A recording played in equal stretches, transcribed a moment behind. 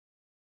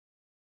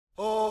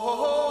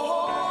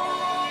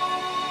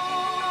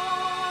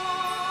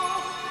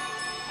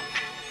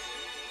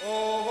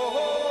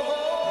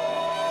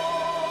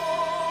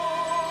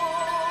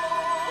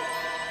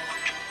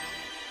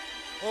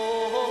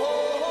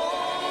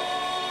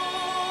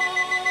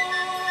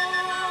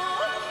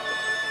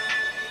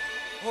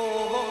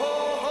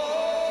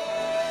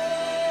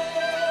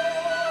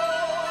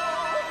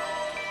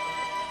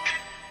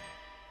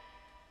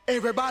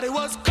Everybody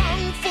was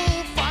kung fu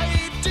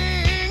fighting.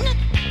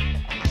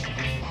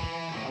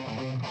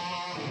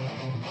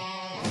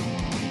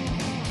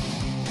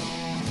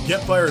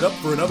 Get fired up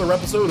for another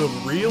episode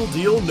of Real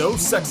Deal No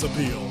Sex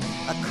Appeal.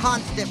 A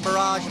constant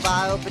barrage of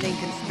eye-opening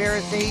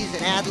conspiracies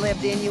and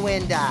ad-libbed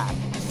innuendo.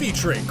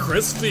 Featuring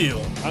Chris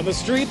Field. On the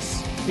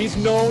streets, he's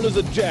known as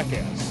a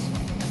jackass.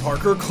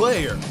 Parker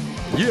Clayer.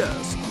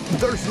 Yes,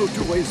 there's no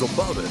two ways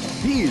about it.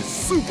 He's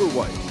super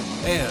white.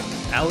 And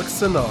Alex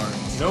Sinar.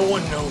 No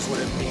one knows what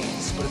it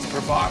means, but it's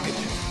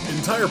provocative.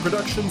 Entire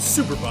production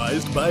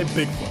supervised by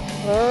Bigfoot.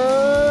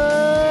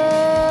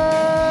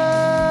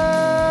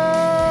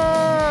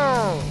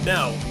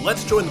 Now,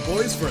 let's join the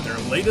boys for their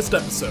latest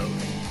episode.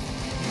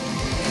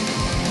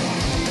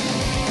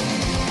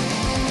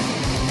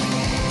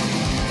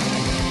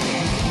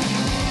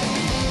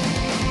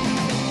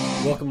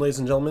 Welcome, ladies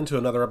and gentlemen, to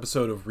another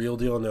episode of Real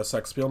Deal No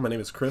Sex Appeal. My name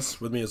is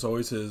Chris. With me, as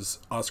always, is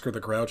Oscar the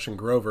Grouch and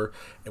Grover.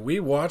 And we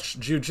watch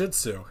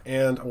Jiu-Jitsu.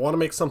 And I want to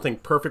make something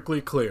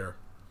perfectly clear.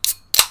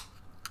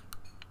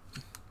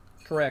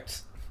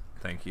 Correct.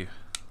 Thank you.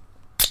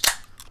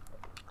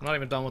 I'm not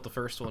even done with the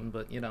first one,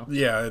 but, you know.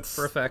 Yeah, it's...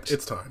 For effect.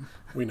 It's time.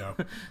 We know.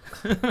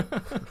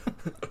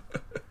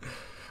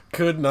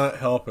 Could not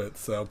help it.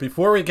 So,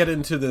 before we get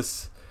into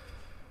this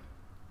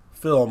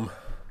film,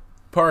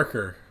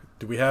 Parker,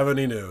 do we have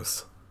any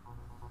news?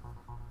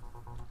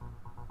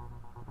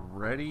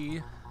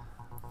 Ready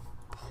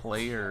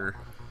Player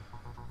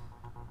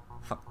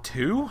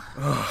 2?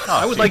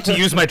 I would like to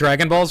use my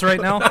Dragon Balls right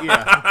now.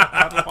 Yeah.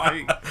 How do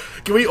I...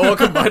 Can we all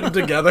combine them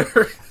together?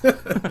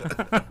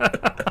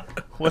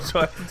 What do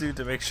I have to do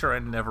to make sure I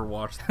never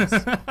watch this?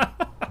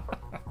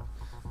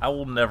 I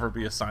will never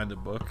be assigned a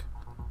book.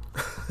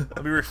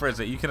 Let me rephrase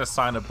it. You can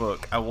assign a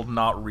book. I will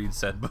not read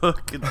said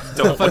book.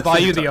 Don't If I buy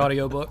you the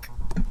audiobook.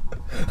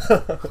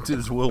 Dude,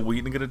 is Will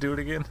Wheaton going to do it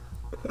again?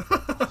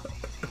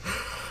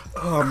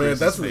 Oh man,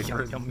 that's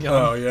Yum, yum, yum.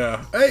 Oh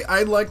yeah. Hey,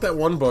 I like that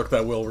one book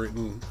that Will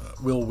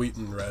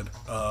Wheaton read.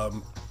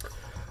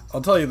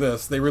 I'll tell you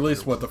this: they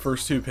released the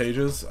first 2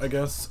 pages, I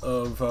guess,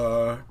 of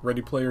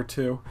Ready Player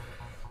 2.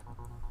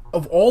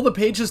 Of all the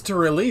pages to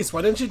release,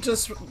 why didn't you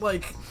just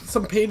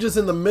some pages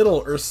in the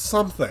middle or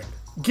something?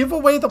 Give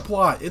away the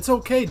plot. It's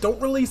okay.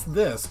 Don't release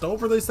this.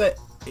 Don't release that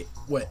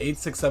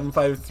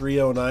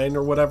 8675309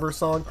 or whatever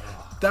song.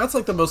 That's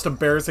the most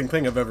embarrassing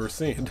thing I've ever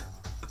seen.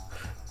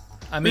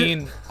 I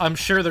mean, I'm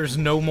sure there's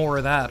no more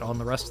of that on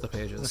the rest of the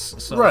pages.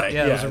 So, Right,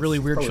 yeah, it was yeah, a really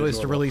it's weird probably choice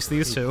to normal. release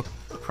these two.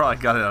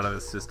 Probably got it out of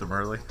his system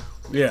early.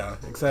 Yeah,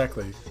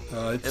 exactly.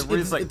 It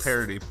reads like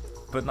parody,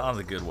 but not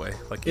in a good way.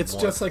 It's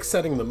just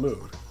setting the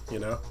mood, you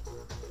know?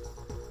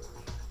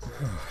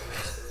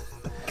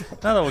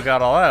 Now that we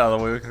got all that out of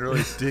the way, we can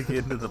really dig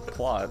into the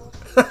plot.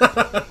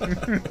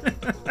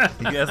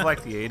 You guys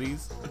like the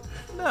 80s?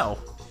 No.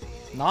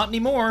 Not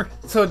anymore.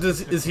 So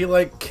is he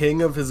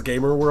king of his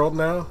gamer world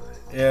now?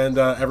 And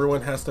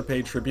everyone has to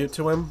pay tribute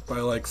to him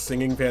by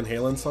singing Van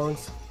Halen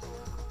songs?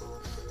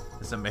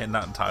 Is a man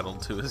not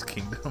entitled to his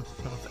kingdom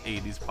of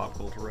 80s pop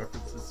culture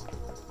references?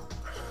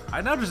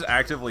 I now just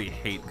actively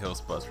hate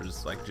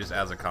Ghostbusters, just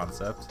as a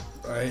concept.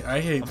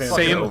 I hate Van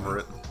Fucking Halen. over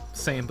it.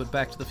 Same, but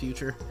Back to the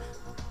Future.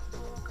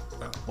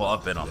 Well,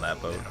 I've been on that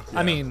boat. Yeah.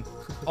 I mean,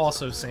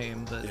 also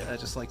same, but Yeah. I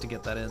just like to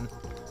get that in.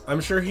 I'm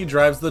sure he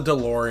drives the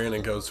DeLorean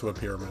and goes to a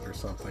pyramid or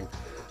something.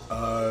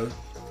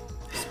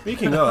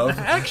 Speaking of...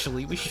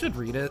 Actually, we should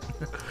read it.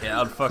 Yeah,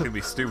 I'd fucking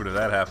be stupid if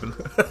that happened.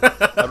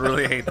 I'd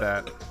really hate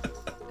that.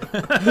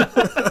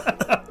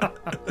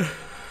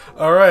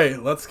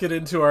 Alright, let's get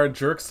into our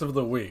jerks of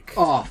the week.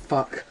 Oh,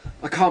 fuck.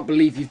 I can't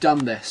believe you've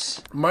done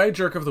this. My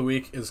jerk of the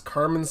week is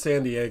Carmen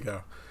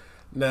Sandiego.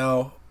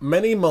 Now,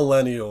 many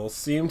millennials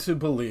seem to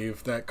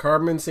believe that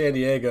Carmen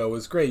Sandiego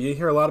is great. You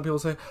hear a lot of people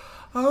say,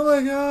 "Oh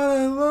my god,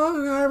 I love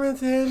Carmen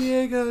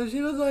Sandiego.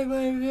 She was my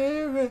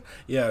favorite."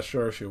 Yeah,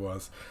 sure she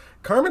was.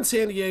 Carmen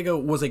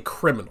Sandiego was a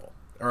criminal.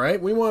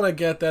 Alright, we want to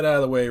get that out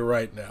of the way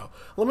right now.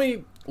 Let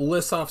me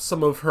list off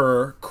some of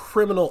her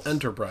criminal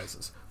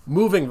enterprises.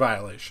 Moving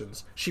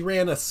violations. She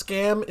ran a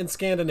scam in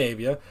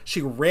Scandinavia.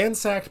 She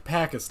ransacked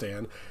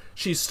Pakistan.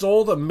 She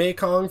stole the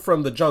Mekong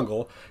from the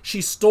jungle. She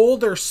stole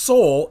their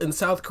soul in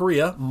South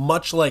Korea,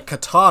 much like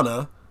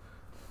Katana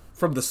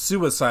from the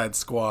Suicide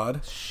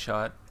Squad.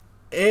 Shut.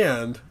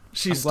 And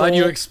she stole... Glad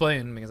you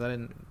explained, because I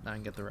didn't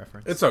get the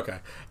reference. It's okay.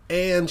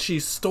 And she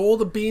stole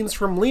the beans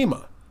from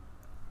Lima.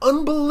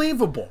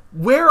 Unbelievable.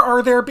 Where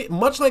are their beans?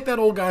 Much like that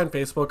old guy on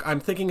Facebook, I'm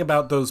thinking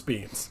about those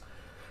beans.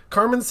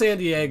 Carmen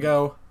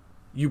Sandiego,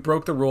 you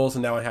broke the rules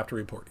and now I have to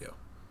report you.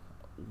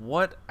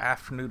 What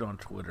afternoon on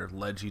Twitter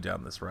led you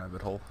down this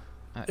rabbit hole?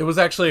 It was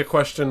actually a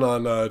question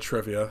on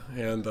trivia,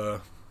 and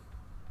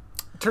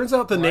Turns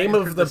out the Right, name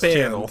of the this band,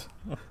 channel.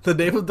 the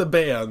name of the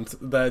band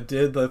that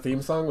did the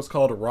theme song was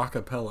called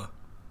Rockapella.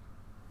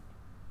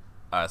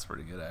 That's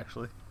pretty good,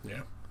 actually.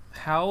 Yeah.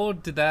 How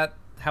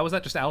was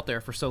that just out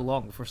there for so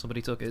long before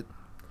somebody took it?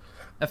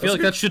 I feel That's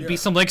like good, that should be yeah.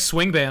 some like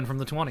swing band from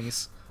the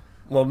 20s.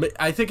 Well,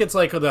 I think it's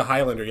like the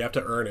Highlander. You have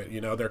to earn it.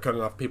 You know, they're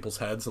cutting off people's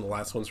heads, and the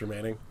last one's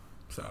remaining.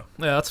 So,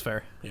 Yeah, that's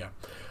fair. yeah.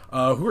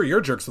 Who are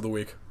your jerks of the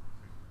week?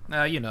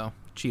 You know,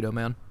 Cheeto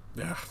Man.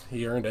 Yeah,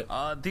 he earned it.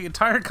 The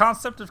entire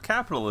concept of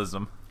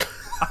capitalism.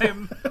 I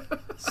am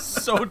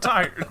so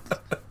tired.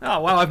 Oh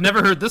wow, I've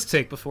never heard this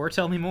take before.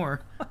 Tell me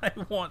more. I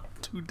want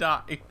to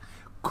die.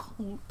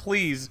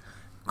 Please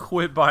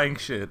quit buying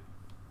shit.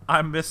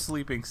 I miss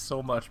sleeping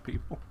so much,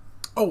 people.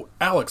 Oh,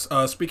 Alex,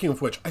 speaking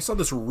of which, I saw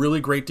this really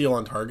great deal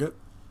on Target.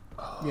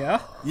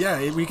 Yeah.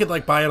 Yeah, we could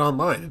like buy it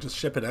online and just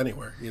ship it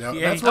anywhere. You know,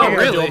 Yeah, that's you what can. I'm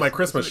gonna do Really? with my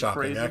Christmas Isn't it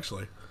shopping. crazy?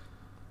 Actually,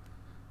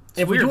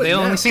 if we Weird. do it They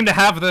now, only seem to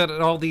have that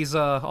at all these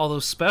all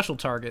those special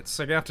Targets.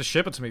 They're gonna have to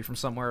ship it to me from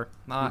somewhere.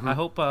 I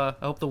hope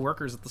the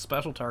workers at the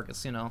special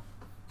Targets, you know,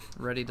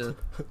 ready to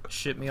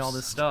ship me all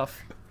this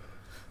stuff. I'm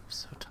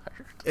so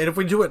tired. and if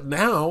we do it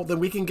now, then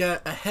we can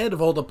get ahead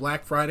of all the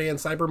Black Friday and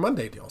Cyber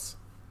Monday deals.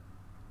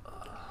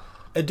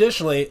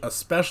 Additionally, a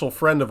special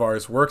friend of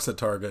ours works at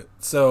Target,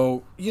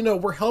 so you know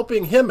we're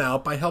helping him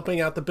out by helping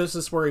out the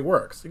business where he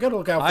works. You got to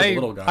look out for the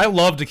little guy. I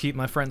love to keep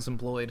my friends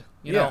employed.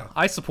 You Yeah. know,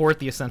 I support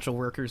the essential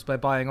workers by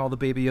buying all the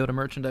Baby Yoda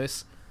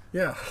merchandise.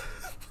 Yeah.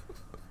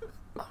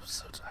 I'm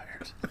so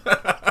tired.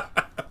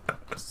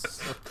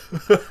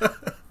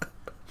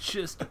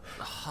 Just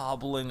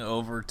hobbling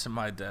over to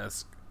my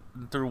desk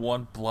through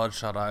one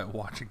bloodshot eye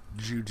watching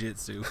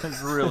jujitsu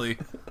has really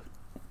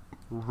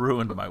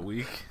ruined my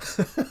week.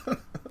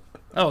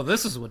 Oh,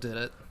 this is what did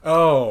it.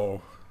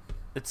 Oh.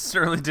 It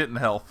certainly didn't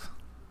help.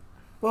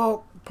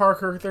 Well,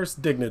 Parker, there's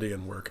dignity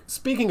in work.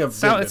 Speaking of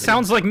dignity, It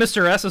sounds like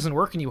Mr. S isn't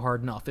working you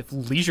hard enough if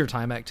leisure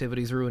time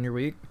activities ruin your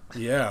week.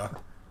 yeah.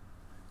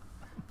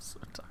 I'm so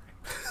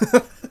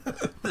tired.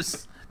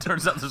 This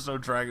turns out there's no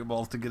Dragon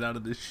Balls to get out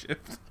of this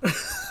shift.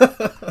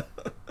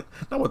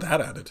 Not with that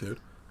attitude.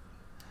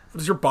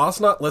 Does your boss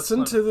not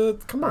listen to the...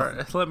 Come on.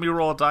 Alright, let me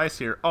roll a dice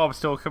here. Oh, I'm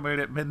still coming in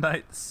at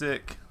midnight.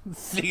 Sick.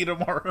 See you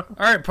tomorrow.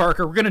 All right,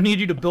 Parker, we're gonna need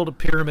you to build a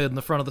pyramid in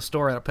the front of the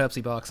store out of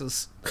Pepsi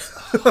boxes.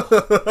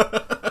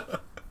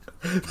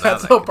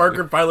 That's how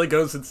Parker finally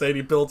goes insane.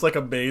 He builds like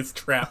a maze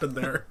trap in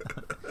there.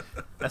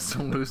 As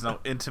someone who's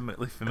not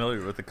intimately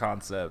familiar with the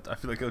concept, I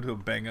feel like I'll do a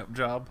bang-up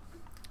job.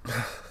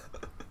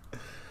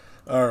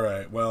 All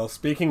right. Well,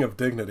 speaking of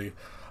dignity,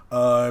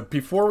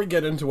 before we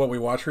get into what we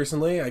watched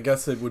recently, I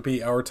guess it would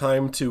be our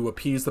time to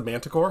appease the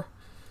Manticore.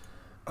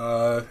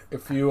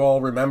 If you all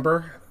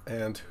remember,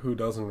 and who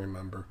doesn't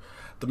remember,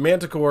 the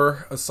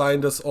Manticore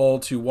assigned us all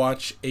to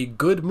watch a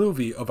good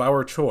movie of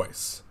our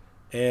choice,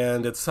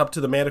 and it's up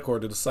to the Manticore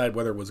to decide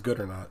whether it was good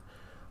or not.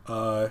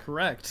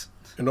 Correct.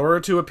 In order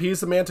to appease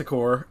the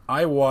Manticore,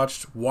 I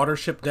watched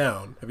Watership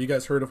Down. Have you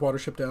guys heard of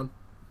Watership Down?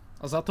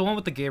 Was that the one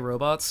with the gay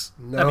robots?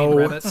 No, I mean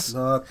rabbits.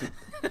 not.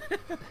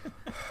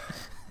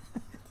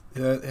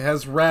 Yeah, it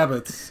has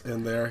rabbits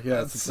in there.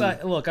 Yes, it's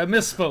in- Look, I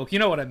misspoke. You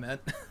know what I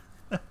meant.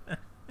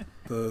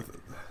 the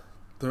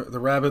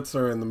rabbits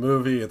are in the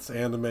movie. It's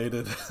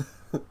animated.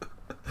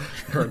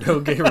 There are no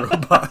gay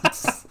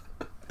robots.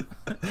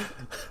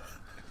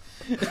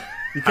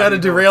 You kind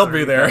of derailed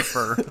me there.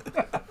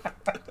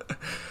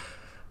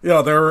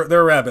 Yeah,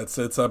 they're rabbits.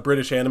 It's a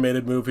British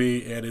animated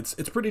movie, and it's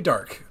pretty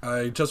dark.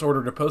 I just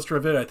ordered a poster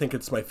of it. I think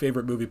it's my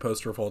favorite movie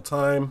poster of all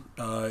time.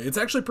 It's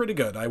actually pretty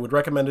good. I would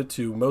recommend it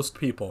to most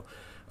people.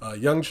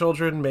 Young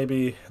children,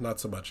 maybe not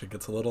so much. It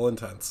gets a little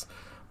intense.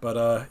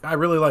 But I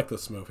really like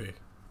this movie.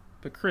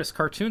 But Chris,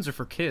 cartoons are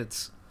for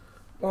kids.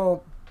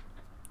 Well,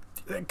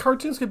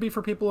 cartoons can be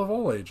for people of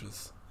all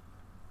ages.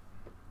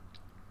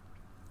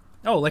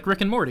 Oh, like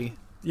Rick and Morty.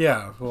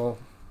 Yeah, well,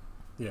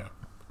 yeah.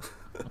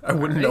 I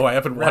wouldn't know. I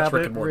haven't watched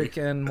Rick and Morty. Rick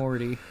and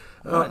Morty.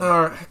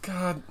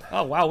 God.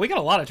 Oh wow, we got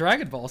a lot of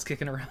Dragon Balls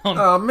kicking around.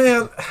 Oh,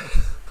 man.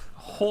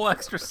 Whole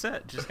extra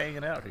set just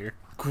hanging out here.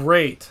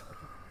 Great.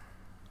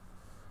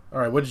 All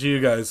right, what did you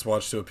guys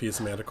watch to appease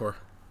the Manticore?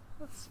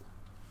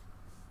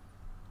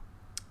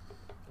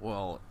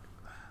 Well,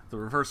 the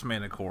reverse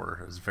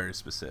Manticore is very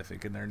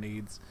specific in their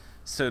needs.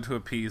 So to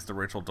appease the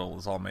Rachel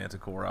Dolezal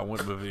Manticore, I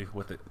went a movie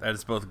with it that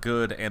is both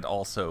good and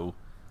also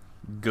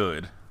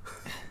good.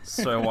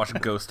 So I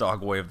watched Ghost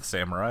Dog Way of the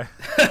Samurai.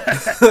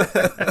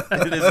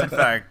 It is, in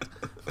fact,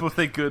 both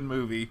a good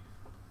movie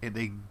and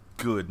a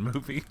good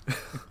movie.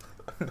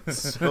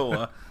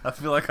 So I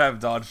feel like I've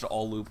dodged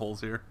all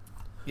loopholes here.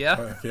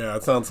 Yeah. Yeah,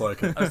 it sounds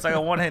like it. It's like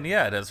on one hand,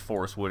 yeah, it has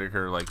Forrest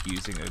Whitaker like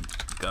using a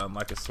gun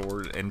like a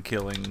sword and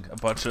killing a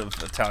bunch of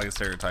Italian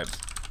stereotypes,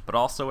 but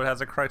also it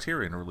has a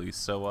Criterion release,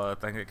 so I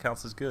think it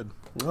counts as good.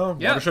 Well,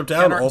 Yeah, Watership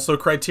Down, and also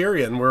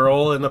Criterion. We're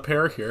all in a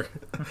pair here.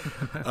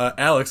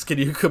 Alex, can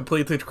you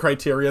complete the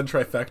Criterion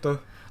trifecta?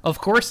 Of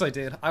course I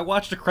did. I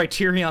watched a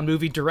Criterion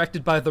movie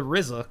directed by the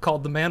RZA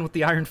called The Man with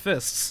the Iron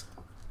Fists.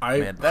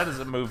 Man, that is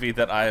a movie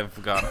that I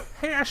have gone,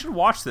 hey, I should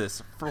watch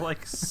this for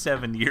like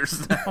 7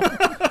 years now.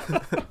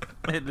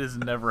 It has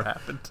never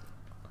happened.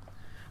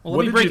 Well, What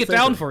let me did break you it think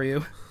down of? for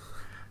you.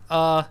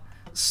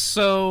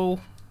 So,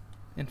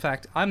 in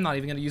fact, I'm not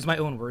even going to use my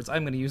own words.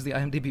 I'm going to use the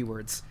IMDb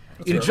words.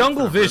 In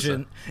Jungle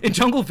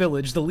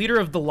Village, the leader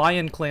of the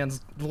Lions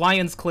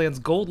clan's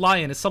gold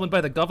lion is summoned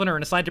by the governor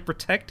and assigned to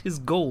protect his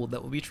gold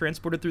that will be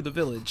transported through the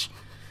village.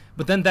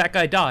 But then that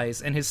guy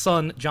dies, and his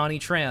son, Johnny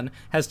Tran,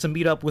 has to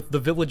meet up with the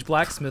village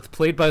blacksmith,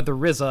 played by the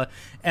RZA,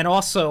 and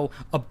also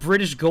a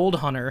British gold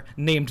hunter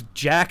named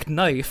Jack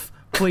Knife,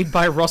 played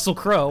by Russell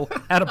Crowe,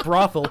 at a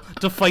brothel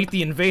to fight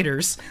the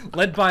invaders,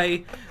 led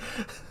by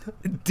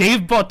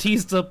Dave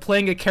Bautista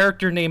playing a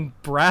character named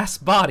Brass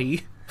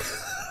Body.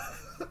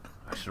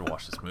 I should have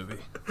watched this movie.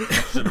 I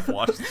should have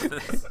watched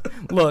this.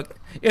 Look,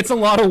 it's a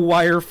lot of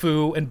wire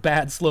foo and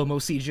bad slow-mo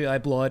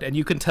CGI blood, and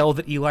you can tell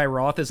that Eli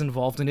Roth is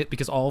involved in it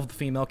because all of the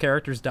female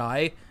characters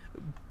die.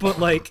 But,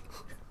 like,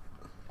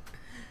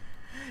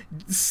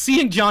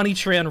 seeing Johnny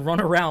Tran run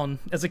around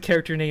as a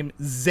character named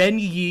Zen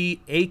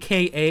Yi,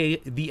 a.k.a.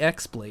 the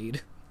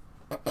X-Blade,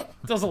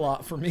 does a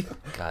lot for me.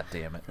 God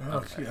damn it.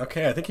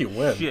 Okay, I think you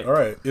win. Shit. All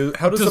right.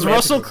 How Does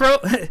Russell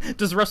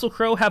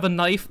Crowe have a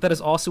knife that is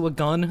also a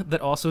gun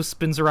that also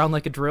spins around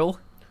like a drill?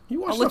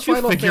 You watched I'll the let you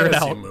Final figure it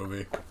Fantasy out.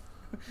 movie.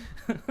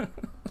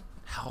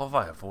 How have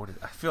I avoided?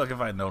 I feel like if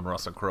I had known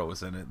Russell Crowe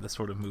was in it, this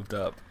would have moved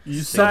up.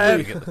 You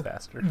said- get the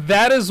faster.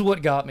 That is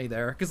what got me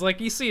there. Because, like,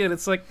 you see it,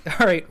 it's like,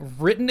 all right,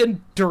 written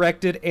and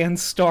directed and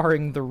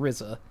starring the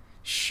RZA.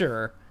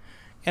 Sure.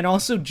 And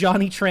also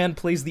Johnny Tran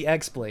plays the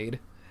X-Blade.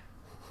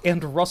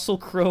 And Russell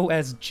Crowe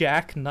as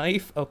Jack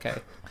Knife?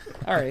 Okay.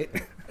 All right.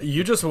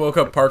 You just woke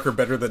up Parker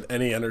better than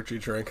any energy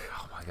drink.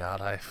 Oh my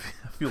god, I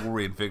feel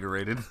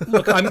reinvigorated.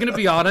 Look, I'm going to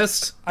be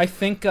honest. I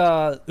think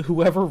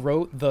whoever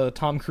wrote the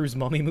Tom Cruise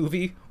Mummy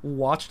movie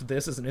watched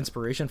this as an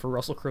inspiration for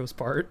Russell Crowe's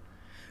part.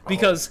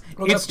 Because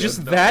well, it's that's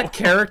just good. that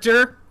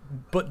character,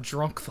 but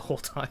drunk the whole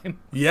time.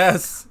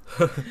 Yes.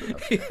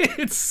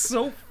 It's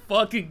so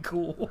fucking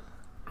cool.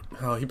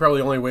 Oh, he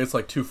probably only weighs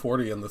like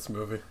 240 in this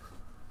movie.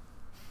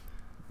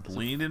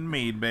 Lean and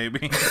mead,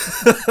 baby.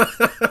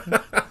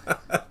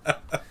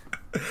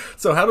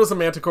 So how does the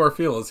Manticore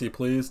feel? Is he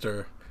pleased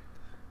or?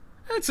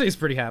 I'd say he's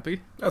pretty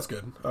happy. That's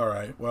good. All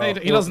right. Well,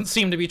 He doesn't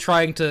seem to be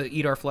trying to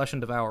eat our flesh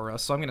and devour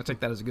us, so I'm going to take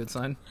that as a good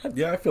sign.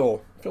 Yeah, I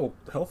feel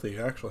healthy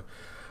actually.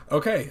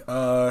 Okay.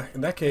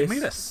 In that They case,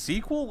 made a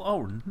sequel?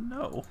 Oh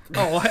no.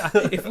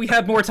 If we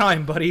had more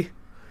time, buddy.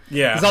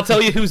 yeah. Because I'll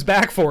tell you who's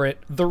back for it.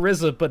 The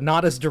RZA, but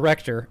not as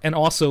director, and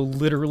also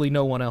literally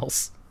no one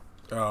else.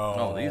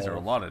 Oh, these are a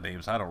lot of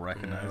names I don't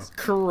recognize.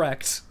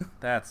 Correct.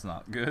 That's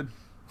not good.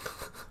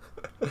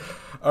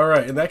 All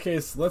right. In that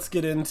case, let's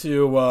get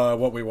into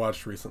what we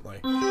watched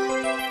recently.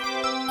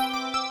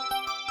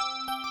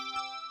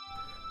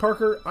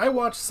 Parker, I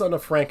watched Son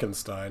of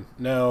Frankenstein.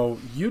 Now,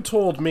 you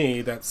told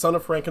me that Son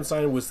of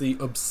Frankenstein was the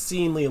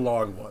obscenely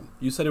long one.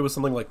 You said it was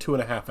something like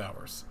 2.5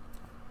 hours.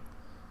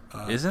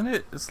 Isn't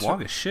it? It's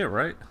long as shit,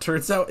 right?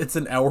 Turns out it's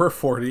an hour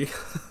 40.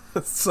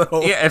 So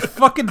Yeah, it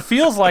fucking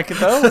feels like it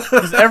though.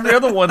 Because every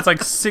other one's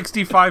like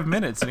 65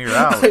 minutes and you're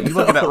out. You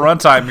look at that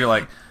runtime, you're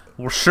like,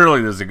 well,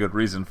 surely there's a good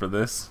reason for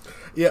this.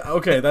 yeah,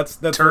 okay, that's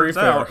very Turns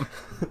fair. out.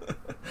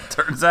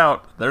 Turns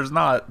out there's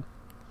not.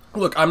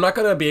 Look, I'm not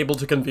gonna be able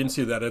to convince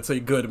you that it's a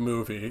good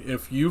movie.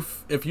 If you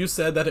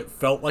said that it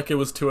felt like it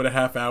was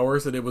 2.5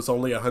 hours and it was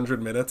only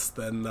 100 minutes,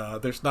 then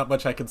there's not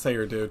much I can say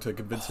or do to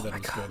convince you that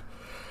it's good.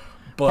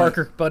 But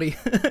Parker, buddy.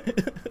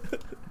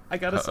 I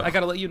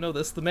gotta let you know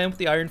this. The Man with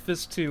the Iron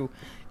Fist 2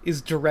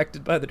 is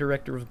directed by the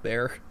director of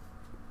Bear.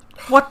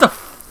 What the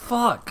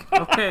fuck?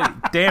 Okay,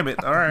 damn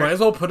it. All might right. as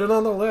well put it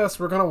on the list.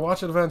 We're gonna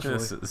watch it eventually.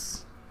 This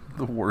is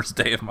the worst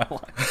day of my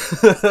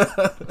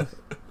life.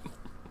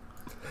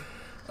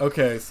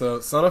 Okay, so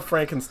Son of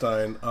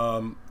Frankenstein.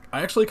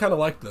 I actually kind of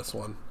liked this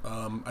one.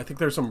 I think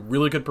there's some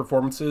really good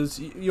performances.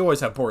 You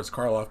always have Boris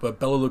Karloff, but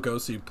Bela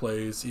Lugosi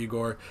plays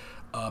Igor.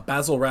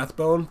 Basil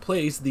Rathbone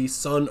plays the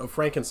son of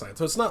Frankenstein.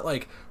 So it's not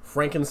like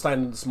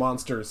Frankenstein's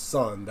monster's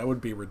son. That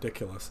would be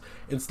ridiculous.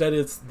 Instead,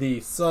 it's the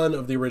son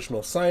of the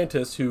original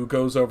scientist who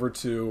goes over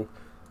to,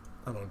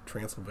 I don't know,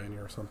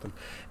 Transylvania or something.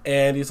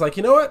 And he's like,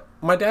 you know what?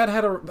 My dad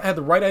had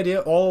the right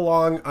idea all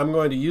along. I'm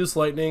going to use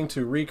lightning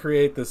to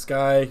recreate this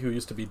guy who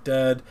used to be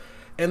dead.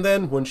 And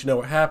then, wouldn't you know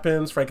what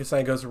happens?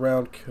 Frankenstein goes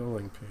around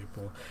killing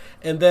people.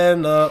 And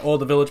then all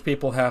the village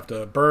people have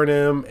to burn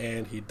him,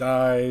 and he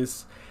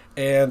dies.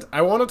 And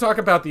I want to talk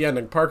about the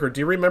ending. Parker, do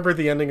you remember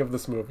the ending of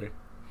this movie?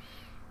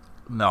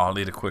 No, I'll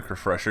need a quick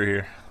refresher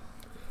here.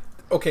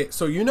 Okay,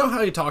 so you know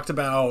how you talked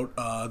about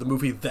the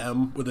movie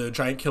Them with the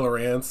giant killer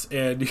ants,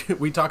 and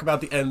we talk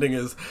about the ending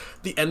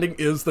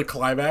is the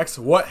climax.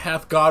 What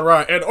hath God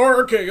wrought? An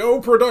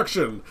RKO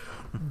production.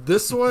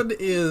 This one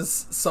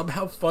is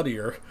somehow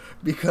funnier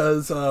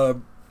because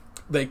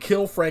they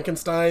kill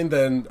Frankenstein,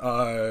 then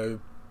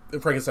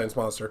Frankenstein's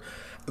monster.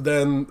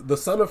 Then the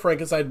son of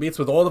Frankenstein meets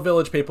with all the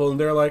village people, and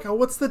they're like, "Oh,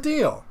 what's the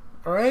deal?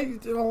 All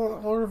right, all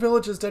our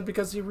village is dead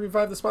because you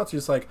revived the spots.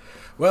 He's like,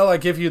 well, I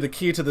give you the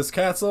key to this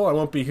castle. I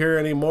won't be here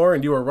anymore.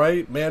 And you are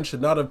right. Man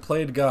should not have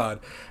played God.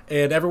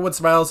 And everyone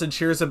smiles and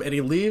cheers him. And he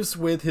leaves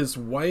with his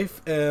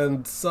wife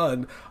and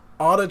son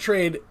on a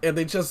train. And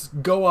they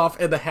just go off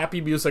and the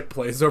happy music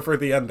plays over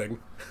the ending.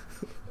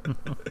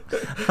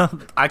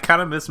 I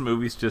kind of miss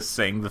movies just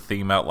saying the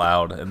theme out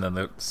loud and then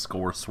the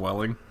score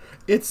swelling.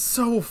 It's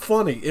so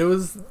funny.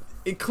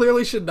 It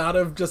clearly should not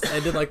have just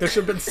ended. Like, there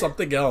should have been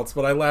something else,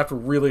 but I laughed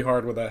really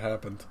hard when that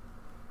happened.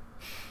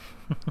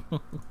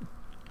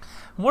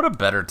 What a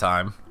better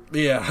time.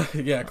 Yeah,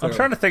 clearly. I'm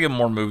trying to think of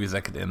more movies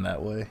that could end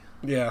that way.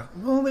 Yeah,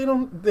 well, they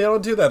don't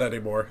do that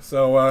anymore.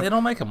 So They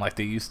don't make them like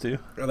they used to.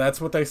 that's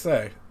what they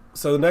say.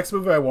 So the next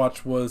movie I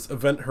watched was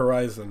Event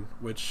Horizon,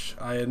 which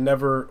I had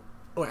never...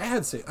 Oh,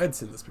 I'd seen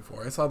this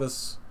before. I saw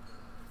this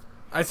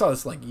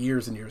like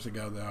years and years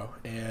ago, though,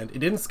 and it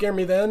didn't scare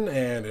me then,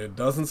 and it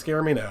doesn't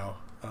scare me now.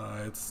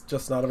 It's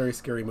just not a very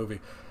scary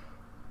movie.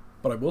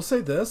 But I will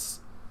say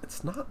this,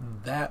 it's not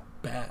that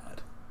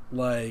bad.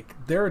 Like,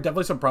 there are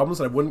definitely some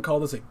problems, and I wouldn't call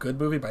this a good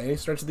movie by any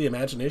stretch of the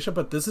imagination,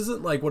 but this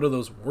isn't like one of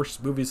those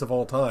worst movies of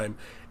all time.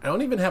 I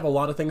don't even have a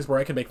lot of things where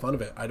I can make fun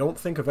of it. I don't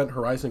think Event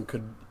Horizon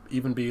could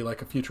even be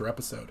like a future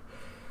episode.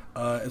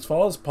 As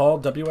far as Paul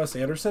W.S.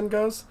 Anderson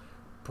goes,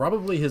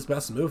 probably his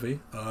best movie.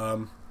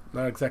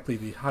 Not exactly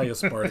the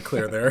highest bar to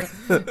clear there.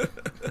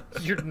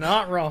 You're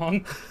not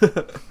wrong.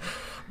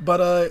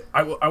 But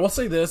I will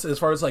say this, as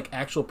far as like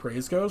actual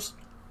praise goes,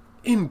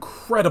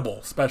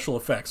 incredible special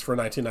effects for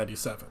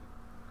 1997.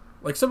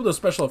 Like, some of those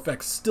special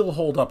effects still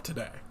hold up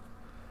today.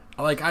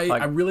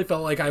 I really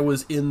felt like I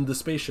was in the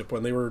spaceship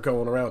when they were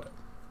going around it.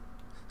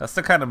 That's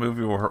the kind of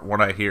movie where when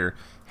I hear,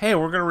 hey,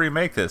 we're going to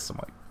remake this, I'm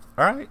like,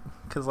 all right.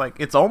 Because, like,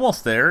 it's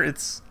almost there.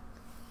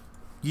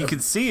 You can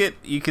see it.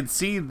 You can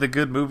see the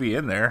good movie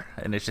in there,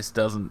 and it just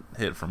doesn't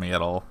hit for me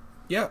at all.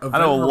 Yeah, I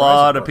know a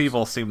lot of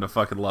people seem to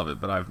fucking love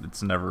it, but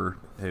it's never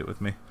hit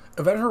with me.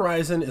 Event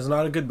Horizon is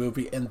not a good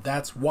movie, and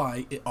that's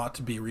why it ought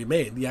to be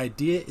remade. The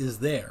idea is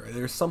there.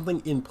 There's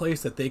something in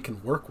place that they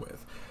can work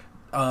with.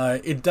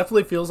 It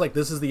definitely feels like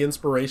this is the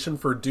inspiration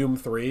for Doom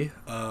 3,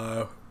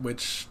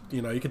 which,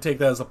 you can take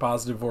that as a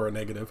positive or a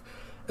negative.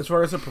 As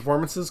far as the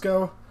performances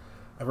go,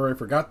 I've already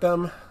forgot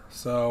them,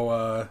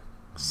 so...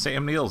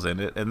 Sam Neill's in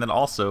it, and then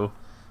also,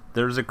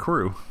 there's a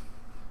crew.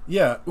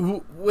 Yeah,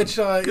 which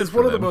is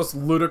one of the most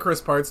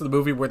ludicrous parts of the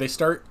movie, where they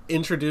start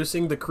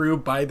introducing the crew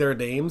by their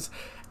names,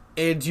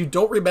 and you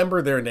don't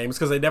remember their names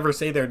because they never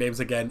say their names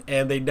again,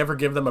 and they never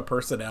give them a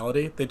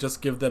personality. They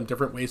just give them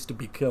different ways to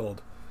be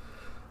killed.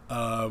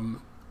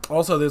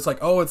 Also, there's like,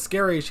 oh, it's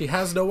scary. She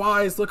has no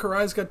eyes. Look, her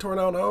eyes got torn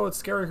out. Oh, it's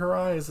scary, her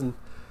eyes. And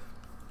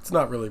it's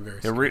not really very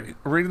scary.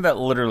 Reading that,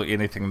 literally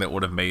anything that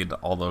would have made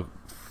all the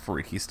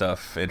freaky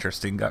stuff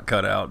interesting got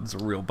cut out. It's a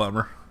real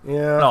bummer.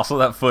 Yeah. And also,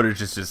 that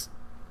footage is just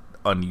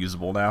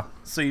unusable now.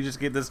 So you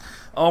just get this,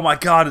 oh my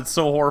god, it's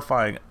so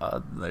horrifying.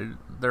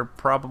 They're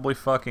probably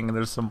fucking and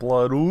there's some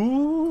blood.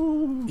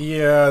 Ooh.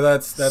 Yeah,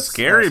 that's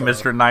scary,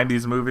 Mr.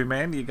 90s movie,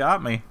 man. You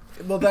got me.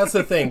 Well, that's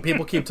the thing.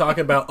 People keep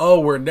talking about, oh,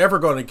 we're never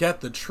going to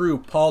get the true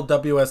Paul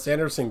W.S.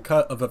 Anderson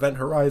cut of Event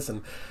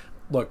Horizon.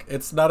 Look,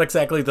 it's not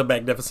exactly the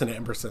Magnificent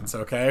Ambersons,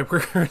 okay?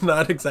 We're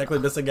not exactly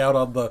missing out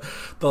on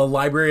the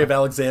Library of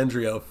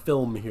Alexandria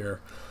film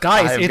here.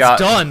 Guys,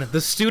 done.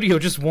 The studio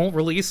just won't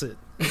release it.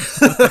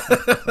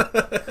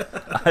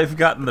 I've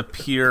gotten the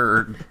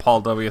pure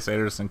Paul W.S.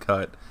 Anderson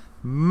cut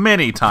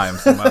many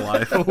times in my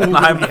life.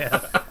 I'm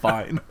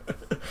fine.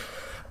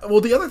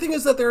 Well, the other thing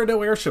is that there are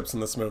no airships in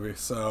this movie,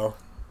 so...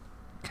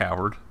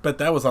 Coward. But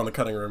that was on the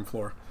cutting room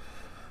floor.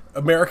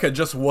 America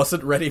just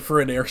wasn't ready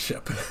for an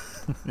airship.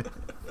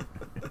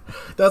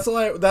 That's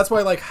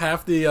why like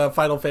half the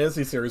Final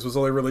Fantasy series was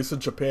only released in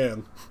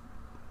Japan.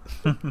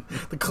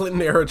 The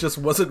Clinton era just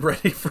wasn't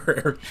ready for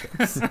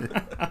airships.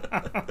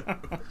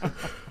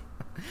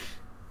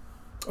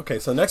 Okay,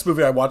 so the next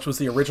movie I watched was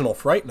the original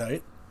Fright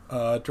Night,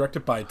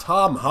 directed by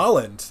Tom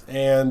Holland.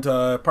 And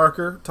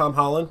Parker, Tom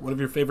Holland, one of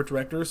your favorite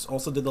directors,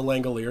 also did The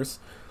Langoliers.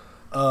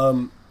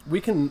 We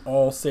can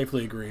all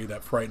safely agree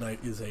that Fright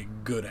Night is a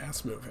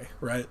good-ass movie,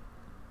 right?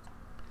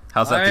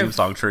 How's that theme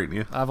song treating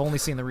you? I've only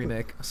seen the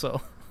remake, so...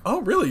 Oh,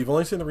 really? You've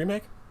only seen the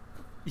remake?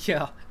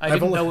 Yeah, I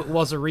didn't know it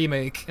was a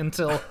remake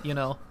until,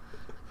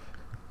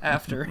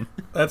 after.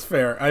 That's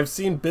fair. I've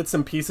seen bits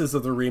and pieces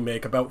of the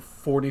remake about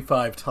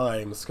 45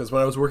 times, because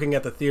when I was working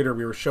at the theater,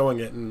 we were showing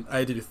it, and I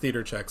had to do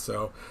theater checks,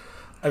 so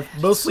I've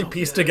mostly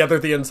pieced together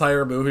the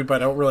entire movie,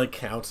 but I don't really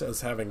count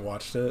as having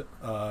watched it.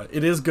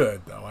 It is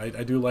good, though. I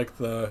do like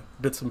the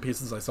bits and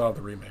pieces I saw of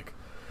the remake.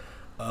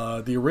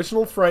 The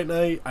original Fright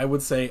Night, I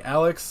would say,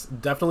 Alex,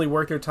 definitely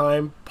worth your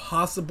time,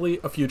 possibly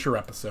a future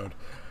episode.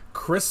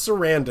 Chris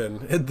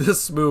Sarandon in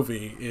this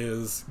movie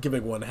is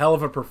giving one hell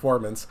of a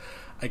performance.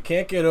 I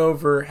can't get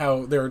over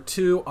how there are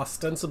two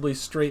ostensibly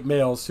straight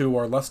males who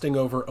are lusting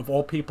over, of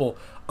all people,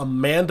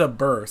 Amanda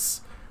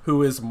Burse,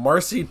 who is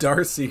Marcy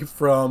Darcy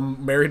from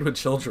Married with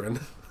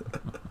Children.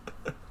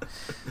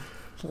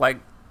 Like,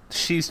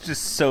 she's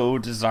just so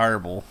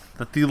desirable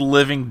that the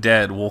living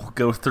dead will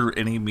go through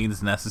any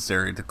means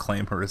necessary to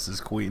claim her as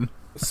his queen.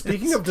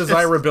 Speaking of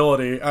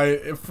desirability,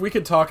 if we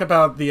could talk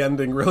about the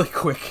ending really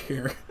quick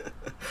here.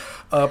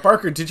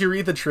 Parker, did you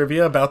read the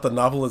trivia about the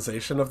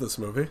novelization of this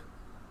movie?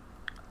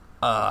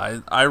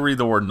 I read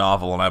the word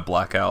novel and I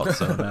black out,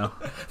 so no.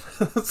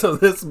 So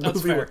this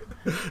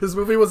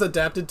movie was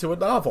adapted to a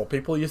novel.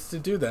 People used to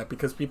do that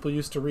because people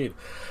used to read.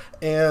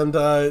 And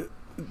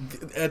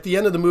at the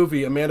end of the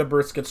movie, Amanda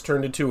Burst gets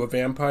turned into a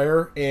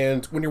vampire,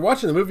 and when you're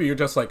watching the movie, you're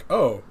just like,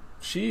 oh,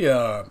 she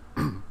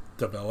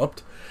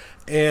developed.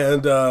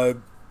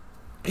 And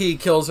he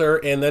kills her,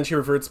 and then she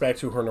reverts back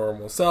to her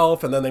normal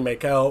self, and then they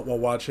make out while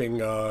watching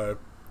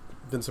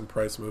Vincent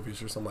Price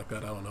movies or something like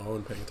that. I don't know. I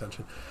wasn't paying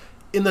attention.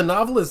 In the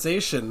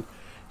novelization,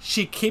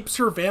 she keeps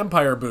her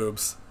vampire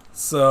boobs,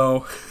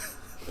 so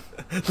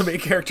the main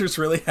character's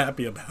really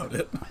happy about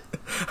it.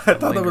 I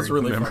thought that was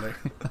really funny.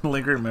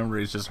 Lingering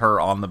memory is just her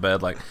on the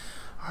bed, like,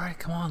 all right,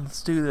 come on,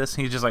 let's do this.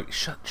 And he's just like,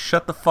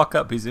 shut the fuck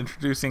up. He's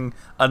introducing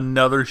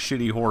another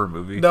shitty horror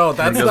movie. No,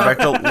 that's and he goes back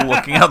to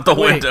looking out the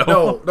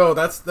window. No,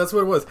 that's what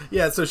it was.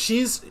 Yeah, so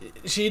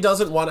she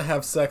doesn't want to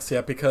have sex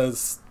yet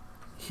because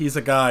he's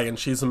a guy and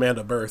she's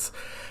Amanda Burst.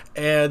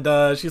 And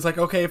she's like,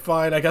 okay,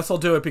 fine, I guess I'll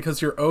do it because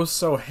you're oh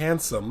so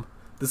handsome.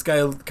 This guy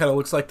kind of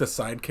looks like the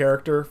side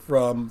character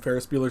from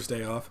Ferris Bueller's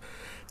Day Off.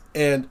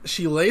 And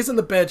she lays in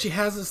the bed, she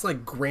has this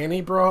like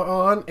granny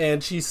bra on,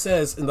 and she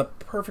says in the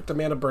perfect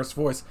Amanda Burst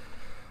voice,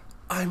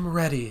 I'm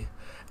ready.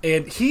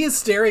 And he is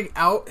staring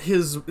out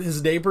his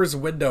neighbor's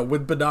window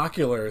with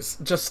binoculars,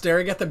 just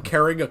staring at them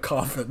carrying a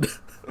coffin.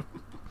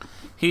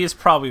 He's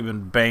probably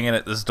been banging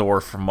at this door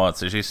for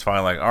months, and she's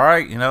finally like, all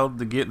right,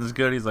 the getting's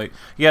good. He's like,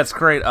 yeah, it's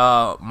great.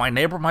 My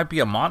neighbor might be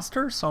a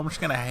monster, so I'm just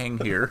going to hang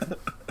here.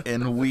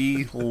 And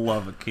we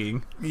love it,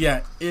 King.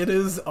 Yeah, it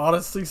is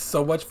honestly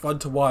so much fun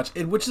to watch,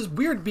 and which is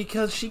weird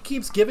because she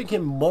keeps giving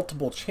him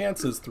multiple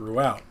chances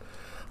throughout.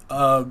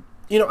 I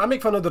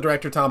make fun of the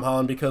director Tom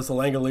Holland because The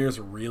Langoliers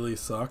really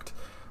sucked,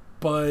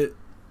 but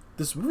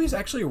this movie is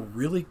actually a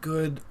really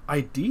good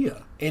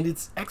idea, and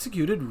it's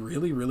executed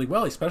really, really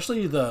well.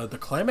 Especially the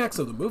climax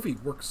of the movie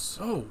works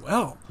so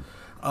well.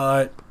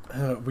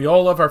 We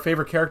all love our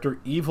favorite character,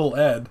 Evil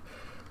Ed,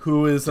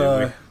 who is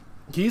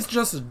he's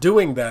just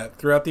doing that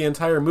throughout the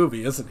entire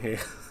movie, isn't he?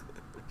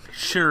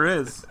 Sure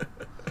is.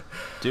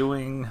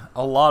 Doing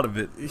a lot of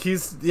it.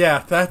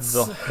 That's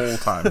the whole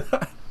time.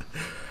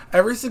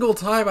 Every single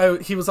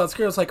time he was on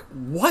screen, I was like,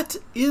 what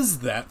is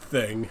that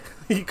thing?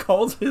 He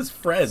called his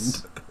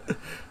friend.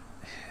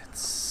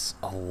 It's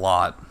a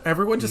lot.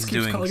 Everyone just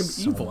keeps calling him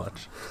so evil.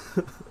 Much.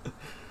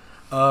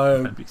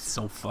 That'd be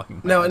so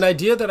fucking bad. Now, an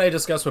idea that I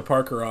discussed with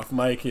Parker off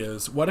mic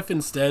is, what if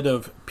instead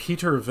of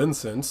Peter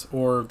Vincent,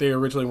 or they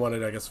originally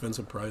wanted, I guess,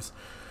 Vincent Price,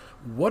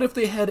 what if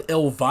they had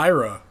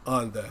Elvira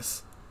on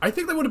this? I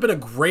think that would have been a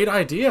great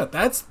idea.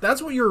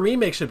 That's what your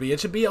remake should be. It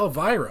should be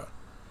Elvira.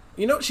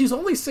 She's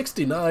only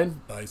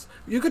 69. Nice.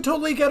 You could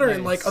totally get her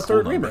in, like, a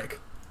third remake.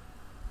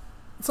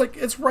 It's like,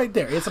 it's right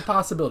there. It's a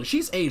possibility.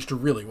 She's aged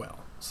really well,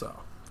 so.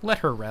 Let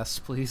her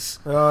rest, please.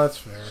 Oh, that's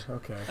fair.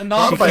 Okay. She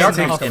can't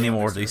take any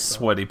more of these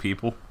sweaty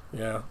people.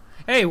 Yeah.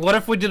 Hey, what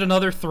if we did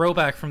another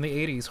throwback from the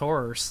 80s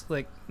horrors?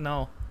 Like,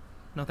 no,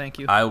 thank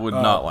you. I would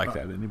not like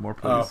that anymore,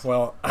 please.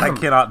 Well, I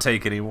cannot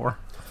take anymore,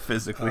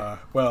 physically.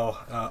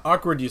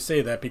 Awkward you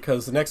say that,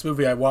 because the next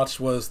movie I watched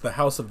was The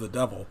House of the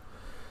Devil,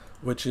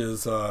 which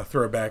is a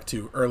throwback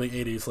to early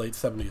 80s, late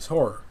 70s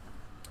horror.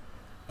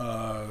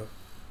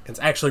 It's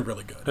actually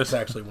really good. It's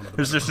actually one of the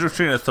There's just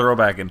between a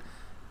throwback and,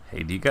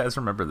 hey, do you guys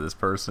remember this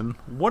person?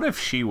 What if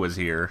she was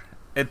here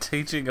and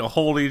teaching a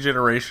whole new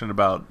generation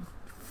about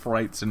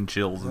frights and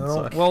chills and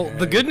such? Well,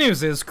 the good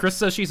news is Chris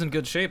says she's in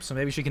good shape, so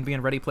maybe she can be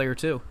in Ready Player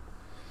 2.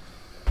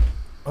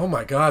 Oh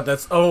my god,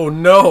 oh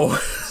no.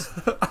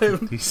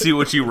 You see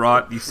what you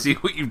wrought? You see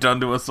what you've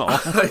done to us all?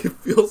 I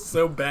feel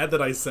so bad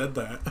that I said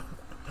that.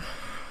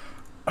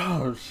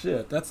 Oh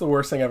shit, that's the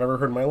worst thing I've ever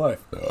heard in my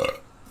life.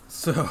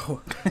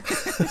 So,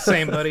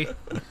 same, buddy.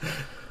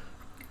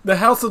 The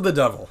House of the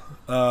Devil,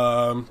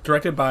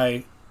 directed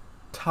by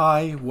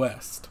Ty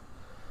West.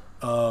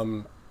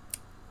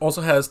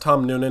 Also has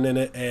Tom Noonan in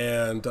it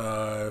and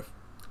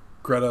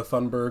Greta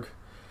Thunberg.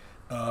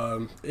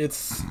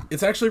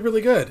 It's actually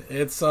really good.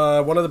 It's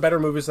one of the better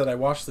movies that I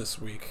watched this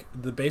week.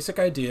 The basic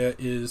idea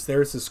is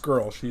there's this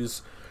girl.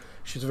 She's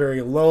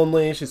very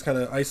lonely. She's kind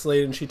of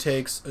isolated, and she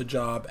takes a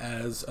job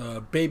as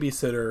a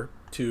babysitter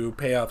to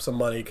pay off some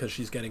money because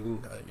she's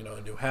getting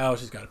a new house.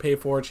 She's got to pay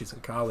for it. She's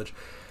in college.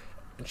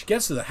 And she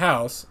gets to the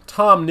house.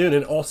 Tom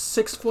Noonan, all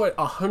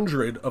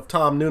 6'100" of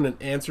Tom Noonan,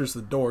 answers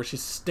the door. She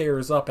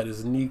stares up at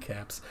his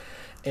kneecaps.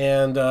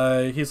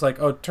 And he's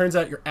like, oh, it turns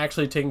out you're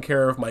actually taking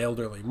care of my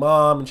elderly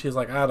mom. And she's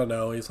like, I don't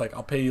know. He's like,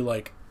 I'll pay you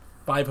like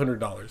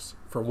 $500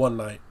 for one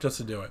night just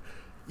to do it.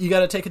 You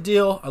got to take a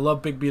deal. I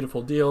love big,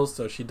 beautiful deals.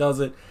 So she does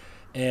it.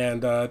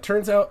 And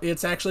turns out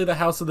it's actually the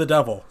House of the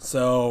Devil.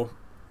 So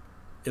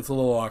it's a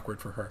little awkward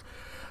for her.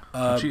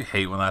 Don't you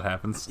hate when that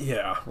happens?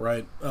 Yeah,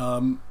 right.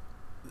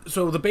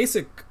 So the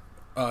basic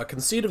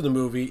conceit of the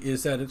movie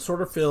is that it's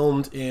sort of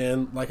filmed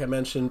in, like I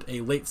mentioned,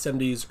 a late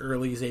 70s,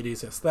 early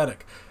 80s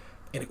aesthetic.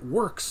 And it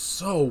works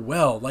so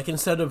well. Like,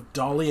 instead of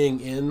dollying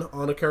in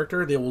on a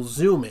character, they will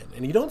zoom in.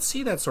 And you don't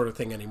see that sort of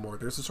thing anymore.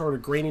 There's a sort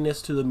of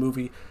graininess to the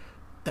movie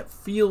that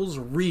feels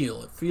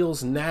real. It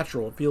feels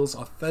natural. It feels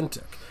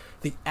authentic.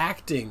 The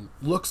acting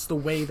looks the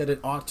way that it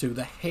ought to.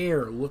 The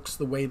hair looks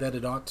the way that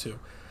it ought to.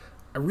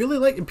 I really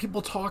like when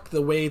people talk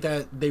the way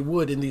that they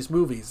would in these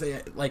movies.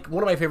 Like,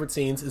 one of my favorite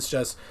scenes is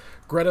just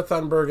Greta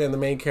Thunberg and the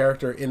main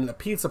character in a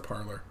pizza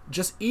parlor,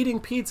 just eating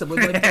pizza with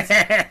like this.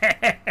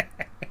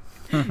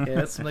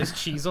 Yeah, some nice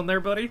cheese on there,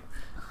 buddy.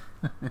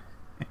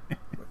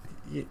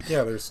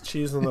 Yeah, there's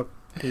cheese on the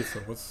pizza.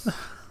 What's...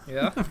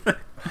 Yeah.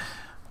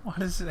 Why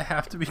does it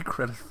have to be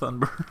Greta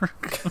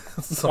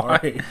Thunberg?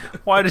 Sorry.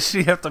 Why does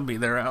she have to be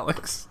there,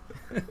 Alex?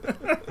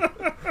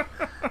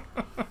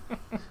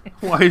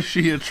 Why is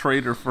she a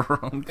traitor for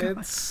her own kind?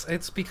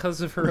 It's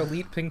because of her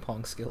elite ping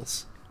pong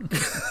skills.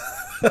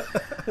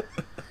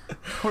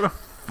 What a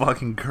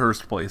fucking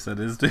cursed place that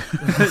is, dude.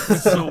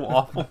 It's so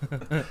awful.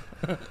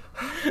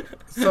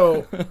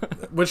 So,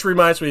 which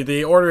reminds me,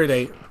 they ordered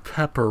a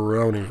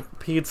pepperoni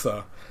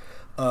pizza,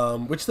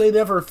 which they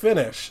never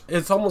finish.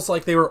 It's almost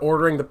like they were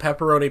ordering the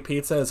pepperoni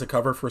pizza as a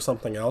cover for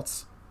something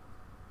else.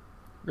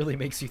 Really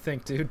makes you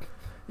think, dude.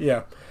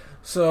 Yeah.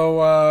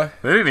 So,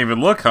 They didn't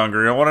even look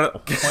hungry. Why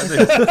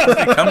they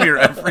come here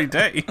every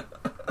day?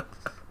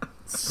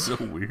 It's so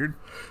weird.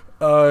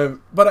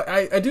 but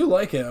I do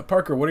like it.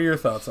 Parker, what are your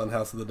thoughts on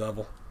House of the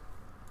Devil?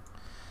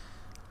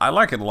 I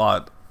like it a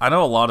lot. I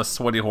know a lot of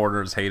sweaty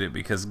hoarders hate it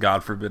because,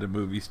 God forbid, a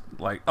movie's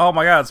like, oh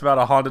my god, it's about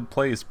a haunted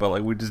place, but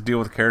like we just deal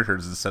with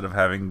characters instead of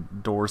having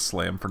doors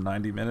slam for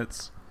 90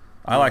 minutes.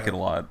 I like it a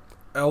lot.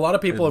 A lot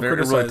of people have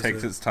criticized it. It really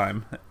takes its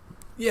time.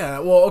 Yeah,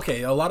 well,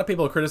 okay, a lot of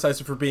people have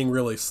criticized it for being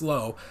really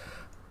slow.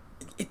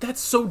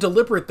 That's so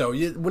deliberate, though.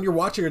 When you're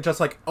watching, you're just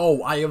like,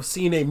 oh, I have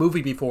seen a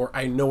movie before.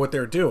 I know what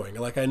they're doing.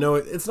 Like, I know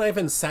it's not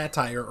even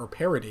satire or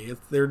parody.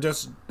 They're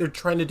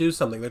trying to do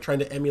something. They're trying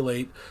to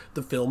emulate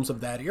the films of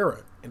that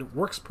era. And it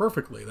works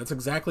perfectly. That's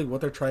exactly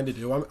what they're trying to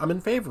do. I'm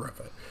in favor of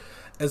it.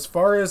 As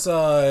far as,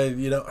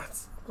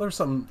 there's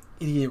some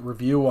idiot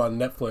review on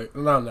Netflix,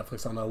 not on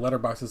Netflix, on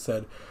Letterboxd that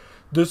said,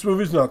 this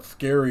movie's not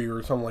scary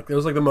or something like that. It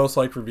was like the most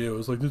liked review. It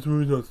was like, this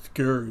movie's not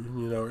scary,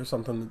 or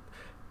something.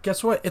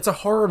 Guess what? It's a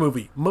horror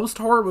movie. Most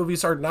horror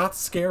movies are not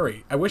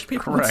scary. I wish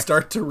people would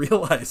start to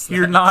realize that.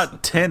 You're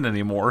not 10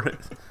 anymore.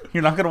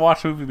 You're not going to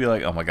watch a movie and be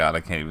like, oh my god,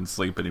 I can't even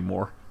sleep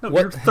anymore. No,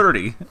 you're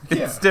 30.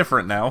 It's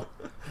different now.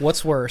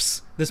 What's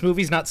worse? This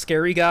movie's not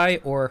scary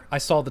guy, or I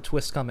saw the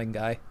twist coming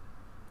guy?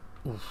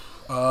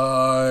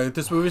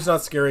 This movie's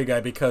not scary guy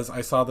because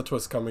I saw the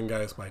twist coming guy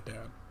as my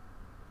dad.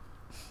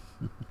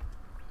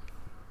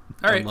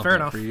 Alright, fair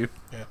enough. For you.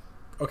 Yeah.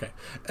 Okay.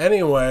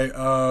 Anyway,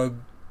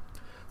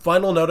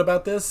 final note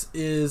about this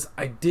is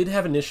I did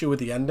have an issue with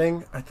the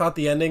ending. I thought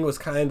the ending was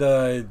kind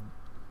of...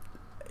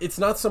 It's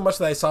not so much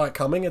that I saw it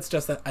coming, it's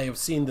just that I have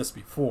seen this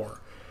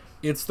before.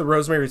 It's the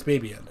Rosemary's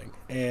Baby ending,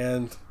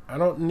 and I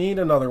don't need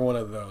another one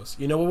of those.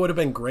 You know what would have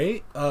been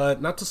great?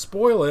 Not to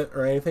spoil it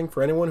or anything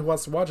for anyone who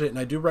wants to watch it, and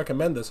I do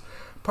recommend this.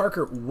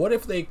 Parker, what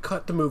if they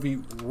cut the movie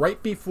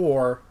right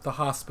before the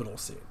hospital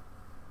scene?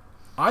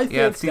 I think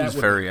it seems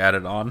very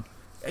added on.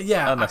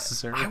 Yeah,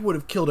 unnecessary. I would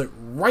have killed it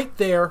right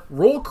there.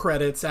 Roll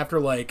credits after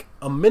like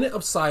a minute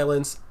of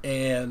silence,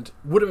 and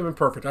would have been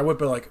perfect. I would have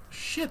been like,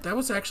 "Shit, that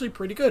was actually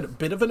pretty good." A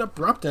bit of an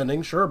abrupt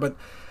ending, sure, but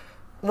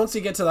once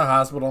you get to the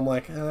hospital, I'm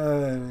like,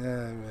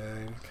 kind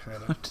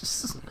of.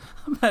 Just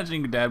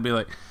imagine your dad be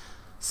like,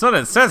 "Son,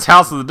 it says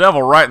House of the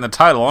Devil right in the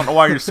title. I don't know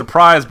why you're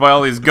surprised by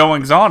all these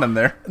goings on in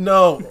there."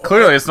 No,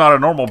 clearly it's not a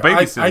normal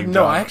babysitting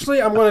No, job.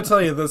 actually, I'm going to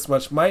tell you this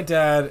much. My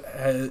dad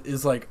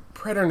is like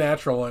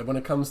preternatural when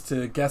it comes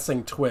to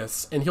guessing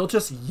twists, and he'll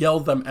just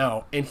yell them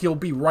out, and he'll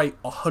be right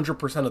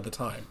 100% of the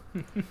time.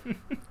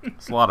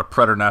 There's a lot of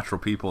preternatural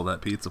people at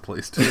that pizza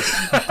place too.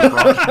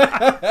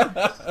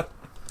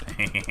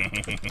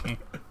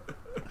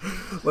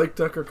 Like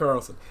Tucker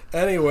Carlson.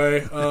 Anyway,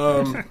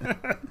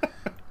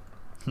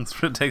 that's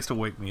what it takes to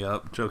wake me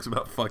up. Jokes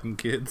about fucking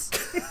kids.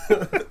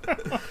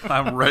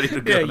 I'm ready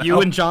to go. Yeah, now.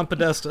 you and John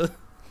Podesta.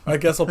 I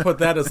guess I'll put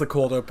that as the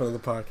cold open of the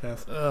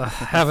podcast.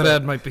 Haven't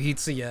had my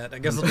pizza yet. I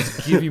guess I'll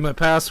just give you my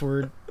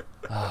password.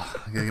 I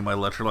gotta get my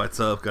electrolytes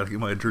up. Gotta get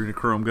my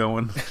adrenochrome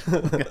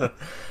gotta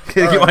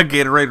get my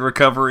Gatorade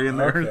recovery in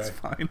there. Okay. It's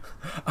fine.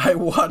 I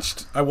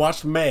watched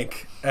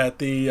Mank at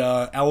the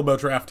Alamo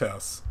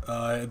Drafthouse,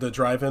 the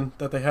drive-in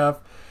that they have.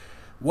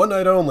 One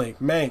night only.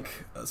 Mank,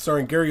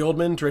 starring Gary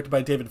Oldman, directed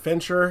by David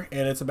Fincher,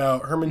 and it's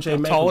about Herman J.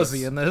 Mankiewicz. How tall is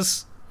he in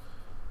this?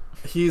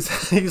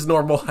 He's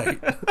normal height.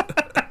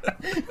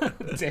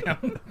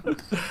 Damn.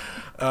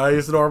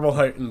 He's normal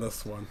height in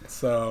this one,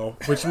 so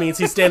which means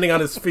he's standing on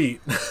his feet.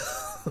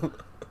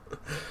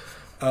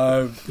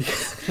 Oh,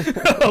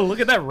 look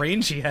at that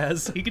range he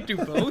has. He can do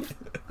both.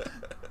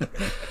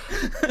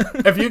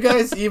 Have you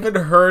guys even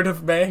heard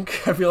of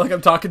Mank? I feel like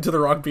I'm talking to the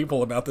wrong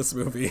people about this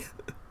movie.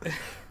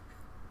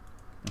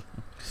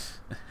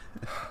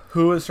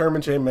 Who is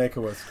Herman J.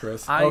 Mankiewicz,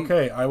 Chris?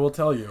 Okay, I will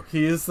tell you.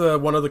 He is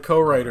one of the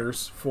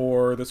co-writers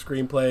for the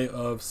screenplay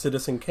of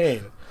Citizen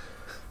Kane.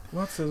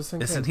 What's Citizen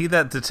Kane? Isn't he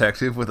that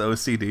detective with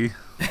OCD?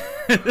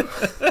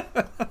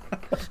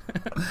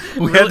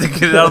 We had to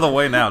get it out of the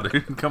way now,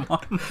 dude. Come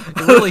on.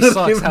 It really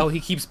sucks how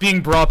he keeps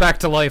being brought back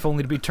to life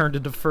only to be turned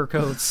into fur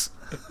coats.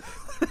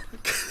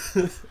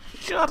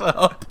 Shut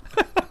up.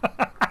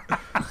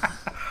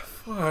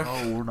 Fuck.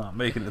 Oh, we're not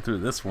making it through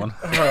this one.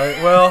 All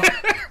right, well...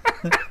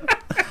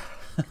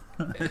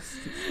 It's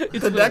the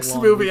been a next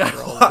long movie week I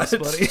for all of us,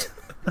 watched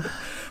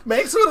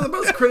makes one of the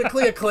most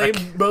critically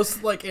acclaimed,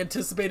 most like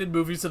anticipated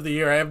movies of the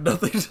year. I have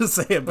nothing to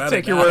say about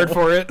Take it. your now. word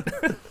for it.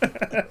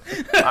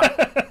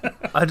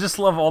 I just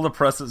love all the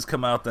press that's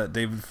come out that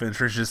David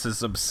Fincher is just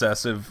this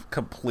obsessive,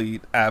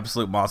 complete,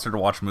 absolute monster to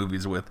watch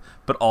movies with,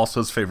 but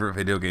also his favorite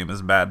video game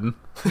is Madden.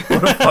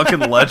 What a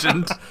fucking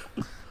legend.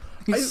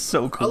 He's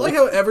so cool. I like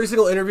how every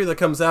single interview that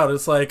comes out,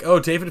 it's like, oh,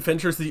 David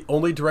Fincher's the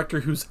only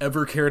director who's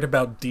ever cared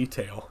about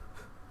detail.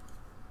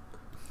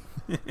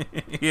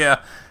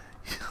 Yeah.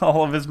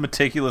 All of his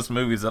meticulous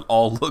movies that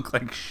all look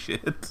like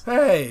shit.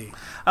 Hey.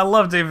 I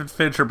love David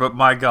Fincher, but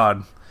my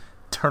god,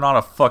 turn on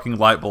a fucking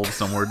light bulb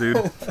somewhere,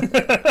 dude.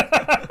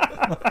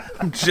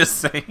 I'm just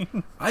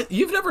saying.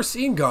 You've never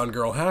seen Gone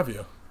Girl, have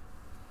you?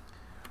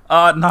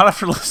 Not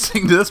after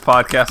listening to this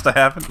podcast, I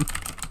haven't.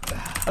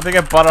 I think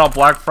I bought it on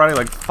Black Friday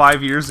like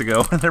 5 years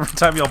ago, and every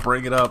time y'all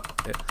bring it up,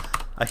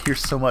 I hear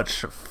so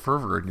much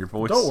fervor in your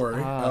voice. Don't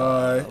worry.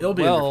 It'll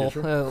be in the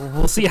future.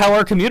 We'll see how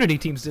our community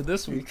teams did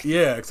this week.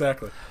 Yeah,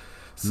 exactly.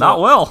 So,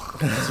 Not well.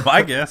 That's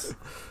my guess.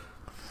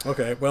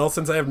 Okay, well,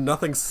 since I have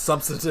nothing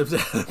substantive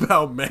to add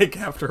about Meg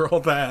after all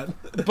that.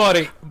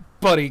 Buddy,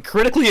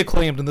 critically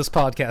acclaimed in this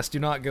podcast do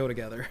not go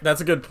together.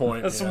 That's a good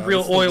point. That's some yeah.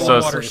 real That's oil So and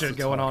it's- water shit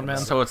going on, man.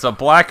 So it's a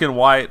black and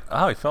white.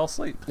 Oh, he fell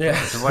asleep. Yeah.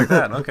 Just like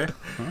that. Okay.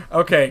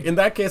 Okay, in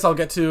that case, I'll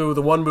get to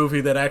the one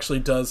movie that actually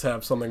does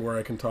have something where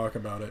I can talk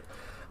about it.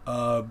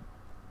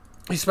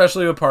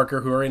 Especially with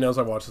Parker, who already knows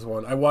I watched this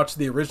one. I watched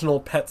the original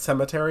Pet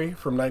Sematary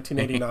from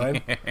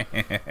 1989.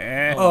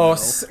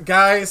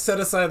 Guys, set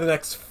aside the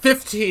next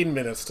 15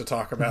 minutes to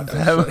talk about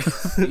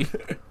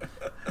that.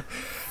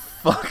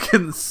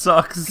 Fucking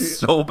sucks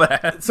so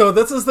bad. So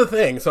this is the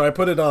thing. So I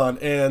put it on,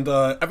 and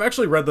I've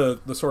actually read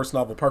the source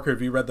novel. Parker,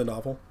 have you read the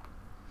novel?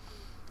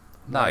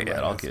 Not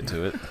yet. I'll get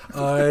to it.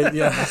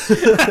 Yeah.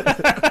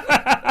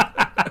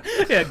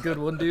 Yeah, good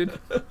one, dude.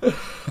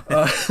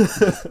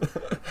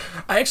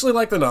 I actually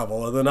like the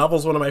novel. The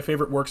novel's one of my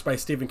favorite works by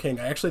Stephen King.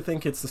 I actually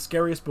think it's the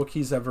scariest book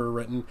he's ever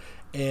written,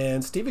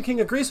 and Stephen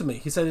King agrees with me.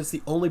 He said it's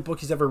the only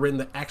book he's ever written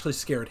that actually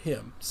scared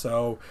him.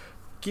 So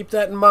keep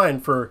that in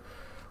mind for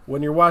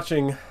when you're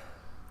watching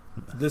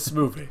this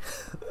movie.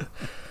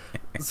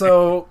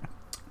 So,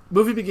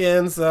 movie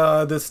begins.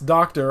 This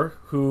doctor,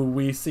 who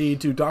we see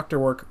do doctor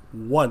work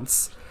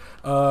once,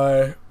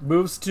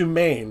 moves to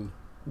Maine.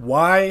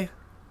 Why?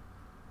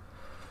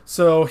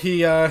 So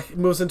he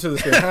moves into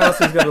this great house.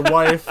 He's got a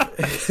wife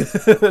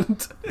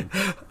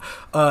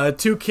and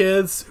 2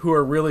 kids who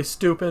are really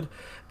stupid.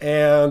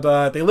 And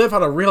they live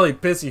on a really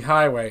busy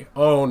highway.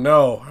 Oh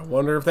no, I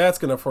wonder if that's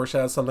going to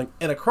foreshadow something.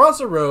 And across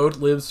the road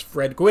lives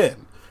Fred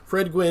Gwynn.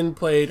 Fred Gwynn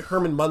played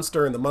Herman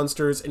Munster in The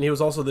Munsters, and he was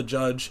also the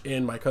judge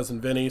in My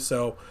Cousin Vinny.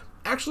 So,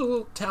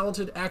 actual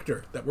talented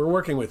actor that we're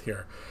working with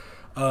here.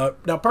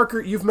 Now, Parker,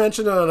 you've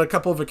mentioned on a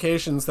couple of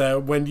occasions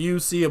that when you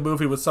see a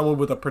movie with someone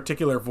with a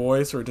particular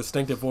voice or a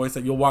distinctive voice,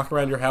 that you'll walk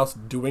around your house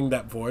doing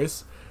that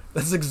voice.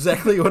 That's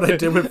exactly what I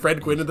did with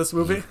Fred Gwynn in this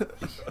movie.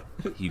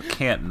 You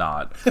can't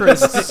not. The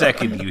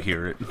second you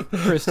hear it.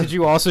 Chris, did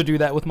you also do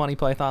that with Monty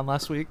Python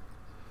last week?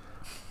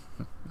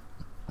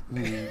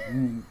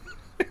 In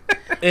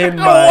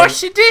my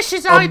wash your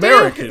dishes, I do.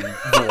 American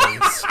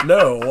voice.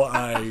 No,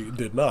 I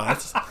did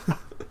not.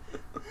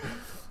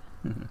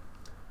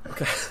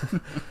 Okay.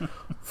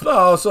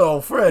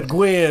 So Fred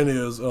Gwynn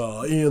is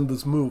in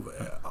this movie.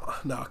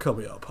 Now come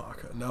here,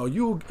 Parker. Now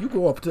you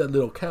go up to that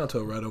little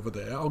counter right over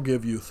there. I'll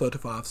give you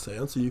 35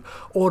 cents. You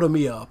order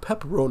me a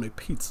pepperoni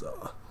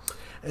pizza,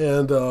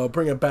 and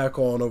bring it back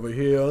on over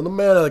here. And the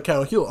man at the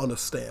counter, he'll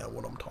understand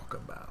what I'm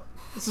talking about.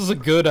 This is a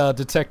good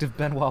Detective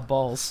Benoit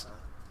Balls.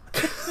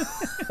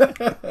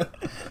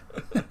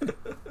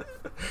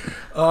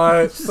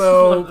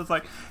 So It's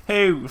like,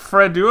 hey,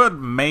 Fred, do a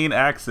Maine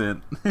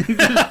accent. He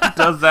just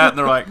does that, and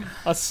they're like,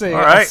 I'll say,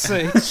 all right.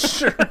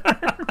 sure.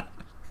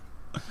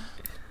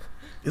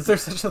 is there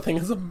such a thing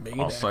as a Maine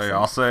accent?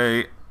 I'll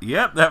say,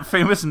 yep, that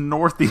famous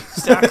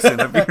Northeast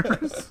accent of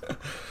yours.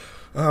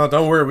 Oh,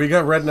 don't worry, we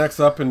got rednecks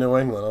up in New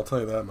England, I'll tell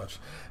you that much.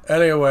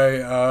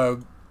 Anyway,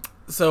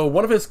 so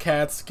one of his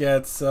cats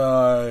gets,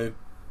 does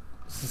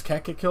his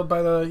cat get killed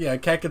by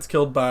cat gets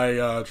killed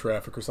by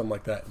traffic or something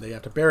like that, and they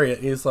have to bury it,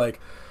 and he's like,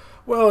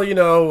 well,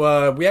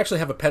 we actually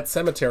have a pet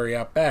cemetery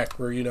out back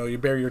where, you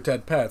bury your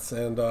dead pets,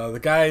 and the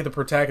guy, the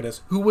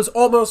protagonist, who was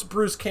almost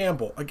Bruce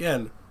Campbell,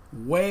 again,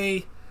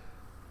 I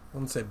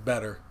wouldn't say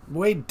better,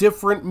 way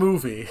different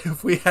movie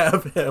if we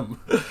have him.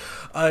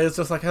 It's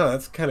just like,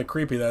 that's kind of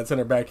creepy that it's in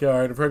her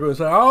backyard. And Fred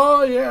was like,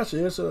 oh, yes,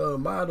 it's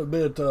might a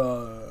bit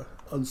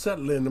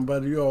unsettling,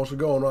 but you're also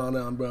going on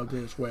about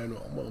this way.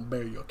 No, I'm gonna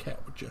bury your cat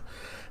with you.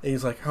 And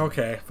he's like,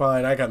 okay,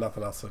 fine, I got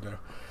nothing else to do.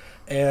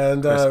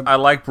 And I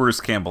like Bruce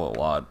Campbell a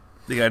lot.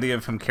 The idea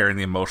of him carrying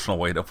the emotional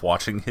weight of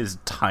watching his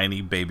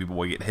tiny baby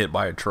boy get hit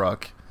by a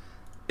truck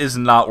is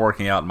not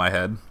working out in my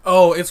head.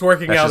 Oh, it's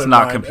working That's out just in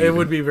not mine. computing. It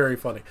would be very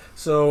funny.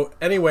 So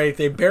anyway,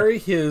 they bury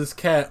his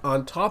cat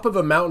on top of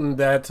a mountain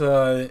that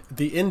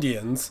the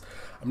Indians,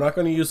 I'm not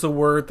going to use the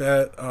word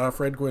that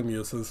Fred Gwynn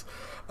uses,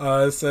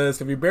 says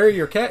if you bury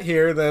your cat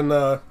here, then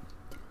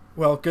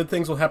well, good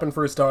things will happen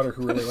for his daughter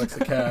who really likes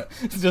the cat.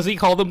 Does he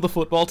call them the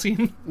football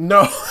team?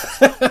 No.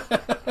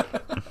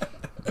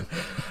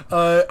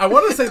 I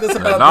want to say this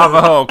about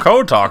Navajo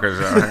code talkers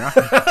out here.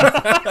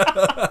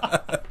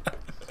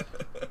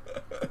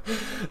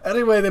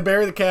 Anyway, they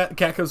bury the cat. The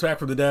cat comes back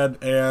from the dead,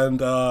 and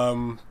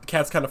the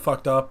cat's kind of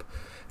fucked up.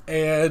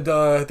 And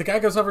the guy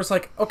goes over and is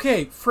like,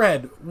 okay,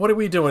 Fred, what are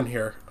we doing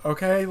here?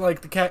 Okay,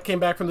 like, the cat came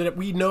back from the dead.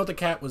 We know the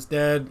cat was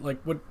dead. Like,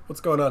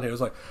 what's going on here? It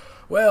was like,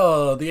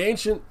 well, the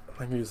ancient,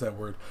 I can use that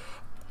word,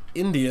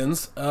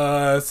 Indians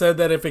said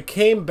that if it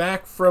came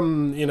back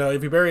from,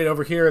 if you bury it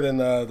over here, then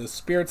the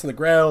spirits in the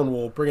ground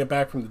will bring it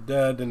back from the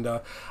dead. And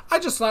I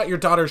just thought your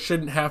daughter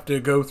shouldn't have to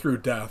go through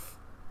death.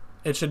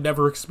 It should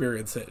never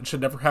experience it. It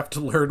should never have to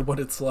learn what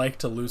it's like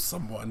to lose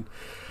someone.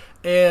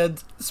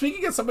 And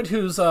speaking as someone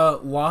who's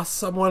lost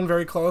someone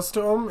very close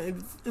to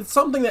him, it's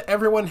something that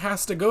everyone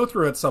has to go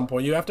through at some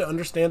point. You have to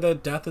understand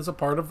that death is a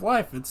part of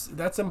life.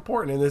 That's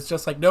important. And it's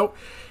just like, nope,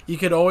 you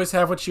can always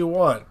have what you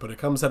want, but it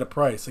comes at a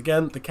price.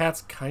 Again, the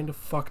cat's kind of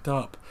fucked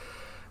up.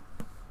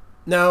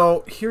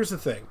 Now, here's the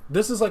thing.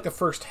 This is like the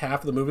first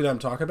half of the movie that I'm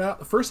talking about.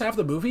 The first half of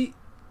the movie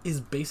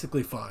is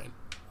basically fine.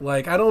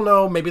 Like, I don't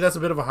know, maybe that's a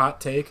bit of a hot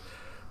take,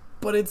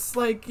 but it's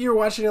like you're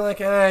watching it like,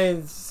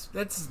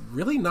 that's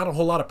really not a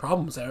whole lot of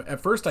problems. At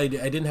first, I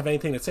didn't have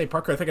anything to say.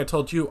 Parker, I think I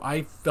told you,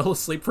 I fell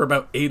asleep for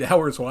about 8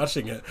 hours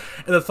watching it.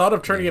 And the thought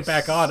of turning it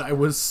back on, I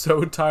was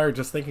so tired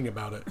just thinking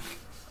about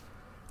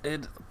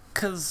it.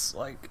 Because,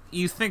 like,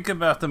 you think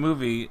about the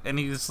movie, and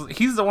he's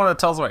the one that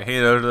tells, like, hey,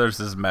 there's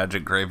this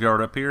magic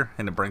graveyard up here,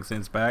 and it brings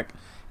things back.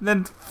 And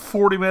then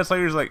 40 minutes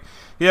later, he's like,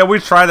 yeah, we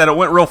tried that. It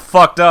went real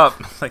fucked up.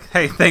 It's like,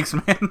 hey, thanks,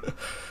 man.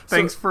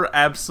 Thanks for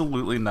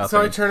absolutely nothing.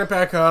 So I turn it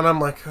back on. I'm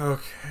like,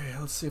 okay,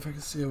 let's see if I can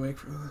stay awake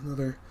for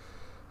another...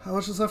 How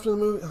much is left in the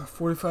movie?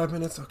 45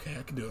 minutes? Okay,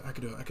 I can do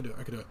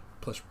it.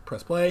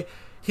 Press play.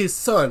 His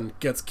son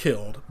gets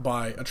killed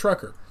by a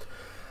trucker.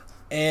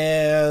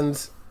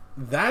 And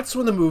that's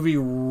when the movie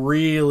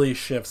really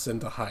shifts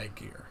into high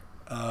gear.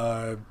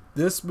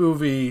 This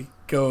movie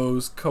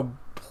goes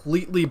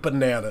completely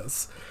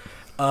bananas.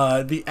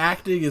 The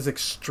acting is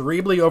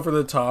extremely over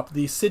the top.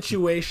 The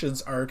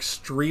situations are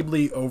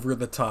extremely over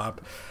the top.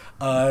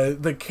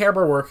 The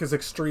camera work is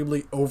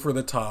extremely over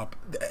the top.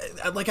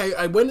 Like,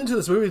 I went into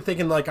this movie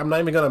thinking, like, I'm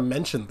not even going to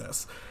mention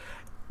this.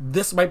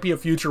 This might be a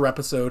future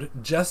episode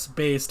just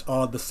based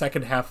on the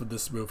second half of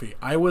this movie.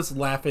 I was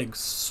laughing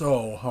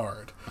so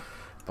hard.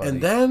 Buddy.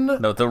 And then...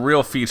 No, the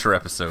real feature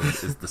episode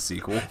is the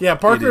sequel. Yeah,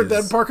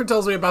 Parker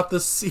tells me about the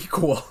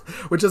sequel,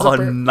 which is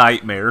a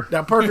nightmare.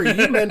 Now, Parker,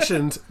 you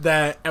mentioned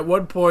that at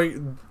one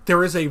point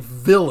there is a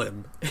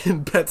villain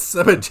in Pet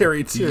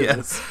Sematary 2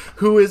 yes.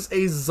 who is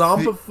a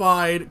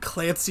zombified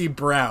Clancy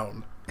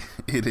Brown.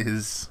 It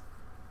is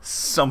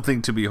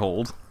something to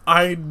behold.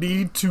 I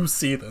need to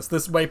see this.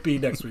 This might be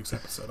next week's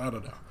episode. I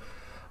don't know.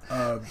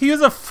 He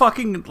is a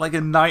fucking, like,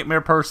 a nightmare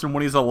person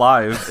when he's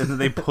alive, and then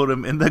they put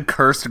him in the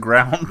cursed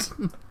ground.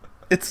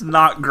 It's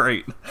not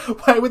great.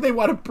 Why would they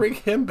want to bring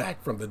him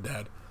back from the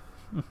dead?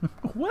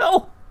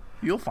 Well,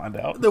 you'll find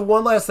out. The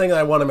one last thing that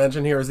I want to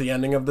mention here is the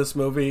ending of this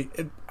movie.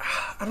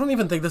 I don't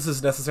even think this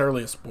is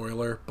necessarily a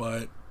spoiler,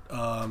 but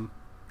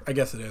I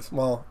guess it is.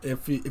 Well,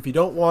 if you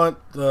don't want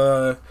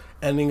the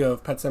ending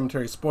of Pet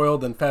Sematary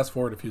spoiled, then fast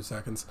forward a few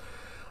seconds.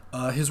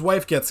 His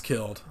wife gets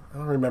killed. I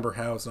don't remember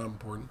how. It's not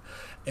important.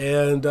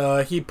 And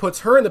he puts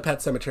her in the pet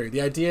cemetery.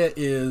 The idea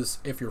is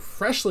if you're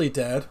freshly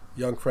dead,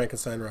 young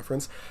Frankenstein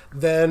reference,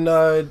 then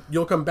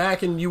you'll come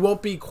back and you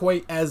won't be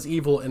quite as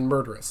evil and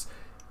murderous.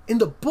 In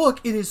the book,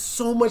 it is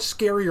so much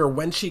scarier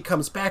when she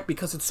comes back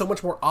because it's so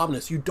much more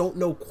ominous. You don't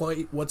know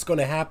quite what's going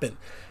to happen.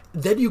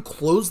 Then you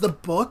close the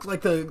book,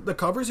 like the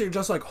covers, and you're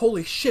just like,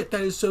 holy shit,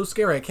 that is so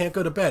scary. I can't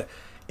go to bed.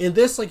 In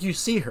this, like, you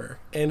see her,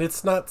 and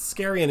it's not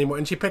scary anymore,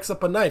 and she picks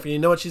up a knife, and you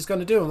know what she's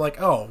going to do. I'm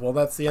like, oh, well,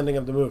 that's the ending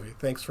of the movie.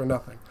 Thanks for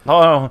nothing.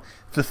 Oh,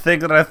 the thing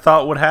that I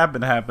thought would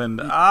happen happened.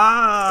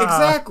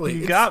 Exactly.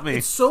 You got me.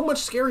 It's so much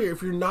scarier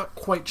if you're not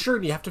quite sure,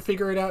 and you have to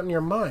figure it out in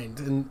your mind.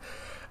 And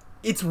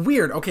it's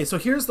weird. Okay, so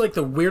here's, like,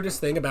 the weirdest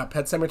thing about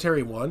Pet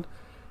Sematary 1.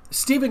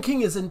 Stephen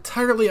King is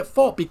entirely at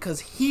fault because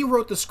he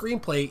wrote the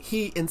screenplay,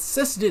 he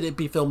insisted it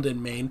be filmed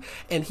in Maine,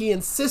 and he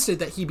insisted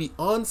that he be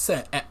on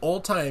set at all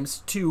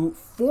times to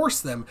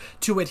force them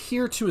to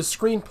adhere to his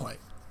screenplay.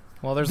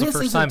 Well, there's a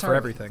first time for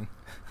everything.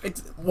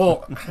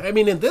 Well, I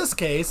mean, in this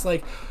case,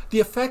 like, the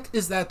effect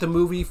is that the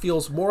movie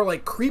feels more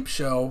like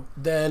Creepshow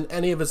than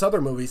any of his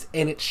other movies,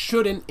 and it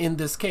shouldn't in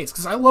this case.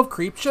 Because I love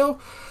Creepshow,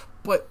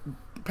 but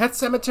Pet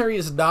Sematary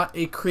is not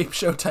a creep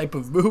show type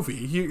of movie.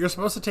 You're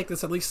supposed to take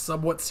this at least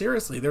somewhat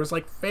seriously. There's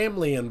like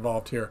family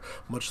involved here,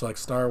 much like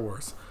Star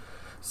Wars.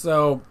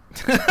 So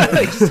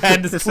They just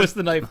had to twist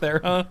the knife there,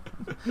 huh?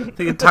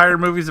 The entire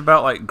movie's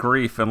about like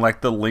grief and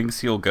like the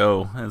lengths you'll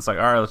go. And it's like,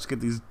 all right, let's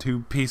get these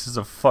 2 pieces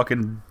of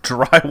fucking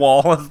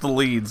drywall as the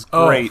leads.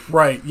 Great. Oh,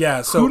 right,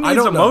 yeah. So who needs I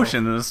don't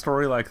emotion know. in a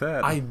story like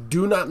that? I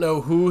do not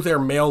know who their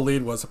male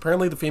lead was.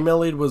 Apparently the female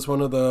lead was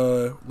one of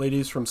the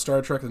ladies from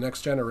Star Trek The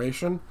Next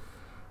Generation.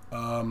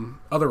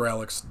 Other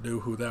Alex knew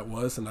who that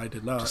was, and I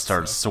did not. Just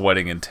started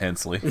sweating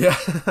intensely. Yeah.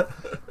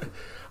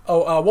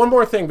 One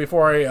more thing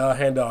before I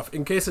hand off.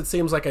 In case it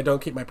seems like I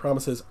don't keep my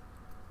promises,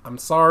 I'm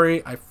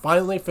sorry. I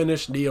finally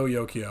finished Neo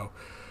Yokio.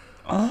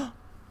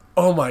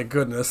 Oh my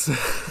goodness.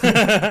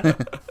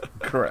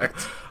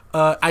 Correct.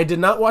 I did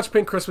not watch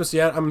Pink Christmas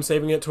yet. I'm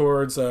saving it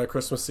towards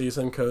Christmas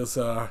season because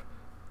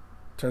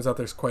turns out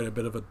there's quite a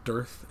bit of a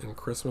dearth in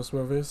Christmas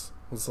movies.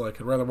 It's like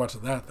I'd rather watch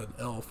that than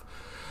Elf.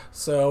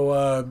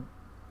 So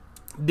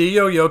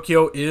Neo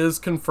Yokio is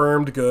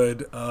confirmed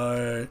good,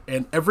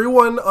 and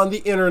everyone on the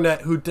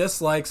internet who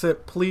dislikes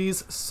it,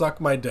 please suck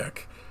my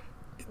dick.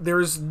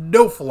 There's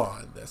no flaw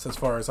in this as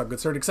far as I'm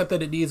concerned, except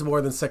that it needs more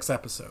than 6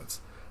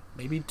 episodes.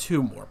 Maybe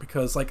 2 more,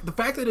 because like the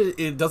fact that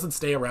it doesn't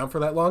stay around for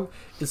that long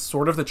is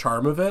sort of the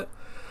charm of it.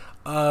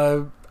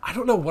 I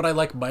don't know what I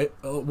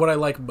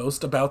like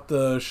most about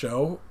the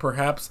show.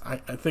 Perhaps I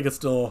think it's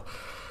still,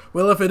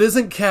 well, if it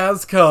isn't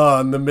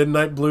Kazcon, the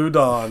Midnight Blue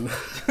Dawn.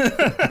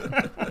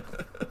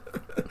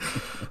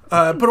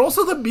 But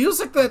also the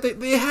music that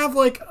they have,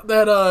 like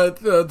that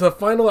the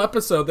final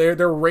episode,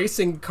 they're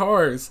racing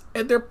cars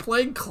and they're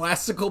playing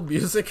classical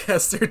music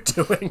as they're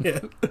doing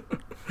it.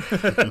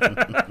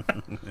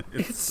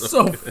 It's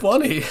so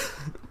funny.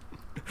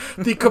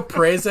 The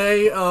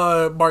Caprese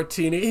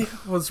martini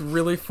was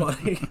really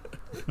funny.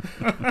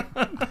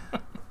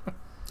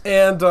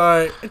 And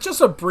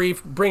just a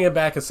brief bring it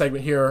back a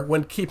segment here.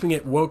 When keeping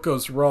it woke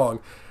goes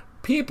wrong,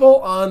 people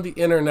on the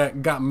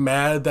internet got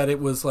mad that it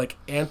was like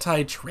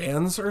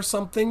anti-trans or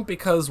something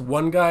because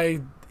one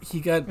guy, he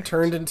got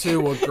turned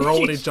into a girl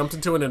when he jumped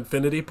into an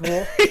infinity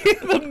pool.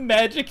 The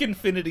magic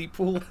infinity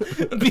pool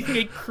being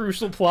a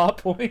crucial plot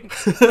point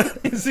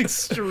is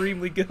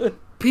extremely good.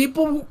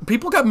 People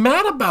got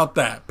mad about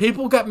that.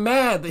 People got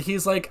mad that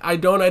he's like, I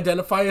don't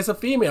identify as a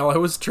female. I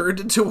was turned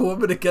into a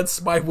woman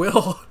against my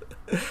will.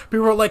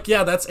 People were like,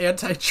 yeah, that's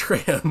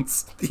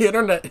anti-trans. The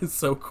internet is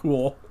so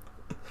cool.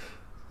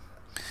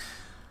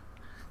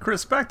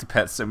 Chris, back to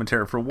Pet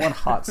Sematary for one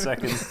hot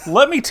second.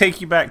 Let me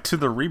take you back to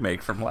the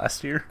remake from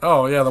last year.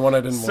 Oh, yeah, the one I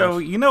didn't watch. So,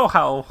 you know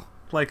how,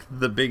 like,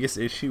 the biggest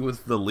issue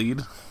was the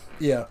lead?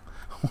 Yeah.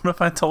 What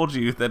if I told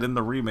you that in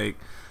the remake,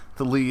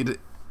 the lead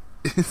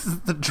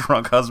is the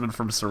drunk husband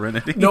from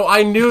Serenity? No,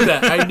 I knew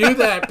that. I knew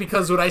that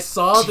because when I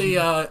saw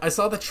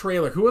the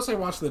trailer, who was I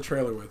watching the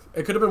trailer with?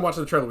 It could have been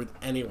watching the trailer with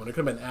anyone. It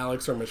could have been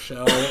Alex or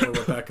Michelle or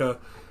Rebecca.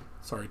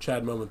 Sorry,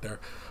 Chad moment there.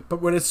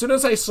 But as soon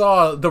as I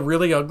saw the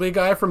really ugly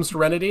guy from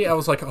Serenity, I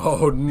was like,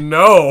 oh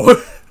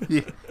no.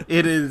 Yeah,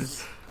 it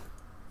is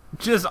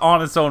just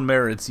on its own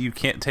merits. You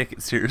can't take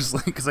it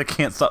seriously because I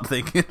can't stop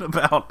thinking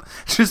about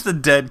just a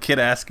dead kid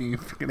asking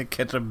if you're going to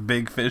catch a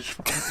big fish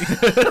for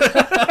me.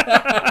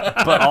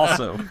 But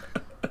also,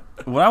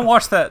 when I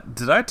watched that,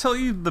 did I tell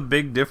you the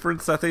big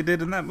difference that they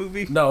did in that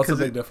movie? No, it's a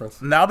big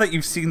difference. Now that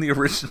you've seen the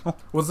original.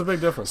 What's the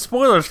big difference?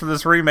 Spoilers for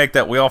this remake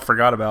that we all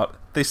forgot about.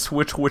 They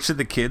switch which of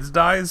the kids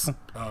dies,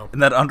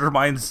 and that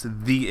undermines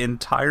the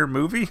entire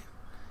movie.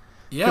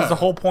 Yeah. Because the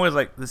whole point is,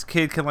 like, this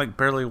kid can, like,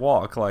 barely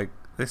walk. Like,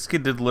 this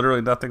kid did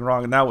literally nothing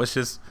wrong, and now it's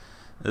just,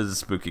 this is a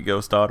spooky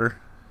ghost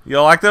daughter. You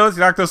don't like those?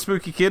 You like those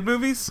spooky kid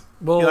movies?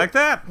 Well, you like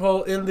that?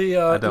 Well, in the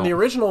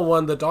original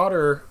one, the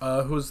daughter,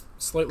 who's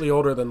slightly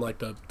older than, like,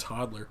 the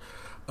toddler,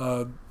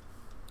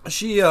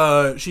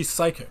 she's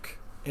psychic.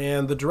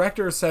 And the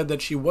director said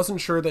that she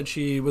wasn't sure that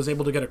she was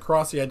able to get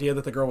across the idea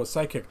that the girl was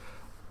psychic.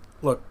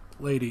 Look,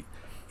 lady,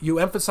 you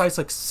emphasize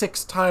like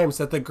 6 times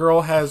that the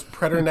girl has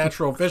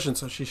preternatural vision,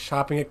 so she's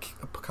shopping at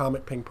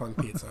Comet Ping Pong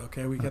Pizza.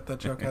 Okay, we get that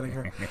joke out of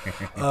here.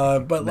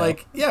 But no.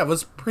 Like, yeah, it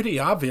was pretty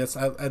obvious.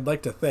 I'd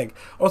like to think.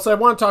 Also, I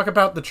want to talk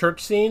about the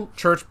church scene.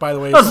 Church, by the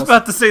way. I was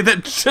about to say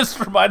that just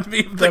reminded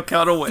me of the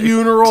cutaway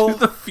funeral, to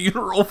the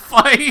funeral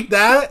fight.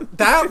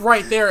 That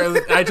right there.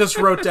 I just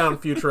wrote down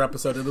future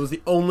episode. It was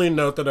the only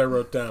note that I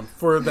wrote down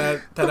for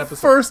that episode.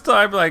 First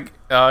time, like,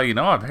 you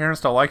know, my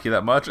parents don't like you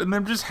that much, and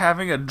them just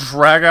having a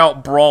drag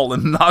out brawl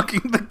and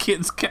knocking the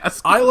kid's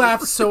casket. I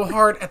laughed so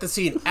hard at the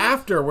scene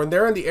after when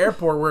they're in the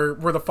airport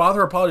where the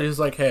father apologizes,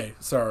 like, "Hey,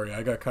 sorry,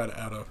 I got kind of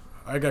out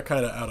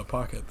of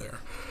pocket there."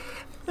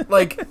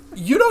 Like,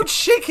 you don't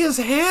shake his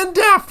hand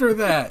after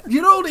that.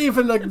 You don't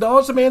even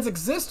acknowledge the man's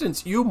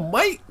existence. You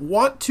might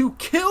want to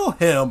kill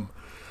him.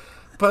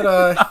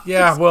 But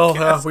yeah,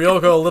 well, we all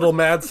go a little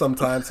mad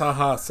sometimes.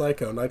 Haha,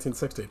 Psycho,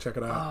 1960. Check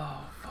it out.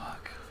 Oh.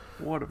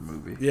 What a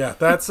movie. Yeah,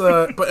 that's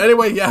but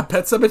anyway, yeah,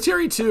 Pet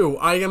Sematary 2.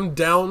 I am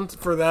down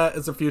for that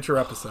as a future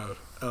episode.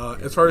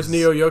 As far as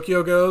Neo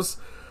Yokio goes,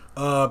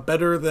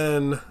 better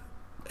than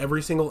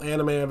every single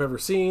anime I've ever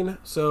seen.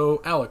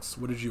 So, Alex,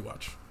 what did you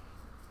watch?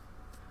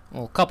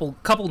 Well,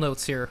 couple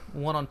notes here.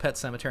 One on Pet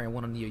Sematary and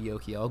one on Neo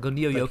Yokio. I'll go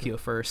Neo Yokio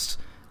first.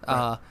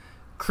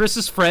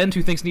 Chris's friend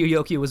who thinks Neo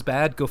Yokio was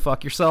bad, go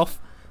fuck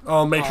yourself.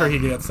 I'll make sure he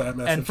gets that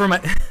message. And for my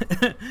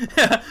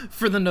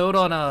for the note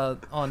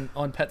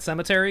on Pet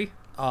Sematary,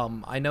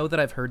 I know that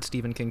I've heard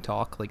Stephen King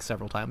talk like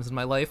several times in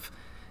my life.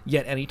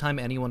 Yet anytime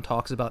anyone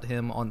talks about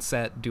him on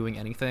set doing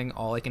anything,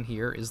 all I can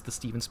hear is the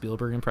Steven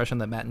Spielberg impression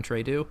that Matt and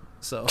Trey do.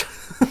 So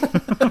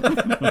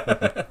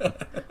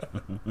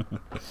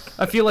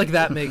I feel like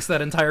that makes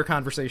that entire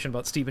conversation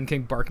about Stephen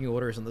King barking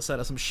orders on the set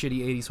of some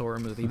shitty 80s horror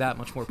movie that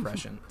much more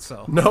prescient.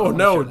 So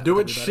no, do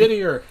it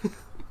shittier.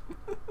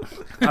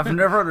 I've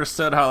never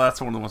understood how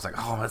that's one of the ones like,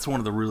 oh, that's one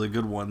of the really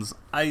good ones.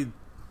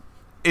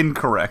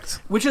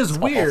 Incorrect. Which is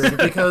weird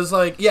because,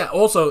 like, yeah,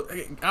 also,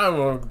 I don't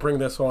want to bring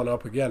this one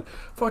up again.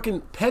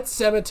 Fucking Pet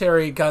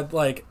Sematary got,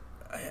 like,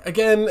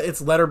 again,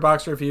 it's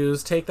Letterboxd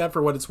reviews. Take that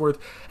for what it's worth.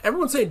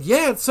 Everyone's saying,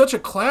 yeah, it's such a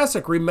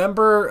classic.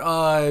 Remember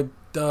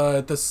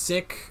the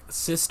sick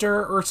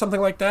sister or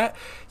something like that?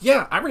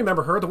 Yeah, I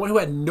remember her, the one who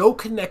had no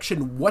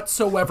connection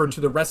whatsoever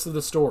to the rest of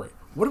the story.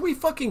 What are we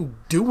fucking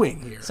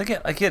doing here? So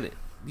I get it.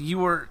 It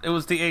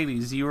was the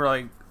 80s. You were,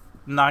 like,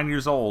 9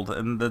 years old,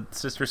 and the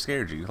sister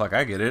scared you. Like,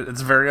 I get it. It's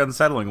very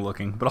unsettling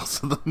looking, but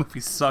also the movie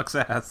sucks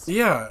ass.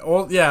 Yeah,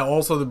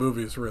 also the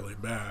movie is really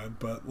bad,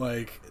 but,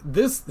 like,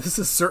 this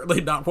is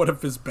certainly not one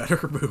of his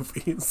better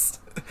movies.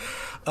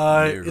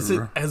 Is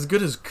it as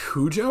good as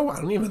Cujo?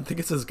 I don't even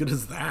think it's as good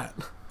as that.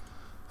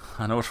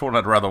 I know which one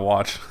I'd rather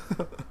watch.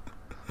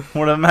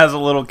 One of them has a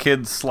little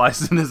kid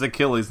slicing his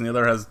Achilles, and the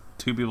other has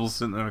two people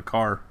sitting in a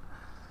car.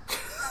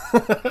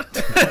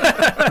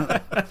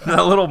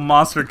 That little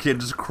monster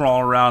kid just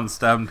crawling around and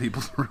stabbing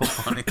people is real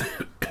funny.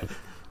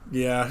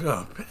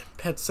 Yeah,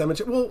 Pet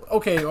Sematary. Well,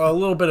 okay, a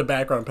little bit of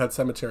background on Pet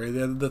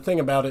Sematary. The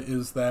thing about it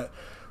is that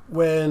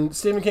when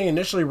Stephen King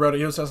initially wrote it,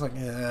 he was just like,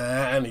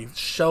 and he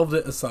shelved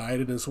it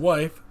aside, and his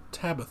wife,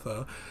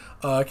 Tabitha,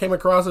 came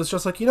across it. It's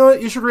just like, you know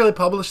what, you should really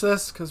publish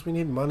this, because we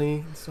need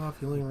money and stuff.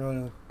 You don't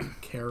really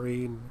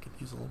carry, and we could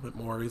use a little bit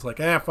more. He's like,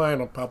 fine,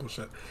 I'll publish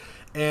it.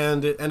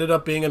 And it ended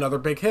up being another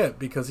big hit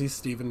because he's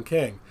Stephen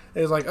King.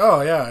 And he's like,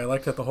 oh yeah, I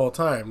liked it the whole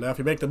time. Now if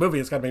you make the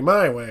movie, it's got to be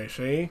my way,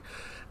 see?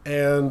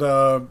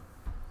 And,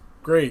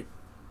 great.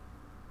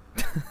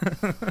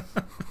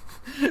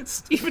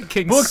 Stephen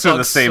King books are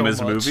the same so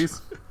as much.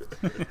 Movies.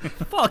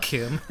 Fuck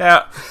him.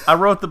 Yeah, I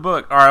wrote the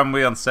book. All right, I'm going to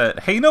be on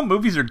set. Hey,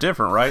 movies are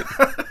different, right?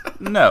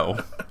 No.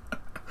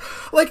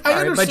 Like,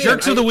 I understand. My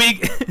jerks of the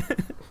week...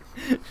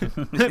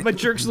 My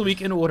jerks of the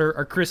week in order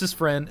are Chris's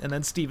friend, and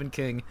then Stephen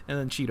King, and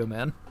then Cheeto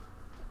Man.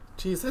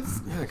 Jeez, that's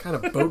kind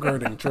of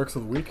bogarting jerks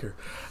of the week here.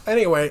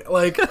 Anyway,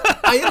 like,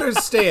 I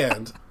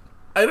understand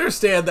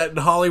that in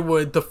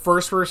Hollywood, the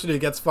first person who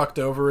gets fucked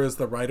over is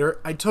the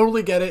writer. I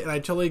totally get it, and I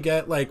totally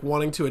get, like,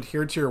 wanting to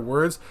adhere to your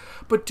words.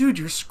 But, dude,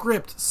 your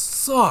script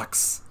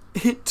sucks.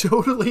 It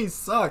totally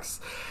sucks.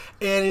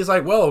 And he's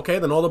like, well, okay,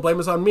 then all the blame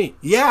is on me.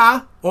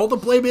 Yeah, all the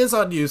blame is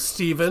on you,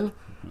 Steven.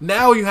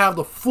 Now you have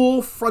the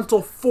full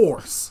frontal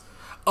force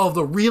of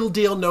the Real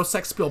Deal No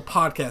Sex Spill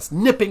podcast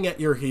nipping at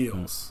your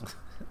heels.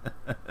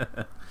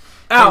 Alex.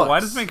 Hey, why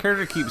does my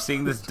character keep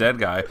seeing this dead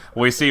guy?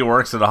 We see he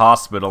works at a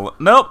hospital.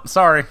 Nope,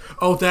 sorry.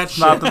 Oh, that's it's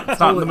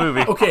not in the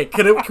movie. Okay,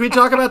 can we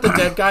talk about the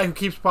dead guy who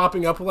keeps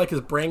popping up with like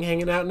his brain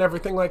hanging out and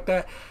everything like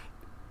that?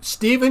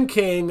 Stephen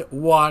King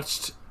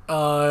watched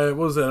what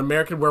was it,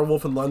 American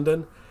Werewolf in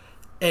London,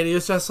 and he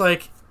was just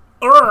like,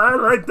 all right,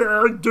 right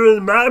there,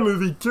 doing my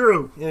movie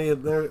too. Yeah,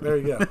 there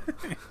you go.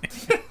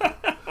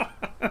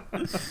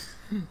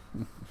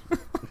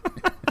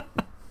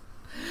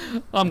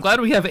 I'm glad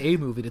we have a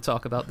movie to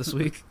talk about this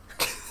week.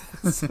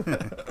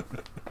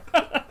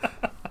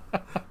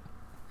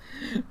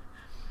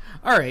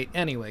 Alright,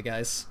 anyway,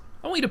 guys.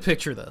 I want you to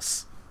picture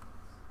this.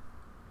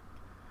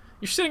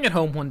 You're sitting at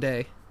home one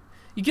day.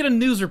 You get a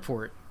news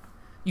report.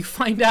 You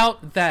find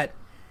out that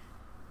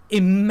a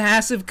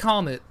massive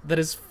comet that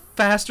is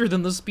faster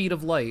than the speed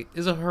of light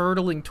is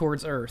hurtling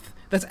towards Earth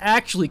that's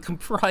actually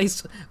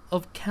comprised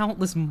of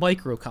countless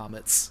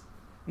microcomets.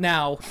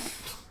 Now,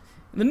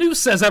 the news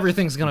says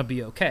everything's gonna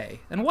be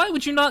okay. And why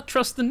would you not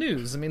trust the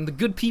news? I mean, the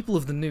good people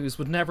of the news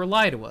would never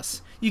lie to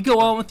us. You go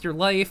on with your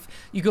life,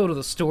 you go to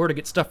the store to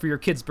get stuff for your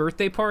kid's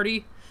birthday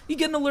party, you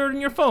get an alert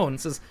on your phone.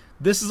 It says,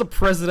 this is a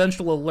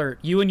presidential alert.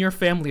 You and your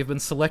family have been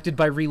selected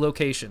for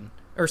relocation.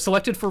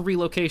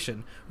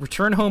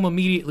 Return home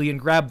immediately and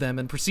grab them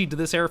and proceed to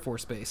this Air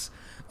Force base.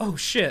 Oh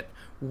shit,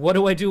 what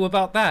do I do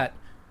about that?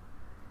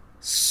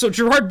 So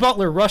Gerard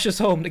Butler rushes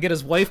home to get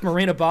his wife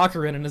Morena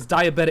Baccarin and his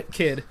diabetic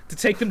kid to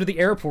take them to the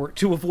airport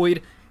to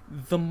avoid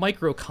the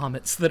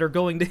microcomets that are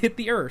going to hit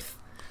the Earth.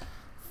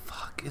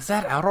 Fuck, is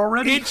that out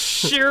already? It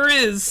sure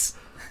is.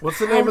 What's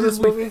the name of this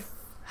movie?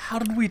 How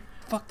did we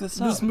fuck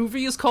this up? This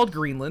movie is called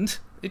Greenland.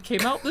 It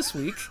came out this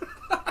week.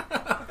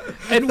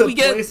 And the we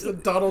get place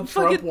that Donald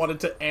Trump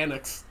wanted to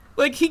annex.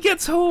 Like, he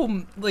gets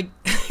home, like,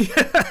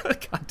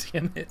 God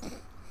damn it.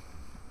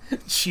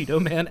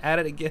 Cheeto Man at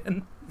it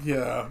again.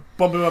 Yeah,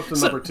 bump him up to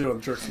number 2 on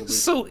the Jerks will be.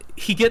 So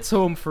he gets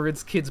home for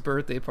his kid's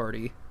birthday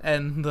party,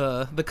 and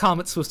the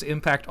comet's supposed to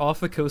impact off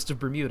the coast of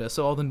Bermuda.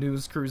 So all the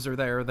news crews are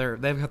there.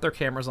 They've got their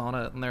cameras on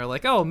it, and they're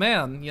like, "Oh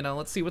man,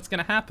 let's see what's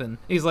gonna happen."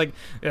 He's like,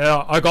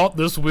 "Yeah, I got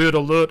this weird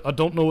alert. I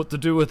don't know what to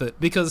do with it,"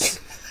 because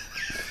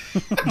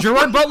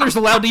Gerard Butler's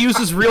allowed to use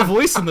his real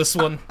voice in this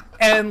one,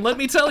 and let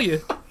me tell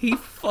you, he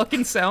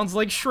fucking sounds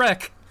like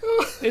Shrek.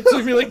 It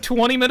took me like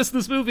 20 minutes of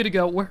this movie to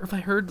go, where have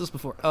I heard this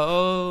before?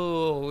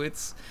 Oh,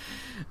 he's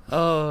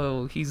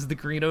the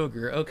Green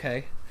Ogre.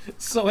 Okay.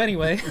 So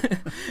anyway,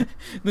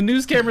 the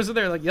news cameras are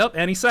there like, yep,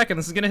 any second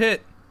this is going to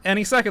hit.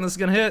 Any second this is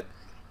going to hit.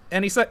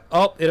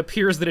 Oh, it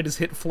appears that it has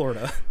hit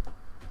Florida.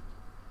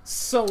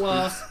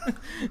 So,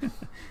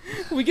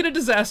 we get a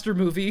disaster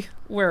movie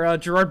where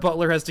Gerard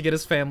Butler has to get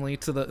his family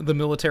to the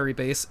military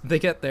base. They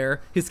get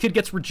there. His kid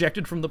gets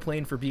rejected from the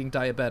plane for being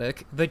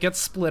diabetic. They get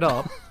split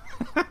up.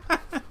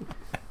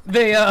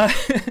 They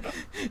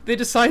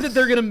decide that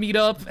they're gonna meet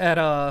up at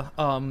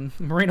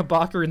Morena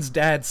Baccarin's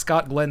dad,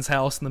 Scott Glenn's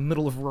house in the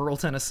middle of rural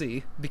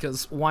Tennessee,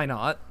 because why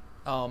not?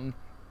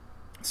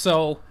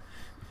 So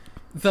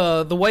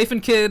the wife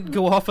and kid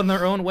go off on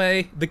their own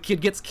way. The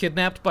kid gets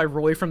kidnapped by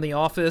Roy from The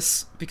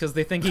Office because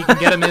they think he can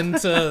get him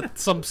into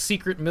some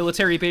secret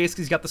military base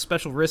because he's got the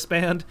special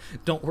wristband.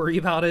 Don't worry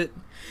about it.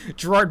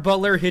 Gerard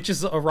Butler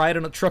hitches a ride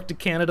on a truck to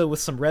Canada with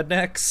some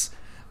rednecks.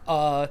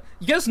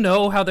 You guys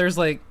know how there's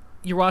like,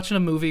 you're watching a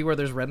movie where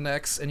there's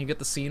rednecks and you get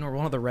the scene where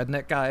one of the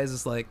redneck guys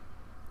is like,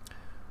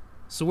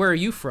 "So where are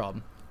you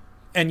from?"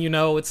 And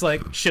it's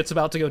like shit's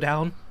about to go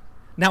down.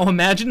 Now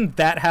imagine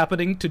that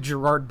happening to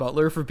Gerard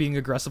Butler for being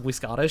aggressively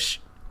Scottish.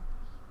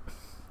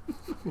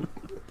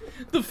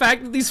 The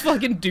fact that these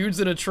fucking dudes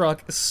in a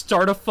truck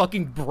start a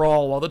fucking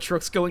brawl while the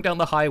truck's going down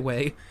the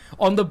highway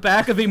on the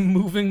back of a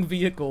moving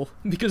vehicle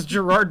because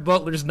Gerard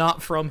Butler's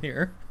not from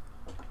here.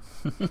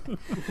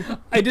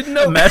 I didn't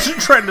know. Imagine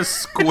trying to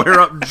square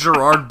up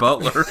Gerard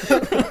Butler.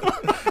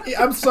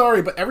 Yeah, I'm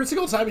sorry, but every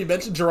single time you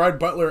mention Gerard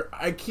Butler,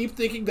 I keep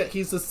thinking that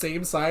he's the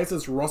same size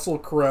as Russell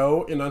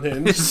Crowe in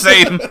Unhinged.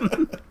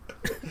 Same.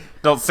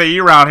 Don't see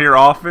you around here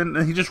often,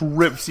 and he just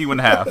rips you in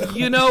half.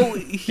 He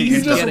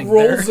He's just getting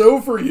rolls there.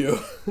 over you.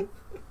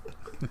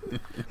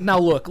 Now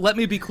look, let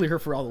me be clear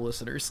for all the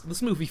listeners.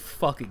 This movie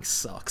fucking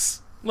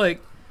sucks.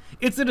 Like,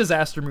 it's a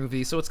disaster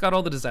movie, so it's got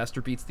all the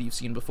disaster beats that you've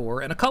seen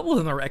before, and a couple of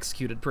them are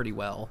executed pretty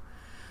well.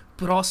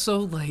 But also,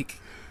 like,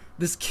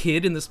 this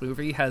kid in this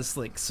movie has,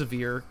 like,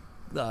 severe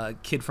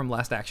Kid from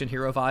Last Action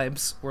Hero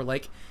vibes, where,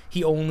 like,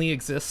 he only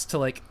exists to,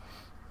 like,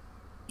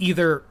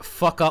 either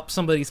fuck up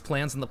somebody's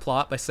plans in the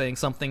plot by saying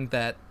something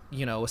that, a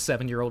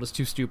 7-year-old is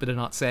too stupid to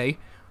not say,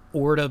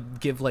 or to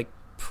give, like,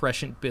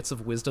 prescient bits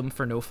of wisdom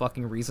for no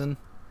fucking reason,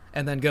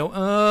 and then go,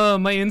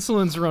 my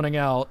insulin's running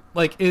out.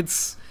 Like,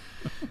 it's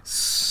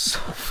so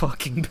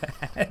fucking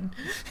bad.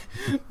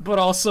 But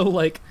also,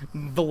 like,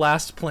 the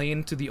last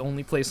plane to the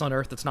only place on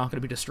Earth that's not going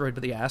to be destroyed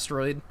by the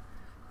asteroid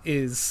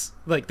is,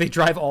 like, they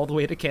drive all the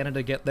way to Canada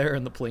to get there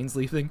and the plane's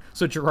leaving,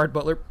 so Gerard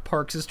Butler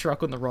parks his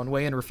truck on the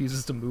runway and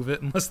refuses to move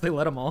it unless they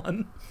let him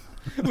on,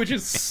 which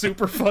is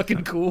super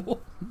fucking cool.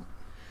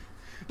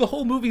 The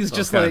whole movie is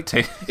just like,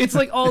 it's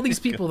like all these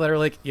people that are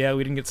like, yeah,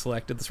 we didn't get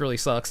selected, this really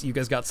sucks, you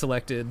guys got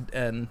selected,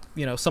 and,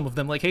 some of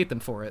them, like, hate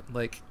them for it,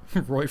 like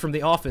Roy from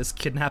The Office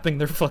kidnapping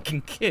their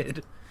fucking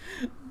kid.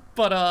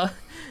 But,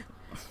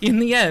 in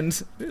the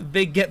end,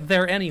 they get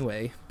there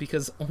anyway,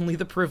 because only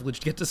the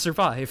privileged get to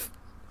survive.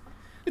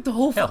 The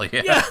whole Hell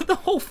yeah. Yeah, the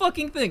whole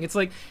fucking thing. It's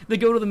like, they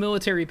go to the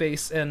military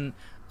base, and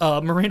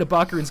Morena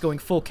Baccarin's going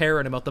full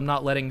Karen about them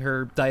not letting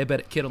her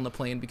diabetic kid on the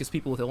plane because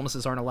people with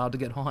illnesses aren't allowed to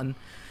get on.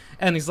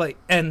 And he's like,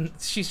 and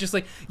she's just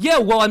like, yeah,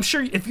 well, I'm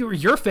sure if you were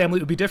your family,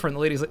 it would be different. The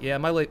lady's like, yeah,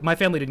 my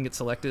family didn't get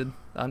selected.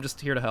 I'm just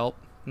here to help,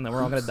 and then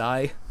we're all gonna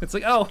die. It's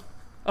like, oh,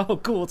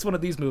 cool, it's one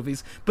of these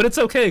movies, but it's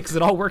okay because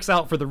it all works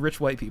out for the rich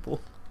white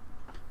people.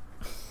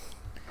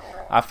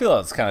 I feel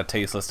it's kind of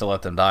tasteless to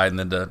let them die and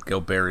then to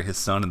go bury his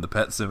son in the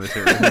pet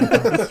cemetery.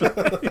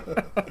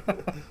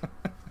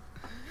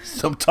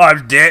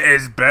 Sometimes death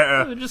is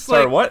better. Just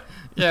Sorry, like, what?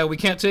 Yeah, we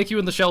can't take you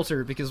in the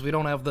shelter because we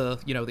don't have the,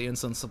 the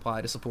insulin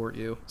supply to support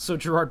you. So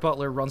Gerard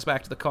Butler runs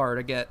back to the car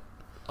to get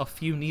a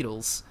few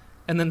needles.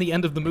 And then the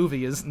end of the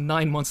movie is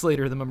 9 months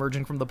later, them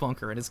emerging from the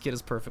bunker, and his kid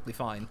is perfectly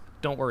fine.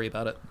 Don't worry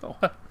about it. Oh,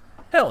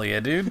 hell yeah,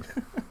 dude.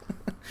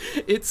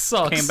 It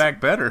sucks. Came back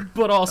better.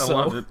 But also,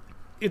 I loved it.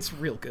 It's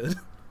real good.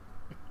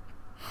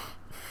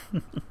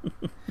 All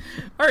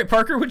right,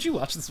 Parker, what'd you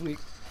watch this week?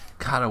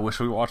 God, I wish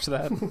we watched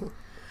that.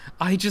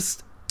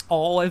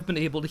 All I've been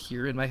able to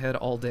hear in my head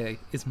all day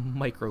is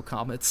micro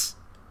comets.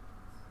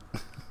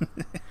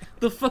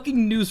 The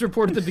fucking news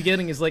report at the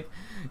beginning is like,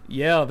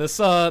 yeah, this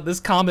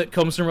comet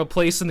comes from a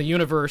place in the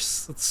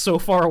universe that's so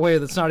far away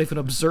that's not even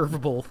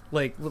observable.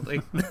 Like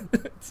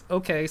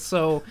okay,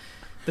 so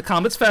the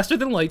comet's faster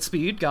than light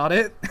speed, got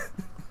it.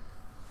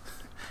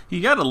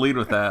 You gotta lead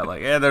with that,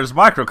 like, yeah, there's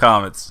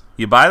microcomets.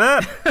 You buy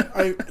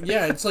that?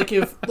 Yeah, it's like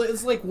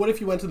what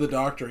if you went to the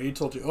doctor and he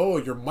told you, oh,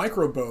 your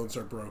microbones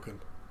are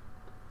broken.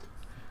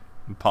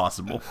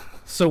 Impossible.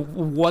 So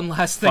one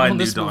last thing Find on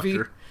new this movie.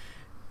 doctor.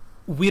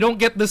 We don't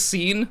get the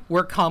scene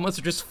where comets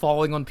are just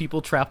falling on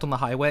people trapped on the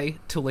highway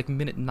till like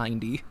minute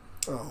 90.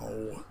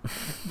 Oh.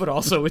 But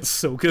also, it's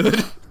so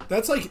good.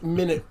 That's like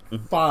minute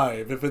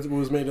 5 if it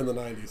was made in the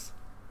 90s.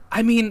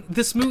 I mean,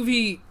 this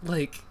movie,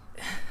 like...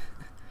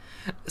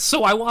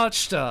 So I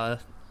watched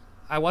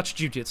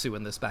Jiu-Jitsu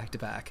in this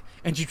back-to-back.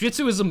 And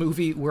Jiu-Jitsu is a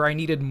movie where I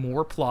needed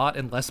more plot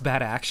and less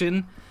bad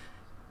action.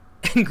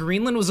 And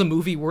Greenland was a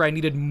movie where I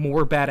needed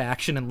more bad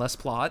action and less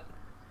plot.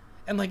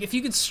 And, like, if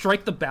you could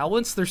strike the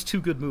balance, there's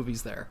 2 good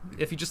movies there.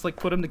 If you just, like,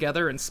 put them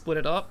together and split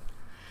it up.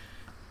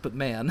 But,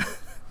 man...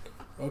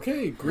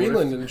 Okay,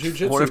 Greenland and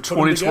Jiu-Jitsu. What if put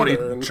 'em 2020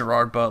 together and-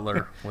 Gerard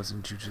Butler was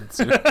in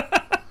Jiu-Jitsu?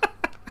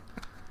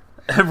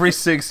 Every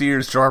 6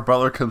 years, Gerard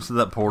Butler comes to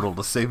that portal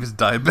to save his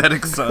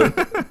diabetic son.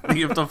 And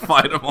you have to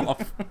fight him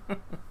off.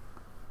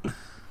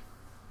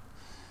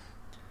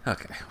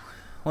 Okay,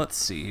 let's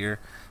see here.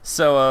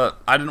 So,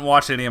 I didn't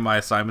watch any of my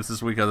assignments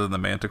this week other than the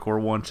Manticore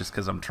one, just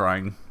because I'm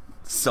trying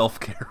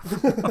self-care.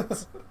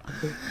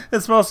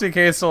 It's mostly a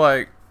case of,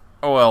 like,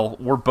 oh, well,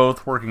 we're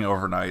both working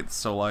overnight,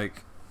 so,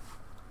 like,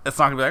 it's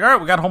not going to be like, all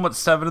right, we got home at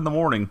 7 in the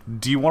morning.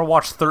 Do you want to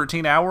watch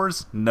 13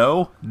 hours?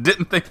 No,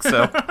 didn't think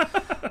so.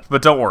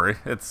 But don't worry.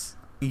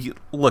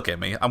 Look at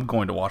me. I'm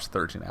going to watch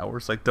 13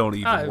 hours. Like, don't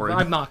even worry.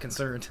 I'm not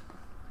concerned.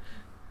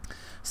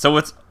 So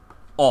it's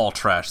all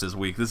trash this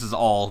week. This is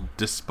all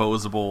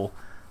disposable.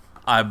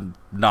 I'm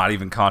not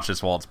even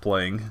conscious while it's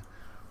playing.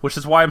 Which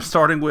is why I'm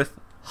starting with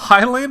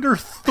Highlander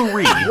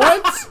 3.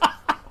 What?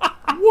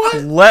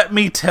 What? Let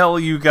me tell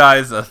you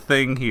guys a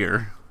thing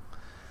here.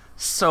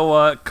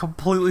 So,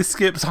 completely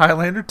skips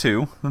Highlander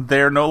 2.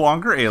 They're no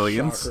longer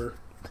aliens. Shocker.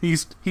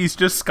 He's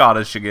just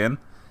Scottish again.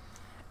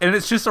 And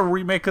it's just a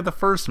remake of the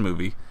first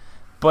movie.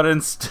 But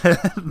instead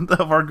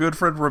of our good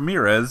friend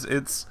Ramirez,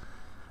 it's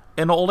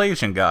an old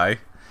Asian guy.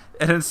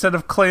 And instead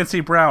of Clancy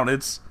Brown,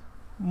 it's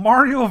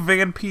Mario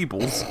Van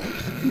Peebles.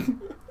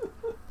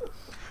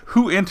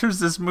 Who enters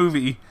this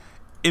movie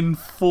in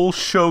full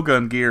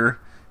Shogun gear,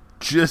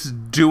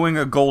 just doing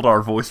a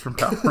Goldar voice from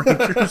Power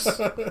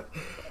Rangers.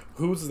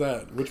 Who's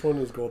that? Which one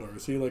is Goldar?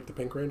 Is he like the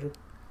Pink Ranger?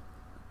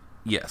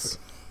 Yes.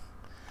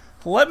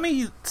 Let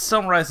me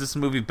summarize this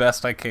movie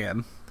best I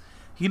can.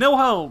 You know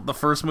how the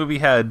first movie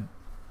had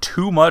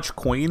too much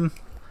Queen?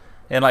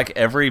 And like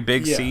every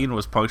big scene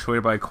was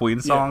punctuated by a Queen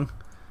song? Yeah.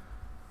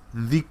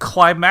 The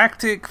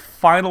climactic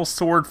final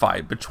sword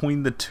fight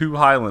between the two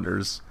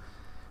Highlanders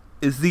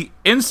is the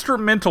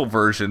instrumental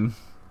version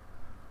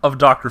of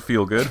Dr.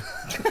 Feelgood.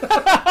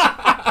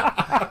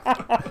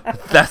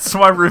 That's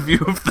my review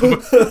of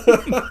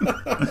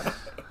the movie.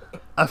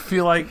 I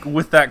feel like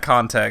with that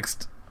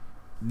context,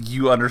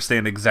 you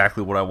understand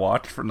exactly what I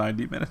watched for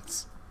 90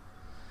 minutes.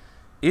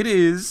 It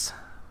is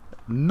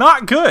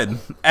not good,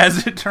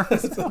 as it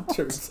turns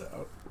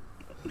out.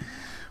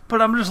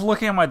 But I'm just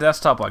looking at my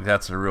desktop like,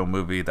 that's a real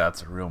movie,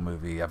 that's a real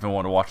movie. I've been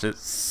wanting to watch it.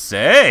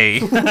 Say!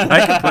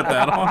 I can put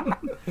that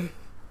on.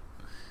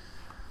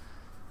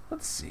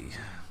 Let's see.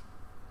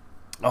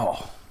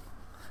 Oh.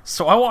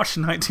 So I watched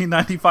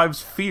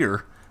 1995's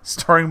Fear,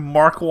 starring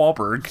Mark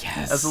Wahlberg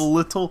as a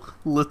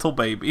little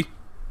baby.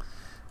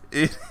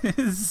 It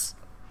is...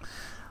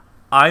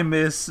 I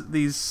miss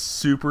these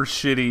super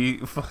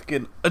shitty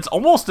fucking... It's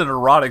almost an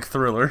erotic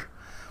thriller,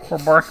 where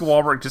Mark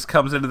Wahlberg just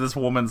comes into this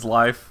woman's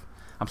life.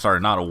 I'm sorry,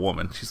 not a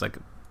woman. She's like...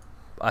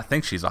 I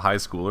think she's a high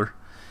schooler.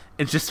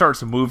 And just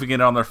starts moving in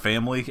on their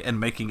family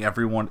and making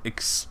everyone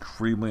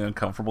extremely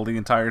uncomfortable the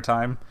entire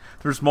time.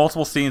 There's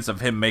multiple scenes of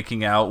him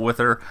making out with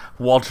her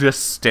while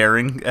just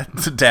staring at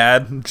the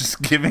dad and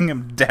just giving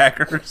him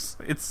daggers.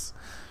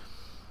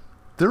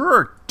 There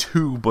are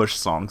 2 Bush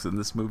songs in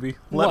this movie.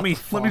 Let me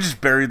just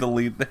bury the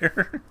lead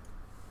there.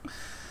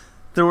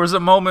 There was a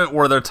moment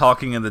where they're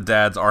talking in the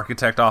dad's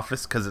architect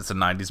office, because it's a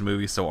 90s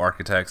movie, so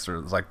architects are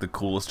like the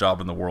coolest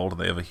job in the world,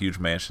 and they have a huge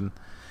mansion.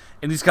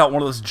 And he's got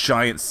one of those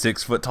giant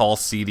 6-foot-tall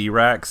CD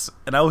racks,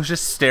 and I was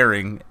just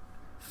staring,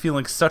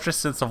 feeling such a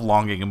sense of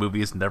longing a movie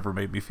has never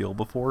made me feel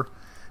before.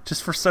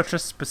 Just for such a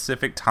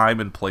specific time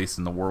and place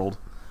in the world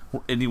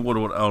where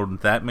anyone would own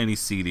that many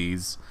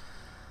CDs.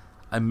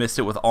 I miss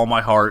it with all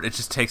my heart. It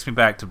just takes me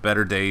back to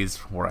better days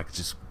where I could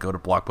just go to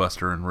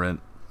Blockbuster and rent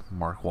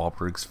Mark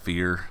Wahlberg's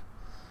Fear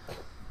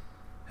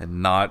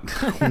and not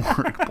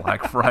work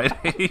Black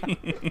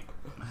Friday.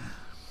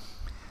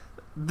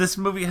 This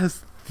movie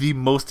has the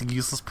most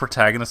useless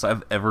protagonist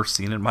I've ever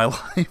seen in my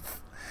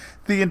life.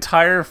 The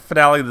entire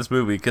finale of this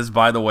movie, because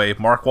by the way,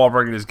 Mark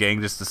Wahlberg and his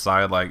gang just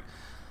decide like,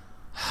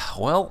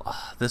 well,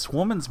 this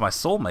woman's my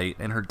soulmate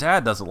and her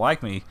dad doesn't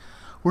like me.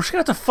 We're just gonna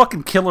have to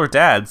fucking kill her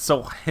dad.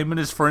 So him and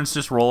his friends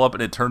just roll up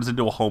and it turns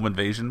into a home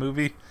invasion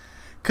movie.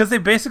 Because they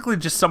basically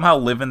just somehow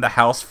live in the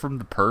house from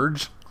The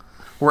Purge,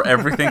 where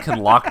everything can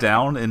lock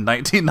down in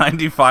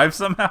 1995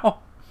 somehow.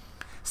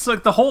 So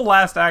like the whole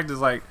last act is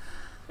like,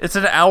 It's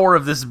an hour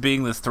of this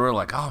being this thriller,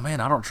 like, oh man,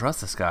 I don't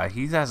trust this guy.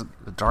 He has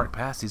a dark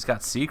past. He's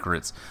got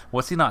secrets.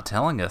 What's he not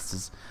telling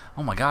us?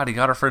 Oh my god, he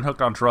got our friend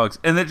hooked on drugs.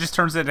 And it just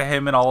turns into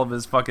him and all of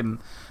his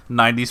fucking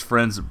 90s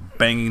friends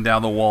banging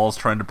down the walls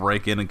trying to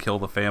break in and kill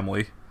the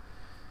family.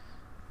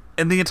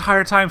 And the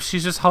entire time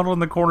she's just huddled in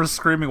the corner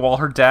screaming while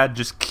her dad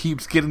just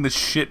keeps getting the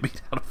shit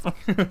beat out of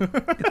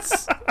him.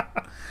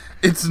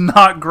 It's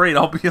not great,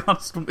 I'll be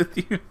honest with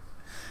you.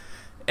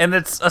 And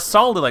it's a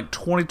solid like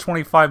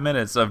 20-25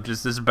 minutes of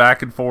just this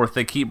back and forth.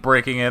 They keep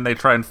breaking in, they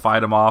try and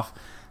fight him off.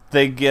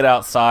 They get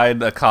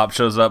outside, a cop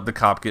shows up, the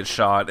cop gets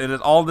shot. And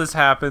all this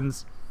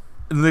happens,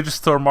 and they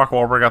just throw Mark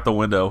Wahlberg out the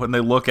window, and they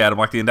look at him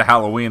like the end of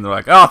Halloween. They're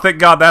like, oh, thank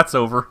God that's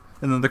over.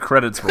 And then the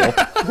credits roll.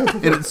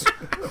 And it's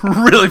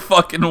really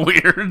fucking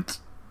weird.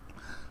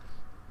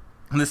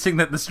 And this thing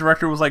that this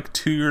director was like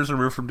 2 years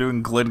removed from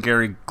doing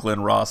Glengarry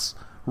Glen Ross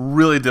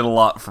really did a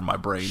lot for my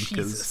brain.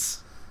 Jesus.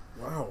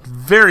 Wow.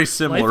 Very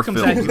similar film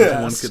at you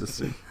that one fast. could have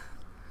seen.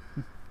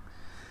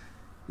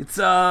 It's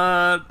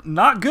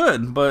not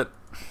good, but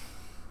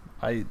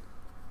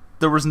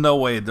there was no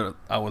way that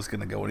I was going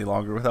to go any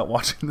longer without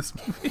watching this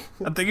movie.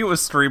 I think it was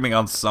streaming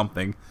on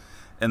something,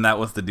 and that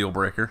was the deal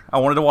breaker. I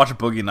wanted to watch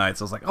Boogie Nights.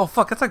 I was like, oh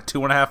fuck, that's like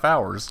 2.5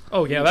 hours.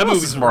 Oh yeah, that What else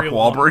movie's is Mark real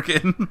long. Wahlberg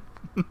in.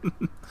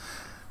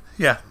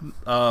 Yeah,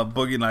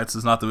 Boogie Nights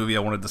is not the movie I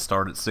wanted to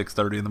start at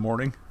 6:30 in the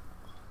morning.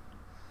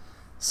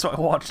 So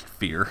I watched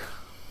Fear.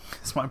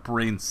 Because my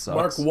brain Mark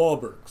sucks.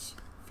 Wahlberg's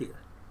Fear.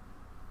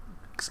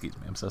 Excuse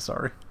me, I'm so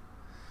sorry.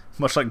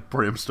 Much like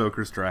Bram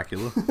Stoker's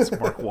Dracula, it's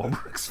Mark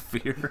Wahlberg's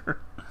Fear.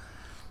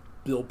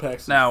 Bill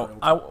Paxton.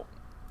 Now,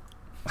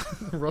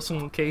 Russell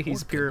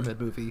Mulcahy's Pyramid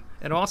movie,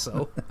 and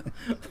also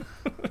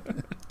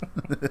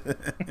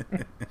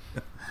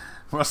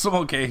Russell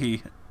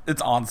Mulcahy,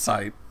 it's on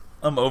site.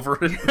 I'm over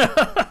it.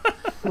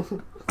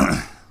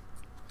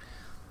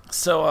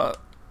 So,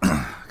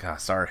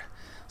 God, sorry.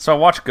 So I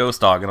watched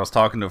Ghost Dog, and I was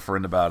talking to a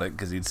friend about it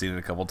because he'd seen it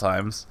a couple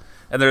times.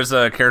 And there's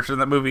a character in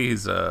that movie.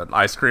 He's an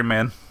ice cream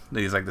man.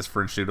 He's like this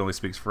French dude who only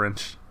speaks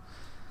French.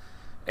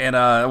 And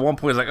at one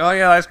point, he's like, oh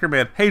yeah, ice cream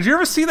man. Hey, did you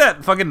ever see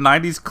that fucking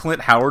 90s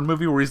Clint Howard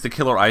movie where he's the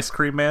killer ice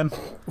cream man?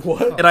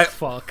 What? And I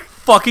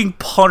fucking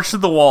punched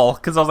the wall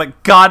because I was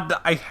like, God,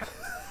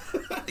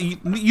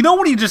 you know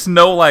when you just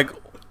know, like,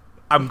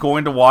 I'm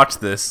going to watch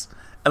this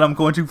and I'm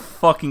going to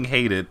fucking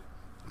hate it.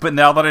 But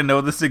now that I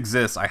know this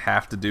exists, I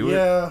have to do it.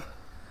 Yeah.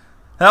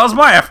 That was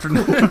my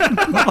afternoon.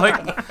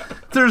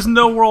 Like, there's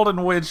no world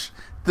in which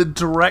the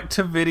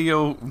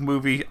direct-to-video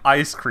movie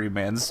Ice Cream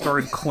Man,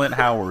 starring Clint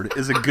Howard,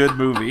 is a good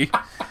movie.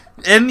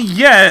 And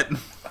yet,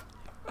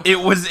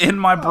 it was in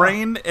my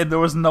brain, and there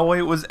was no way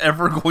it was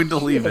ever going to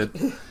leave it.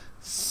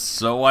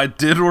 So I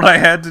did what I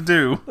had to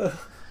do.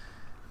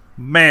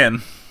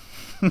 Man,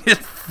 it's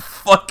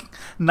fucking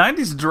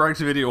 90s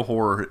direct-to-video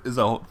horror is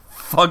a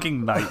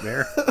fucking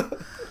nightmare.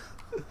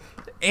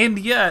 And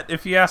yet,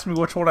 if you ask me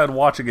which one I'd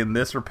watch again,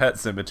 this or Pet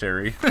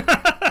Sematary,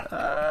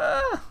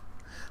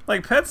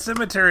 like Pet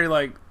Sematary,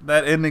 like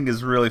that ending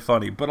is really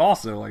funny, but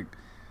also like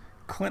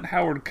Clint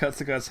Howard cuts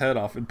the guy's head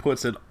off and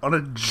puts it on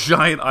a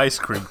giant ice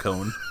cream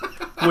cone,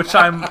 which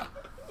I'm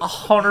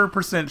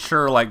 100%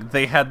 sure like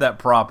they had that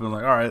prop and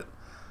like, all right,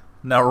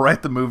 now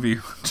write the movie,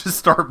 just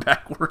start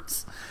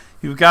backwards.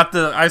 You've got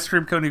the ice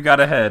cream cone, you've got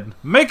a head,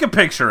 make a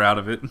picture out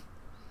of it.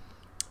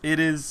 It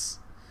is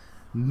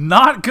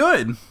not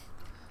good.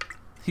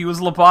 He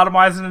was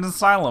lobotomized in an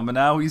asylum, and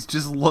now he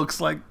just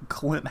looks like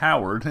Clint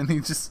Howard, and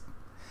he's just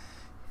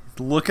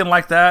looking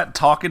like that,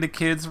 talking to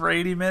kids for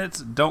 80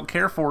 minutes. Don't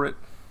care for it.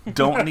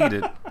 Don't need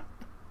it.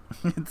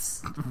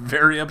 It's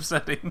very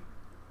upsetting.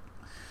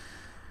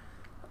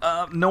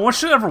 No one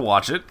should ever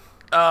watch it.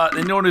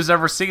 Anyone who's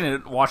ever seen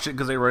it, watch it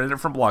because they rented it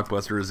from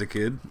Blockbuster as a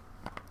kid.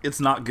 It's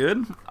not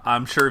good.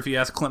 I'm sure if you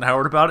ask Clint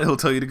Howard about it, he'll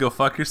tell you to go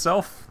fuck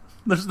yourself.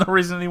 There's no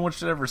reason anyone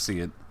should ever see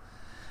it.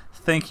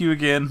 Thank you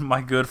again,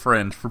 my good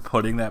friend, for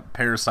putting that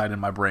parasite in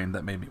my brain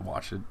that made me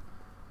watch it.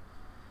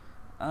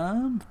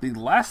 The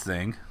last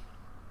thing,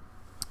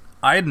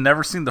 I had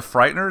never seen The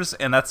Frighteners,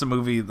 and that's a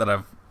movie that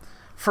I've,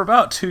 for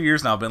about 2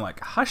 years now, been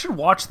like, I should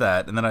watch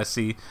that. And then I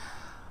see,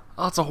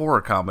 oh, it's a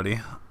horror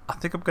comedy. I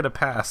think I'm going to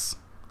pass.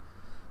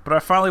 But I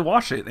finally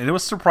watched it, and it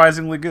was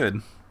surprisingly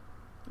good.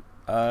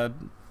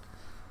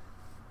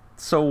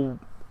 So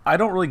I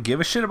don't really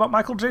give a shit about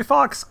Michael J.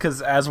 Fox,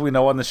 because as we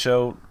know on the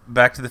show,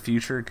 Back to the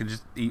Future could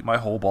just eat my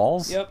whole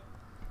balls. Yep.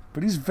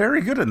 But he's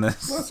very good in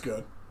this. That's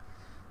good.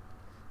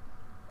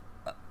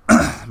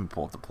 Let me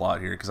pull up the plot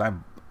here, because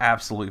I'm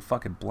absolutely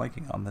fucking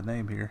blanking on the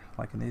name here,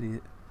 like an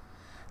idiot.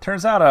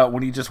 Turns out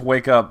when you just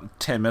wake up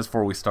 10 minutes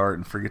before we start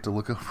and forget to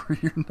look over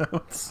your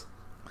notes.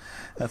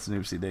 That's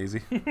an oopsie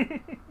daisy.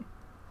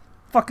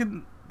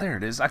 Fucking, there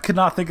it is. I could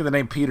not think of the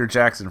name Peter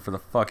Jackson for the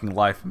fucking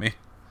life of me.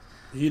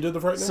 He did The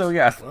Frighteners? So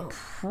yeah, Wow.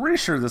 pretty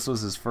sure this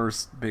was his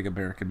first big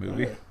American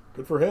movie. Okay.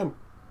 Good for him.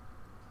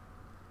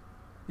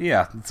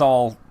 Yeah, it's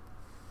all...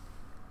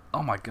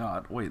 Oh my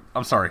god, wait,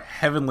 I'm sorry.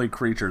 Heavenly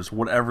Creatures,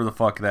 whatever the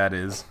fuck that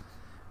is.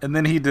 And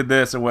then he did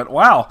this and went,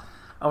 wow,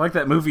 I like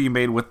that movie you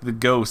made with the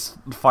ghosts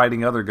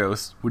fighting other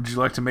ghosts. Would you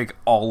like to make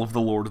all of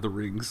the Lord of the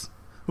Rings?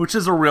 Which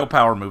is a real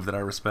power move that I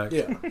respect.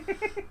 Yeah.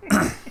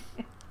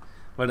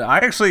 But I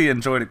actually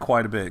enjoyed it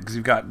quite a bit, because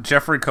you've got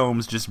Jeffrey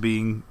Combs just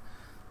being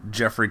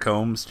Jeffrey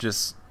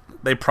Combs.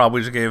 They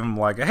probably just gave him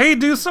like, hey,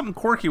 do something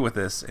quirky with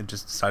this, and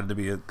just decided to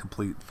be a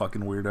complete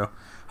fucking weirdo.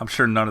 I'm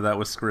sure none of that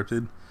was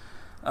scripted.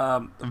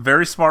 A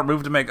very smart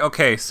move to make.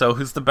 Okay, so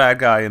who's the bad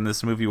guy in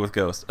this movie with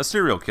ghosts? A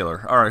serial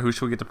killer. Alright, who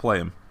should we get to play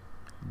him?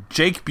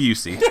 Jake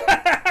Busey.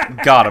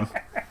 Got him.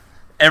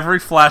 Every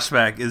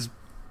flashback is...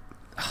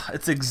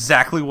 It's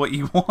exactly what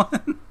you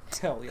want.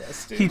 Hell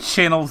yes, dude. He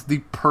channels the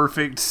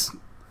perfect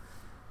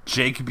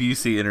Jake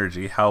Busey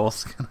energy. How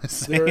else can I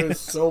say There it? is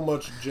so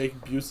much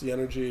Jake Busey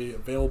energy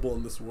available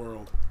in this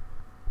world.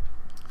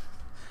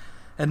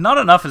 And not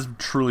enough has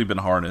truly been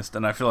harnessed,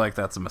 and I feel like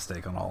that's a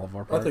mistake on all of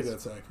our parts. I think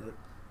that's accurate.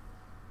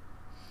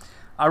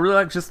 I really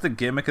like just the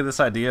gimmick of this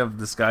idea of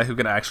this guy who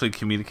can actually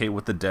communicate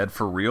with the dead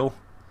for real.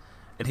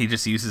 And he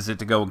just uses it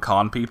to go and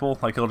con people.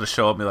 Like, he'll just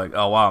show up and be like,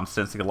 oh, wow, I'm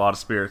sensing a lot of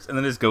spirits. And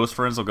then his ghost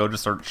friends will go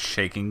just start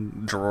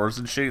shaking drawers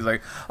and shit. He's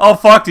like, oh,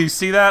 fuck, do you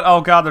see that?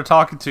 Oh, God, they're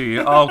talking to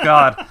you. Oh,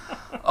 God.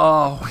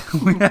 Oh,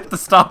 we have to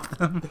stop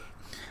them.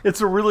 It's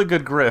a really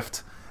good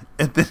grift.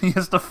 And then he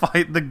has to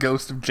fight the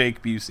ghost of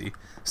Jake Busey.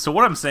 So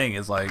what I'm saying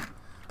is, like,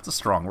 it's a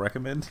strong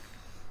recommend.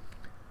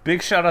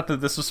 Big shout out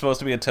that this was supposed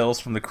to be a Tales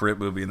from the Crypt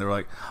movie. And they're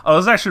like, oh,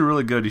 it's actually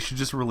really good. You should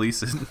just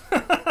release it.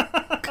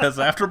 Because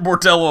after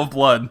Bordello of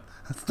Blood...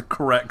 That's the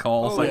correct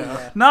call.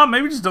 It's no,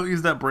 maybe just don't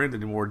use that brand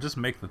anymore. Just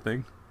make the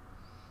thing.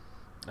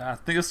 I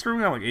think it's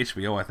screwing on like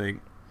HBO, I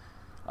think.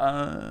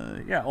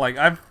 Yeah, like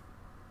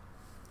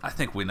I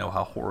think we know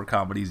how horror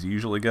comedies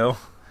usually go.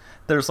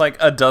 There's like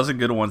a dozen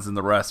good ones, and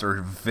the rest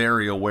are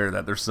very aware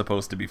that they're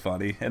supposed to be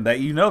funny, and that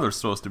they're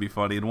supposed to be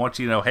funny, and once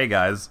you know, hey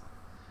guys,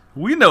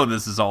 we know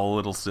this is all a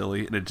little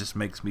silly, and it just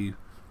makes me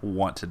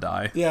want to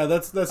die. Yeah,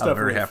 that's I'm definitely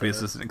very happy fair.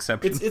 this is an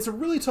exception. It's a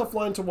really tough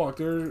line to walk.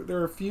 There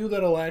are a few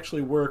that'll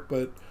actually work,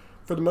 but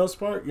for the most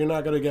part, you're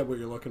not going to get what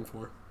you're looking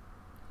for.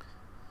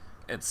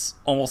 It's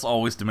almost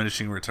always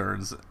diminishing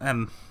returns,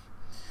 and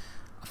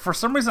for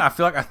some reason I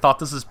feel like I thought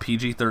this is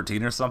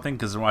PG-13 or something,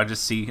 because when I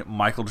just see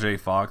Michael J.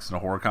 Fox in a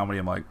horror comedy,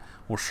 I'm like,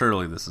 well,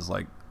 surely this is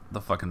like the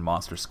fucking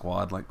Monster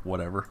Squad, like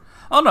whatever.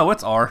 Oh no,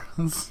 it's R.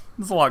 There's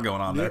a lot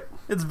going on there.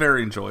 It's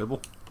very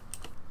enjoyable.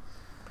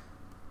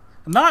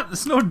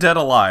 It's no Dead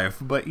Alive,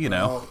 but you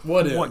know,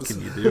 what can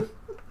you do?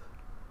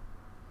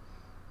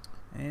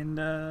 And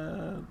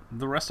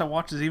the rest I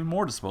watch is even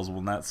more disposable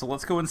than that. So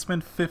let's go and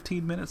spend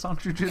 15 minutes on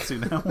Jiu-Jitsu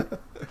now.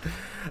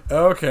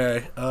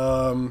 Okay.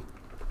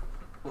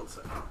 One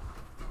second.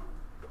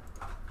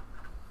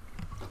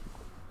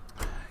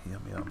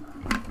 Yum.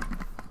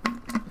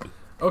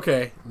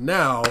 Okay,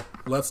 now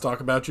let's talk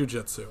about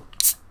Jiu-Jitsu.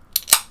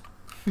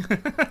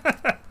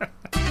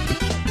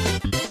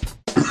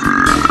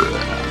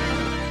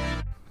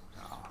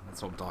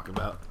 That's what I'm talking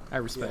about. I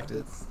respect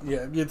it.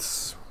 Yeah, we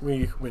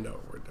know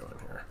what we're doing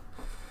here.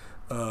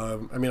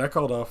 I mean, I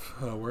called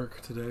off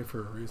work today for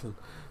a reason.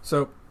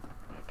 So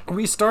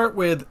we start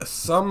with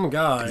some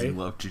guy. You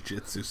love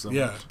jiu-jitsu so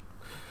Yeah. much.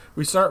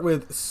 We start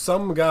with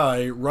some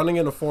guy running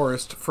in a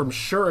forest from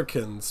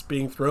shurikens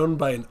being thrown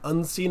by an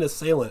unseen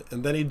assailant,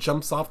 and then he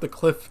jumps off the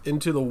cliff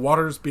into the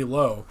waters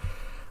below.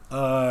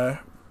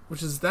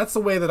 That's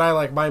the way that I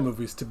like my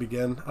movies to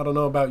begin. I don't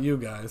know about you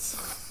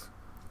guys.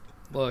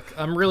 Look,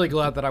 I'm really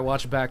glad that I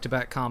watch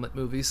back-to-back Comet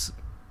movies.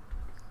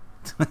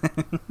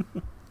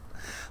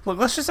 Look,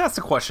 let's just ask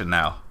the question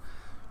now.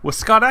 Was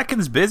Scott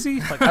Adkins busy?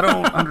 Like, I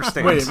don't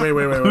understand. Wait.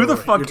 Who the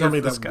fuck You're telling me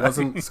is this that guy?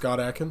 wasn't Scott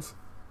Adkins?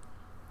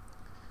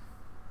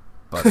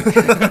 But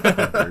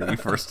how dare you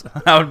first?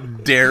 How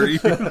dare you?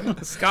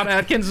 Scott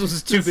Adkins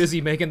was too busy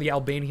making the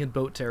Albanian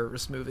boat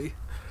terrorist movie.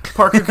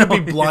 Parker could be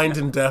blind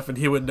and deaf, and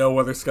he would know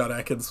whether Scott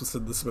Adkins was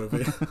in this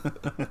movie.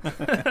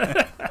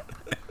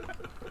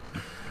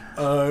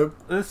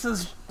 This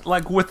is,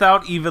 like,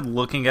 without even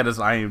looking at his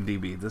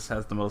IMDb, this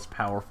has the most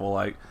powerful,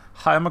 like,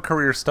 hi, I'm a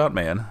career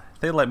stuntman.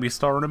 They let me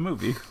star in a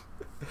movie.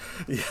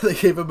 Yeah, they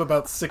gave him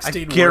about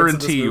 16 words. I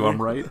guarantee in you this I'm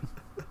movie. right.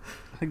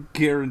 I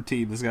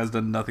guarantee this guy's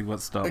done nothing but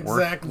stunt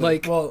work. Exactly.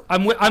 Like, well,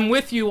 I'm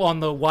with you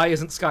on the why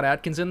isn't Scott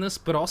Adkins in this,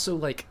 but also,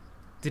 like,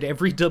 did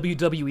every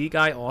WWE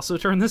guy also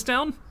turn this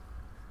down?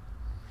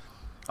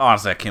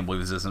 Honestly, I can't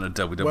believe this isn't a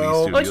WWE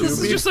Well, studio. Like, this to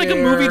is be just like a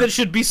fair- movie that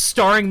should be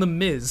starring The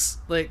Miz.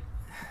 Like,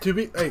 to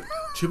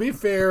be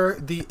fair,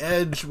 The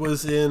Edge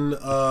was in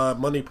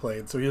Money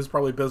Plane, so he was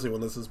probably busy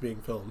when this is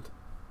being filmed.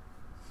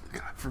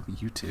 God, from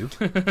YouTube.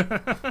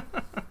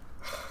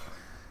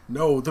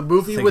 No, the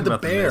movie Think with the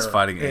about the bear Miz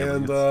fighting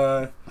and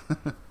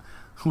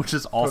Which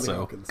is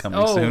also Hawkins.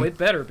 coming soon. it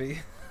better be.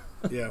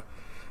 yeah.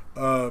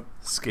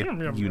 Skip,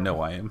 you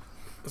know I am.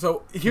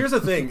 So here's the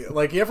thing: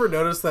 like, you ever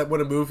notice that when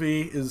a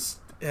movie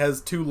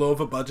has too low of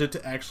a budget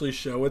to actually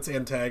show its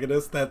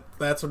antagonist,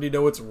 that's when you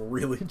know it's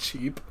really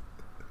cheap.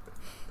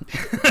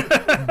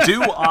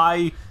 Do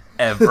I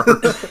ever?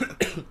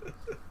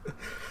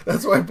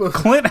 That's why I put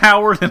Clint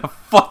Howard in a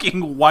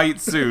fucking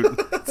white suit.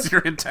 It's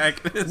your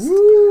antagonist.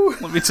 Woo!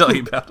 Let me tell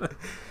you about it.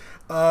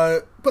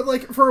 But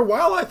like for a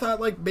while, I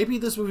thought like maybe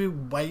this movie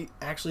might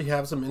actually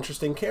have some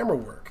interesting camera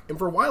work, and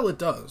for a while it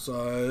does.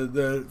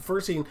 The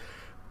first scene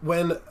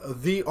when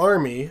the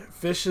army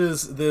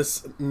fishes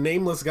this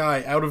nameless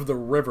guy out of the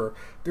river.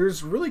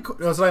 There's really cool,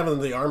 no, it's not even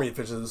the army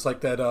fishes. It's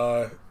like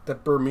that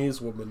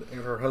Burmese woman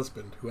and her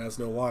husband who has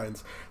no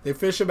lines. They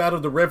fish him out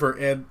of the river,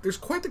 and there's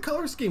quite the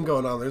color scheme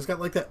going on. There's got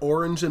like that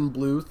orange and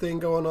blue thing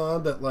going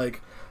on that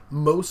like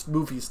most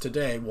movies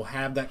today will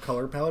have that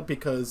color palette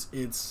because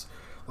it's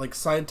like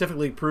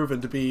scientifically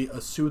proven to be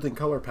a soothing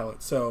color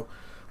palette. So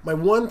my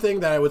one thing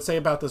that I would say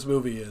about this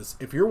movie is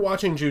if you're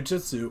watching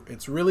Jiu-Jitsu,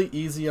 it's really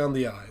easy on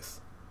the eyes.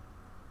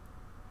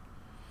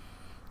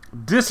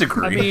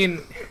 Disagree. I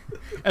mean,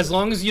 as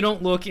long as you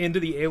don't look into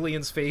the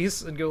alien's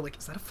face and go like,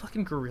 is that a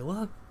fucking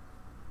gorilla?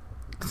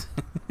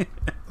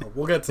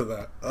 We'll get to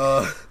that.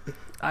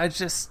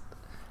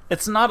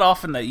 It's not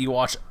often that you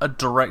watch a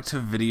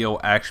direct-to-video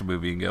action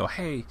movie and go,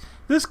 hey,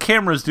 this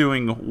camera's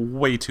doing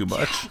way too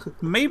much.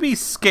 Maybe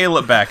scale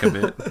it back a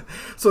bit.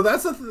 So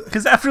that's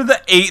because after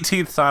the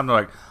 18th time, they're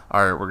like,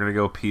 all right, we're going to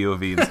go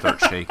POV and start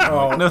shaking.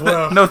 Oh,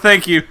 no,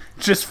 thank you.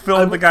 Just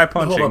film the guy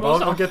punching. Hold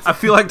on, I'll get to I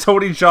feel like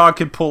Tony Jaa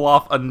could pull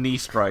off a knee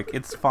strike.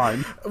 It's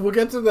fine. We'll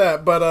get to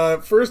that, but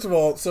first of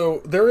all,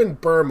 so they're in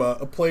Burma,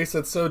 a place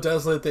that's so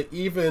desolate that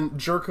even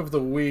Jerk of the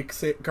Week,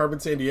 Carmen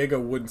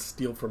Sandiego, wouldn't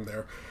steal from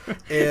there.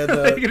 And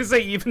I'm going to say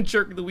even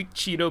Jerk of the Week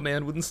Cheeto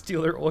Man wouldn't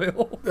steal their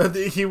oil.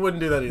 He wouldn't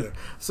do that either.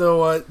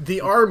 So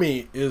the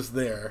army is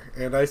there,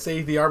 and I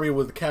say the army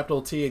with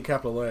capital T and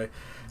capital A.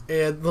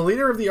 And the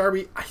leader of the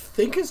army, I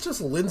think, is just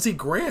Lindsey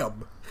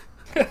Graham.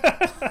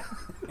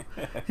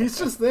 He's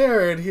just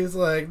there, and he's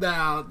like,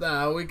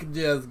 no, we can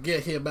just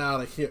get him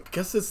out of here. I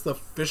guess it's the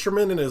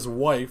fisherman and his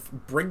wife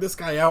bring this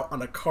guy out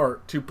on a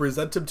cart to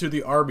present him to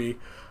the army,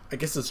 I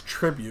guess as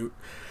tribute.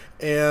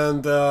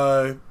 And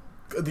the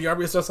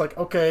army is just like,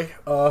 okay,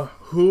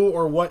 who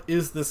or what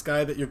is this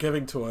guy that you're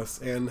giving to us,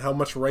 and how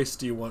much rice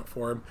do you want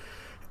for him?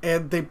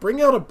 And they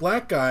bring out a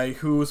black guy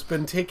who's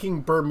been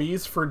taking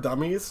Burmese for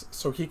dummies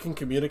so he can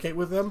communicate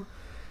with them.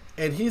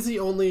 And he's the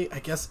only, I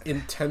guess,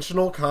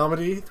 intentional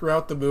comedy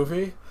throughout the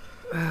movie.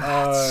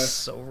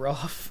 So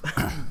rough.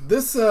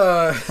 This,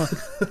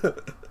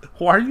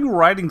 Why are you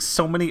writing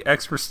so many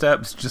extra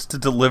steps just to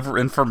deliver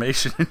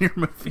information in your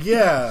movie?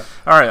 Yeah.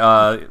 All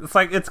right,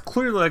 it's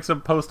clearly like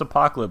some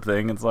post-apocalypse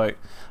thing. It's like,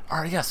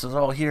 all right, yes, it's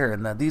all here,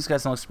 and these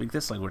guys don't speak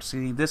this language, so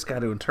you need this guy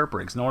to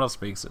interpret because no one else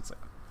speaks it. It's like,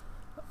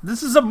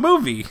 this is a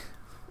movie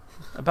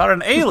about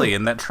an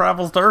alien that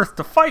travels to Earth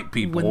to fight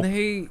people. When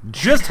they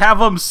just have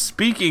them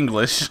speak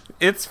English,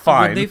 it's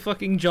fine. When they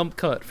fucking jump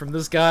cut from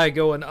this guy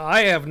going,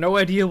 I have no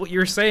idea what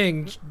you're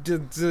saying,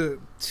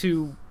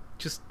 to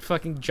just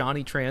fucking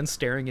Johnny Tran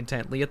staring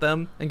intently at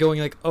them and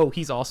going like, oh,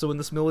 he's also in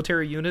this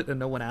military unit and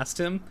no one asked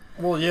him.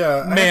 Well,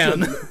 yeah,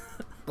 man.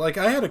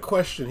 I had a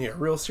question here, a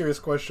real serious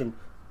question.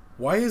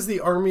 Why is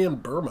the army in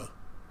Burma?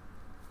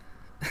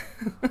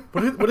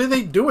 What are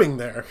they doing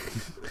there?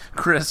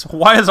 Chris,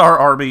 why is our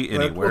army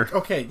anywhere?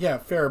 Okay, yeah,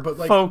 fair, but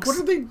like, folks, what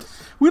are they?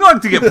 We don't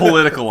like to get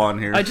political on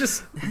here.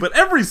 But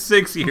every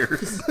 6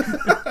 years,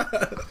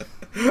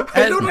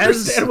 I don't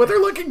understand what they're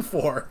looking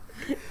for.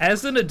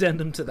 As an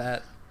addendum to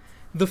that,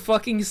 the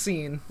fucking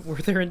scene where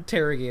they're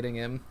interrogating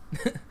him,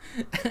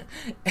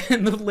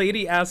 and the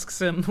lady asks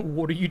him,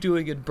 "What are you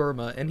doing in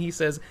Burma?" and he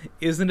says,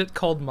 "Isn't it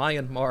called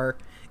Myanmar?"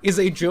 is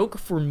a joke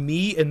for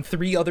me and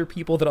 3 other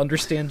people that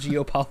understand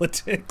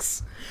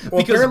geopolitics.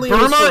 Well, because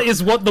Burma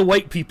is what the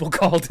white people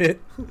called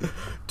it.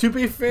 To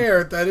be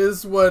fair, that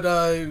is what,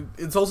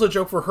 it's also a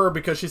joke for her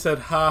because she said,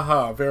 ha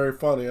ha, very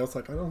funny. I was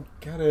like, I don't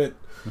get it.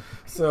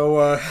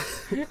 So,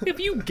 if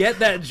you get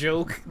that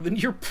joke, then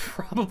you're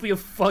probably a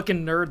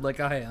fucking nerd like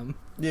I am.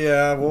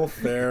 Yeah, well,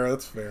 fair,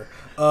 that's fair.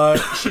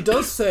 She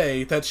does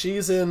say that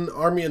she's in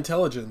Army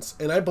Intelligence,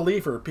 and I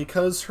believe her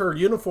because her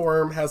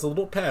uniform has a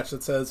little patch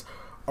that says,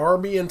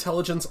 Army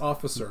Intelligence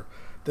Officer.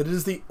 That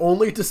is the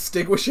only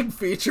distinguishing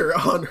feature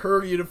on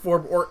her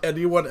uniform or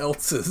anyone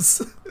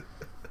else's.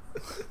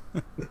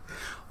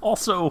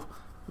 Also,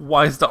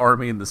 why is the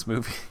army in this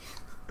movie?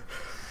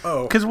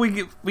 Oh. Because we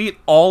get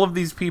all of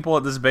these people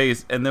at this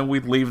base, and then we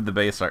leave the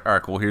base like, all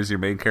right, cool, here's your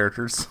main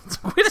characters.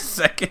 Wait a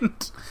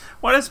second.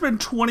 Why did I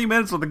spend 20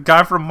 minutes with a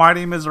guy from My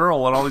Name is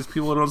Earl and all these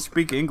people who don't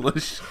speak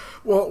English?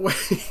 Well, wait.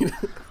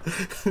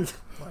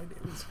 My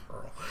name is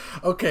Earl.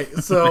 Okay,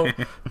 so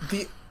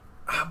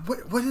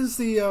what is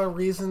the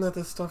reason that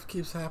this stuff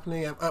keeps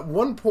happening? At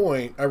one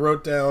point, I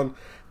wrote down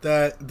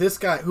that this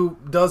guy, who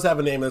does have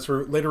a name that's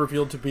later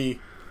revealed to be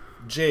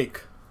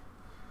Jake.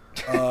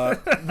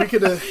 We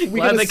could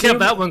glad they kept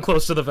that one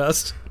close to the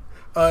vest.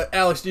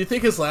 Alex, do you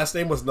think his last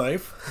name was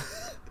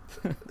Knife?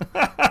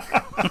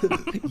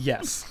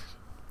 Yes.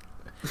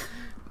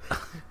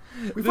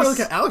 We finally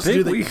got Alex to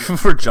big do week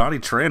for Johnny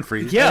Tran for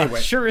you. Yeah,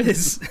 Anyway. sure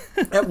is.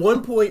 At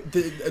one point,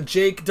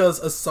 Jake does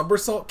a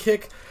somersault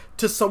kick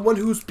to someone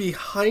who's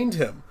behind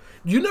him.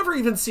 You never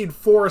even seen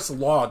Forrest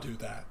Law do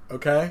that,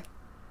 okay?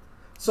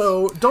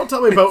 So don't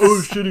tell me about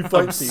shitty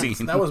fight scenes.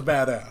 That was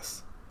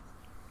badass.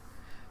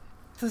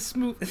 This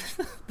movie,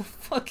 the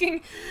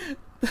fucking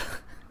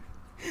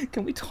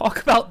Can we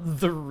talk about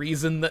the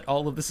reason that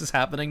all of this is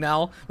happening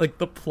now? Like,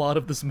 the plot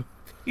of this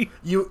movie?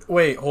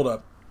 Wait, hold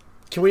up.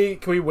 Can we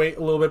wait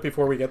a little bit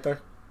before we get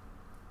there?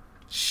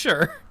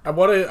 Sure. I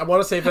want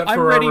to save that I'm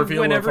for ready our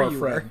reveal of whenever our you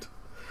friend.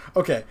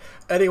 Okay.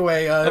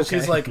 Anyway,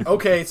 she's like,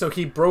 okay, so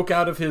he broke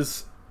out of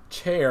his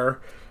chair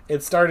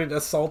and started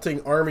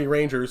assaulting Army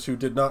Rangers who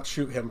did not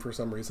shoot him for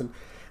some reason.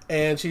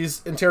 And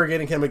she's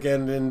interrogating him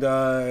again, and,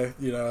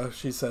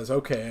 she says,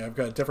 okay, I've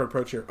got a different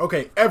approach here.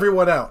 Okay,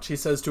 everyone out, she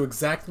says to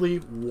exactly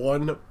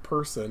one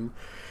person.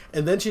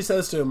 And then she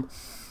says to him,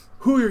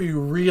 who are you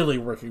really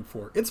working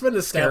for? It's been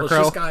established,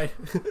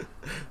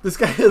 this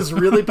guy has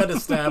really been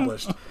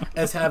established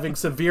as having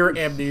severe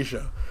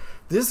amnesia.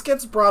 This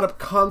gets brought up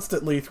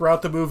constantly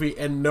throughout the movie,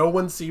 and no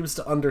one seems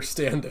to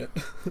understand it.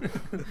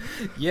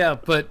 Yeah,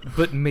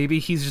 but maybe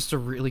he's just a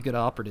really good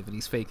operative and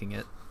he's faking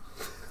it.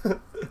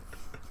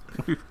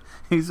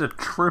 He's a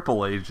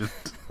triple agent.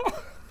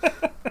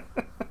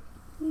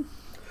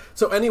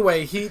 So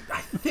anyway, he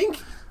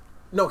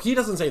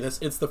doesn't say this.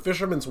 It's the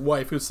fisherman's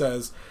wife who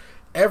says,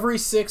 every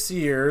 6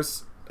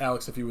 years,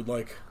 Alex, if you would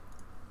like,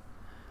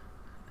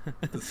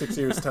 the 6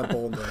 years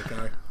temple and the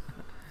guy.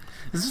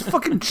 This is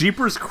fucking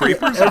Jeepers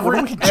Creepers.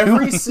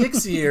 Every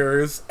 6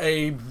 years,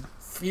 a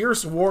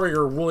fierce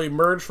warrior will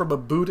emerge from a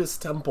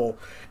Buddhist temple,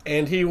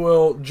 and he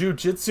will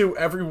jujitsu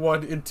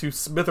everyone into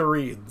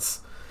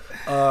smithereens.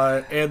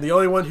 And the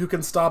only one who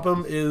can stop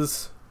him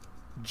is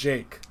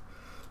Jake.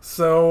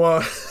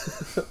 So,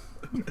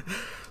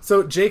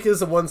 so Jake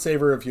is the one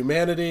saver of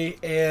humanity,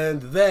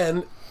 and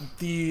then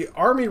the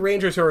Army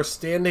Rangers who are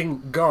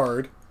standing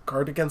guard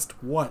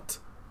against what?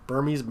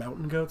 Burmese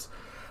mountain goats?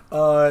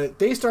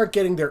 They start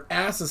getting their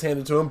asses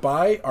handed to them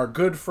by our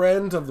good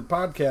friend of the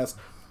podcast,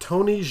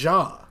 Tony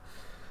Jaa.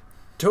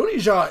 Tony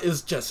Jaa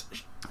is just...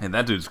 And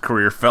that dude's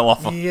career fell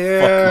off a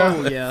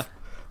yeah. Yeah.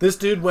 This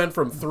dude went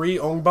from 3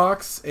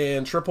 Ong-Boks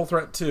and Triple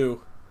Threat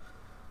to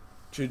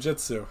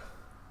Jiu-Jitsu.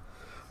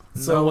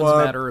 So, no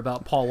one's matter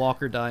about Paul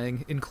Walker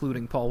dying,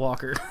 including Paul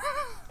Walker.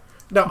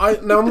 Now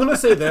I'm going to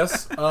say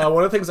this.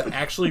 One of the things I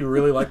actually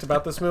really liked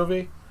about this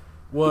movie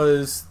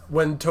was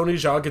when Tony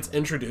Jaa gets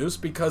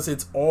introduced, because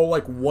it's all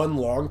like one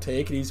long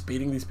take and he's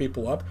beating these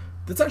people up.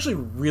 That's actually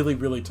really,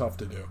 really tough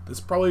to do.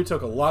 This probably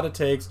took a lot of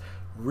takes,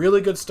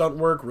 really good stunt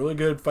work, really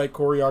good fight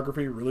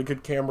choreography, really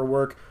good camera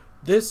work.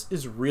 This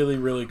is really,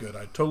 really good.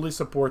 I totally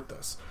support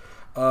this.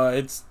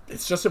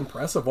 It's just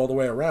impressive all the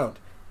way around.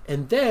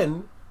 And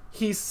then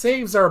he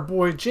saves our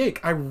boy Jake.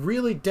 I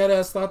really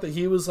deadass thought that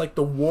he was like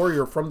the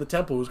warrior from the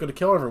temple who was going to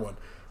kill everyone.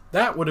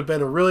 That would have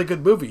been a really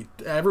good movie.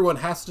 Everyone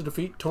has to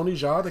defeat Tony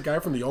Jaa, the guy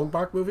from the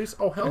Ong-Bak movies.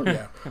 Oh, hell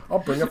yeah. I'll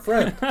bring a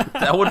friend.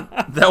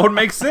 That would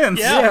make sense.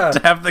 Yeah. To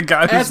have the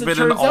guy who's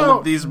been in all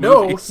of these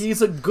movies. No,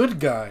 he's a good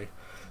guy.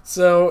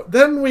 So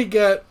then we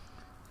get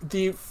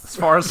as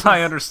far as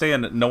I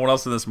understand, no one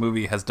else in this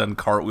movie has done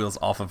cartwheels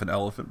off of an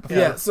elephant before.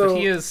 Yeah, so but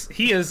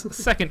he is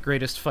second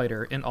greatest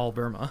fighter in all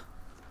Burma.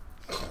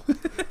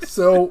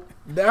 So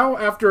now,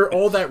 after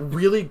all that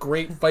really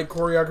great fight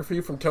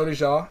choreography from Tony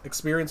Jaa,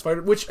 experienced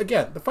fighter, which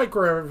again, the fight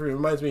choreography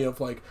reminds me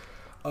of like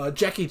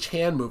Jackie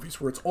Chan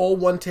movies, where it's all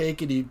one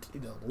take and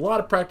a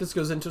lot of practice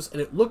goes into it, and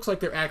it looks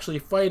like they're actually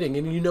fighting,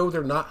 and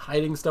they're not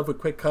hiding stuff with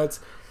quick cuts.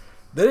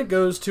 Then it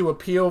goes to a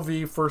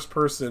POV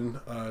first-person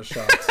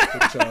shot.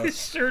 Which, It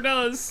sure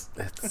does.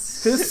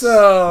 This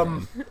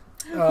Who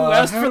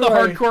asked for the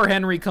hardcore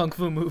Henry Kung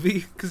Fu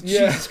movie? Because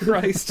Jesus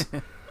Christ.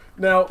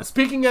 Now,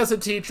 speaking as a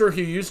teacher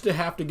who used to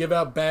have to give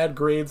out bad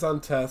grades on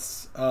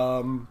tests,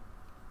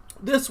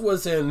 this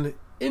was an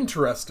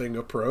interesting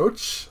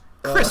approach.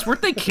 Chris,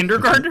 weren't they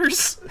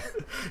kindergartners?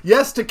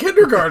 Yes, to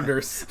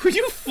kindergartners. Were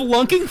you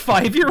flunking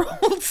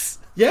 5-year-olds?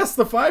 Yes,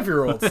 the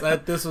 5-year-olds.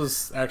 This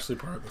was actually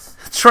part of this.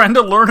 Trying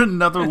to learn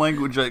another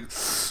language, like,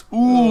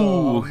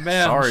 ooh, oh,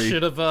 man, sorry.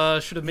 Should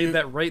have made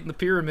that right in the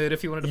pyramid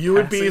if you wanted to You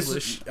pass would be.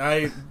 English.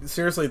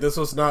 Seriously, this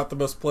was not the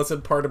most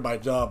pleasant part of my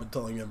job. And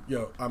telling him,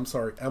 "Yo, I'm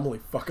sorry, Emily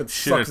fucking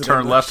should sucks have at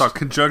turned English. left on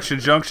conjunction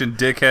junction,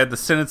 dickhead. The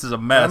sentence is a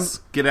mess.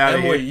 Get out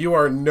of Emily, here. you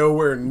are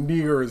nowhere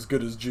near as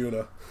good as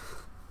Juna."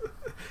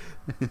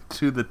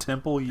 To the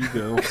temple you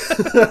go.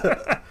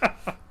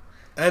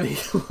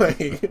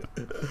 Anyway.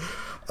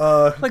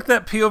 Like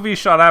that POV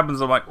shot happens,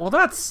 I'm like, well,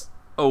 that's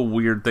a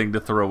weird thing to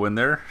throw in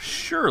there.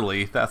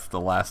 Surely that's the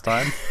last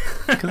time.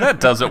 Because that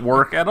doesn't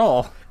work at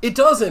all. It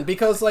doesn't,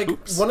 because like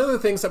one of the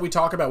things that we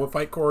talk about with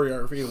fight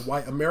choreography and why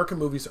American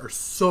movies are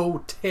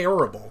so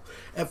terrible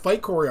at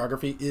fight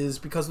choreography is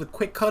because of the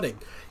quick cutting.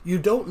 You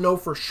don't know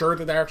for sure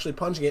that they're actually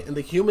punching it, and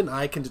the human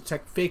eye can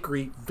detect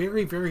fakery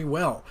very, very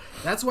well.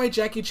 That's why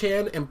Jackie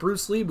Chan and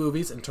Bruce Lee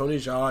movies and Tony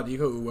Jaa and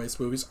Iko Uwais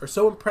movies are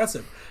so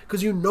impressive,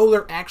 because you know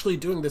they're actually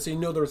doing this, and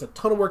you know there was a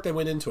ton of work that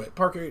went into it.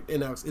 Parker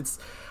and Alex, it's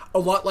a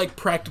lot like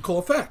practical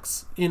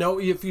effects. You know,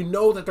 if you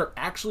know that they're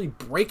actually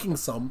breaking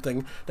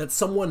something that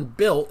someone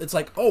built, it's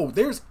like, oh,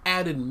 there's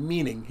added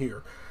meaning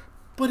here.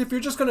 But if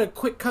you're just going to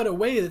quick cut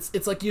away,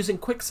 it's like using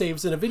quick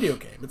saves in a video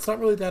game. It's not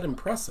really that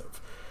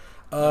impressive.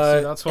 See,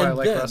 that's why I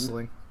like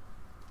wrestling.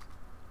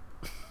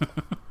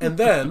 And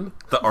then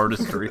the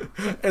artistry.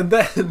 And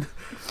then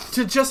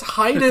to just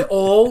hide it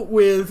all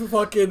with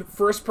fucking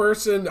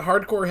first-person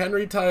hardcore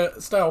Henry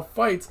style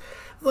fights,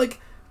 like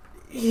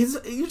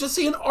you just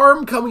see an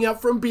arm coming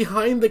out from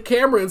behind the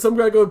camera and some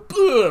guy going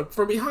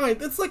from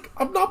behind. It's like,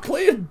 I'm not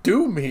playing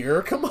Doom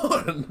here. Come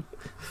on.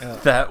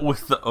 That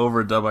with the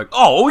overdub, like,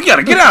 oh, we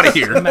gotta get out of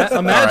here.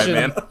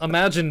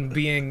 Imagine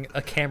being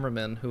a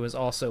cameraman who is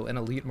also an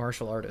elite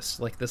martial artist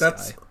like this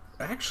That's guy.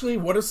 Actually,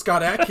 what if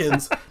Scott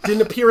Adkins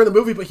didn't appear in the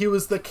movie, but he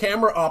was the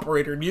camera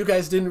operator, and you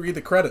guys didn't read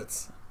the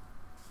credits?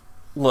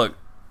 Look,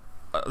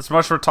 as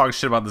much as we're talking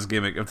shit about this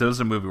gimmick, if there was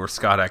a movie where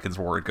Scott Adkins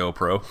wore a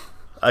GoPro,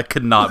 I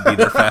could not be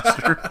there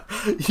faster.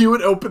 You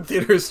would open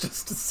theaters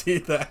just to see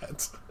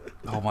that.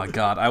 Oh my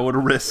god, I would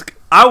risk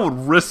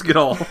it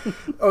all.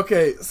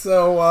 Okay,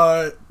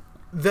 so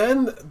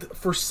then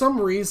for some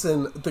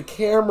reason the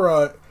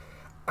camera,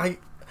 I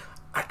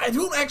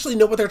don't actually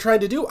know what they're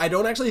trying to do. I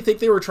don't actually think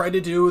they were trying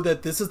to do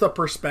that. This is the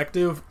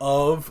perspective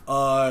of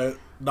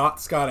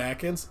not Scott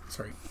Adkins,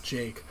 sorry,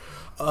 Jake.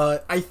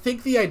 I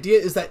think the idea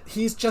is that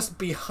he's just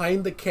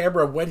behind the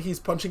camera when he's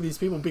punching these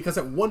people, because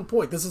at one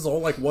point, this is all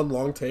like one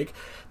long take,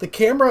 the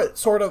camera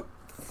sort of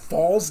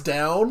falls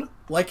down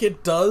like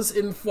it does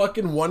in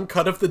fucking One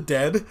Cut of the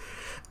Dead,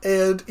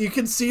 and you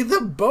can see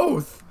them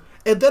both.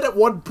 And then at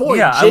one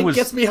point, Jake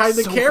gets behind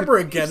the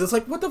camera again. It's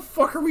like, what the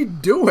fuck are we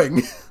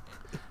doing?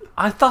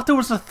 I thought there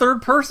was a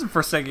third person for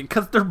a second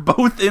because they're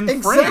both in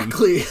frame.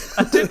 Exactly.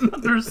 I didn't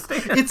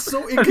understand. It's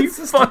so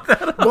inconsistent.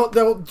 Well,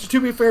 no,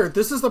 to be fair,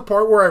 this is the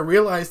part where I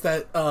realized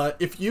that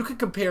if you could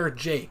compare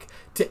Jake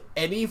to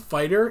any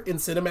fighter in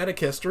cinematic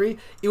history,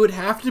 it would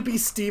have to be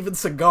Steven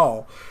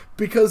Seagal.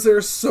 Because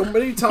there's so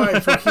many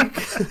times where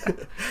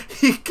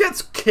he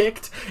gets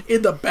kicked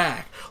in the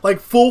back, like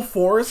full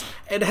force,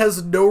 and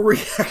has no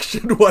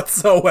reaction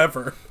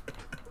whatsoever.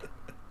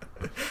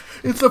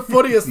 It's the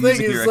funniest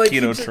thing. Is like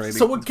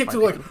someone kicked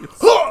him like,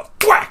 oh,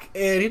 whack,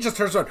 and he just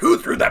turns around. Who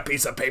threw that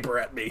piece of paper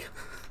at me?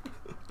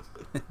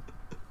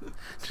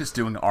 Just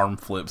doing arm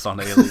flips on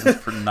aliens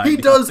for 90 He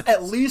does minutes.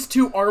 at least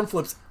 2 arm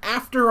flips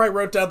after I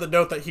wrote down the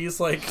note that he's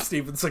like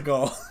Steven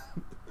Seagal.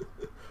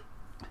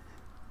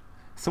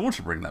 Someone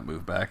should bring that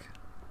move back.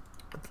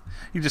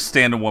 You just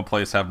stand in one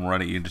place, have him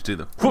run at you, and just do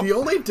the... The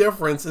only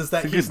difference is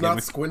that It's a he's good not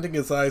gimmick. squinting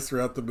his eyes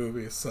throughout the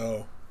movie,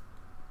 so...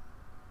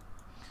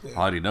 Yeah.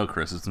 How do you know,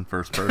 Chris? It's in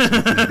first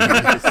person.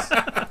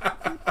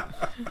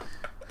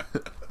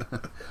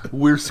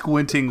 We're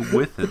squinting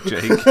with it,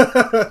 Jake.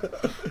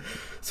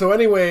 So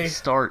anyway...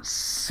 Start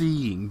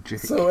seeing, Jake.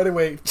 So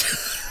anyway...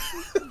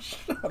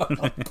 Shut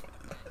up.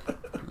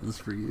 This is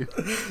for you.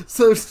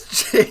 So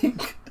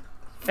Jake...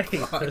 I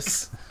hate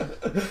this.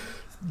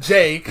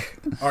 Jake,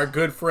 our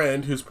good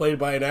friend, who's played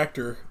by an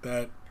actor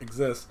that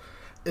exists,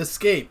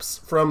 escapes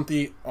from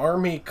the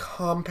army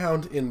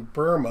compound in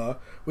Burma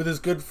with his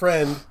good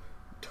friend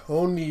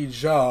Tony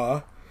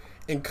Jaa,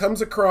 and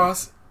comes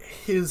across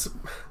his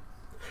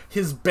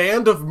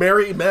band of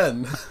merry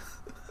men.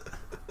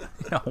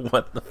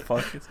 What the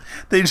fuck is...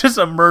 They just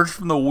emerged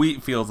from the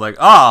wheat fields like,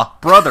 ah,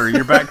 brother,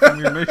 you're back from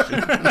your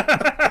mission.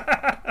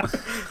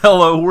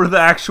 Hello, we're the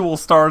actual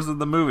stars of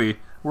the movie.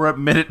 We're at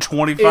minute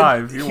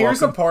 25. You're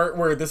here's welcome. a part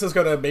where this is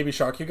going to maybe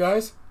shock you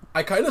guys.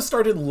 I kind of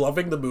started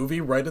loving the movie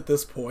right at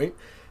this point.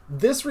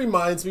 This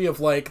reminds me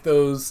of like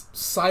those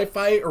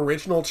sci-fi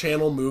original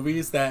channel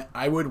movies that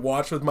I would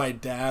watch with my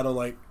dad on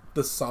like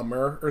the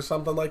summer or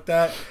something like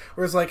that.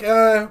 Where it's like,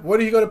 what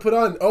are you going to put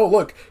on? Oh,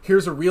 look,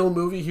 here's a real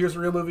movie, here's a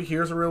real movie,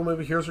 here's a real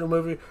movie, here's a real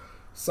movie.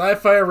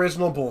 Sci-fi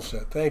original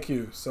bullshit. Thank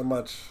you so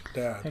much,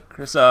 Dad. Hey,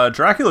 Chris,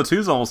 Dracula 2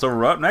 is almost over.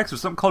 We're up next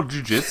with something called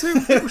Jiu-Jitsu.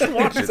 We should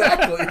watch it.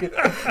 Exactly.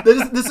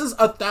 This is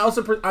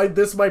 1,000%.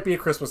 This might be a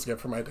Christmas gift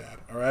for my dad.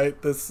 All right.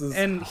 This is.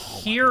 And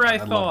here I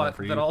love thought that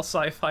for that you. all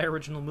sci-fi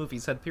original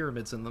movies had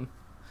pyramids in them.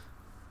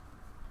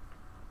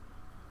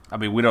 I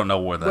mean, we don't know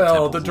where that Well,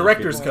 temple's the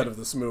director's located. cut of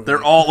this movie.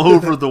 They're all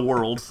over the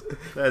world,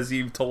 as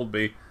you've told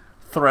me,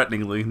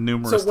 threateningly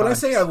numerous times. So when I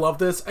say I love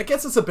this, I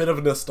guess it's a bit of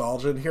a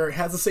nostalgia in here. It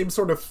has the same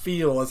sort of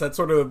feel as that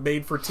sort of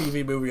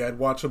made-for-TV movie I'd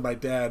watch with my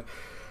dad,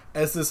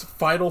 as this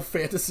Final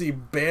Fantasy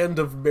band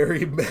of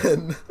merry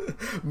men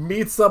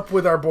meets up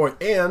with our boy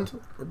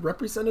and a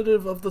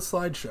representative of the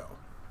slideshow.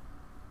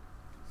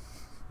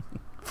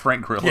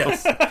 Frank Grillo.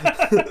 Yes.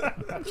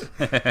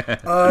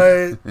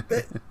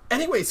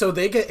 Anyway, so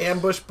they get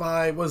ambushed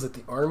by, what is it,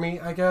 the army,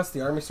 I guess?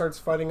 The army starts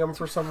fighting them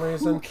for some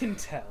reason. Who can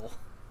tell?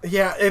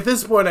 Yeah, at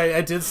this point,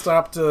 I did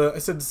stop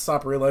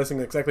realizing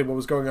exactly what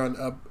was going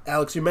on.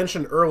 Alex, you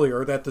mentioned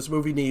earlier that this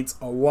movie needs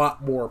a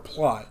lot more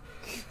plot.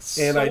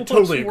 And I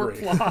totally agree.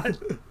 Plot.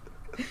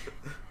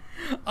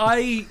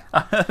 I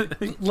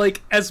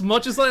like, as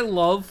much as I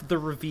love the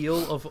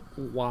reveal of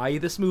why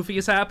this movie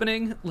is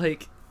happening,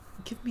 like,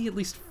 give me at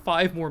least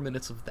 5 more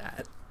minutes of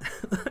that.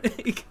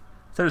 Like,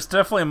 There's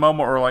definitely a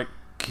moment where, like,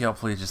 can y'all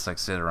please just, like,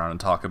 sit around and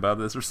talk about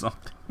this or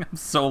something? I'm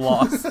so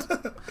lost.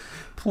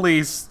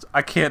 Please,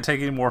 I can't take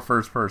any more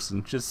first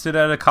person. Just sit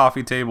at a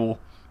coffee table.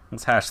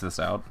 Let's hash this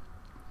out.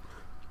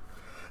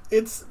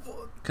 It's...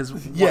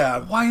 Because Yeah.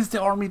 why is the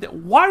army there?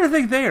 Why are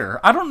they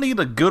there? I don't need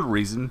a good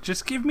reason.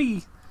 Just give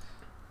me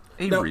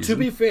a Now, reason. to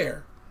be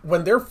fair,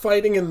 when they're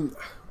fighting in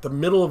the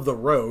middle of the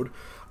road,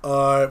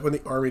 when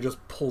the army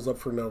just pulls up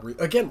for no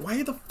reason. Again,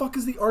 why the fuck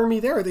is the army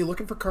there? Are they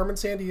looking for Carmen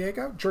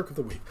Sandiego? Jerk of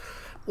the week.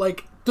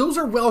 Like, those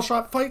are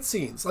well-shot fight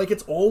scenes. Like,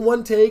 it's all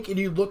one take, and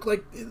you look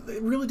like...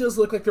 It really does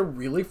look like they're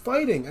really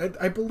fighting.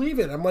 I believe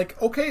it. I'm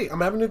like, okay,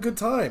 I'm having a good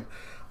time.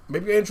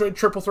 Maybe I enjoyed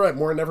Triple Threat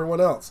more than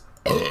everyone else.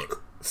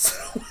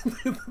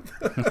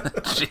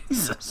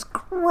 Jesus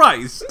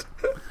Christ.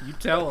 You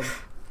tell him.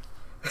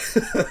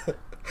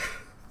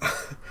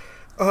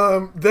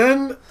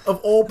 Then, of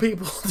all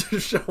people to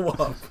show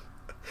up...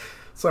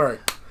 Sorry.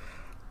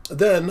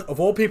 Then, of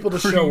all people to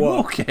show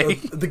up, okay?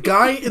 The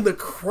guy in the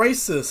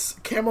Crisis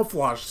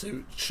camouflage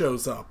suit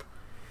shows up.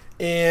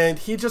 And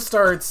he just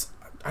starts...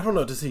 I don't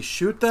know, does he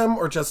shoot them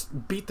or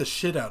just beat the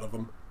shit out of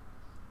them?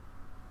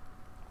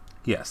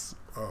 Yes.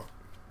 Oh.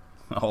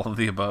 All of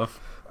the above.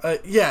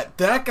 Yeah,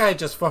 that guy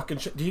just fucking...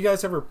 Do you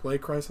guys ever play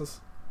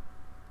Crisis?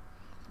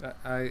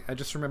 I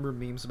just remember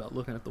memes about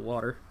looking at the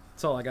water.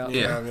 That's all I got.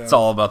 Yeah, it's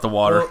all about the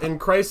water. Well, in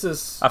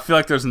Crisis... I feel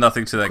like there's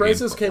nothing to that game.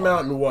 Crisis came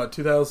out in what,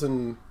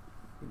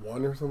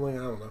 2001 or something?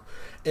 I don't know.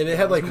 And it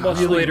had like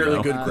really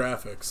good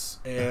graphics.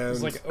 And it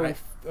was like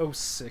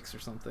 06 or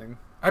something.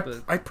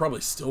 I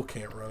probably still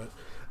can't run it.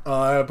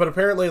 But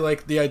apparently,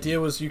 like, the idea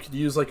was you could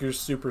use like your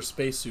super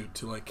spacesuit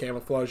to like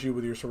camouflage you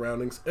with your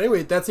surroundings.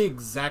 Anyway, that's the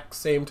exact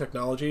same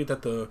technology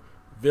that the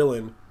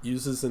villain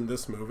uses in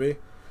this movie.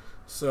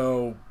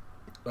 So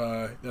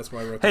that's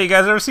why I wrote. Hey, you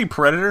guys ever see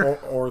Predator?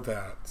 Or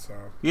that? So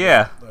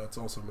yeah, that's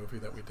also a movie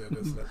that we did,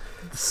 isn't it?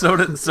 So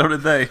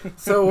did they.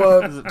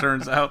 So as it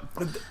turns out.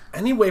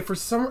 Anyway, for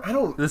some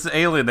this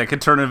alien that can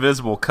turn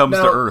invisible comes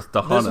to Earth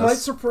to hunt us. This might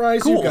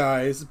surprise you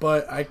guys,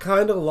 but I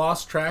kind of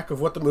lost track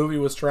of what the movie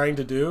was trying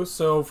to do.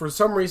 So for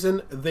some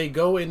reason, they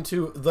go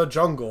into the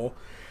jungle,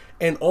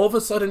 and all of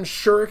a sudden,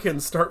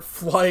 shurikens start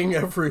flying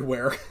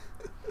everywhere.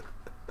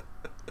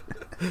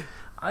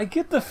 I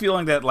get the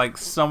feeling that like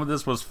some of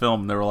this was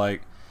filmed. They were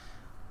like,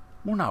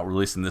 we're not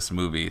releasing this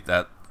movie.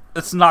 That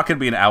it's not going to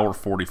be an hour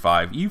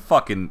 45. You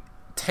fucking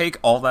take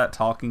all that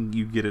talking,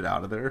 you get it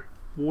out of there.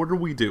 What are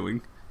we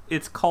doing?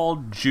 It's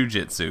called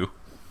jujitsu.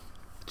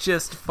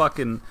 Just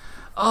fucking...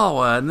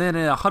 Oh, and then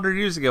 100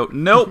 years ago...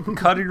 Nope,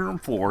 cutting room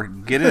floor.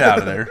 Get it out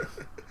of there.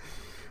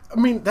 I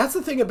mean, that's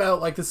the thing about,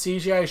 like, the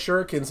CGI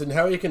shurikens and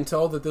how you can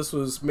tell that this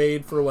was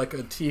made for, like, a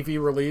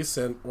TV release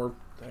or,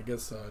 I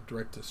guess,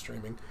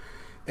 direct-to-streaming,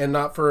 and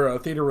not for a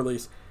theater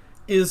release,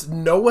 is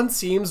no one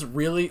seems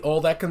really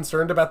all that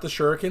concerned about the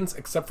shurikens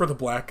except for the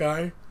black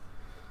guy.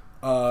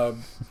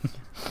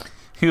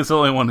 He was the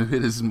only one who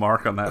hit his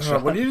mark on that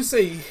shot. When you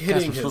say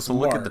hitting his mark, to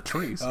look at the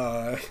trees.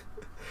 I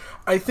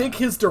think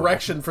his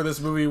direction for this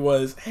movie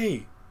was,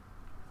 hey,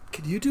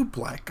 can you do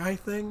black guy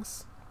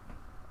things?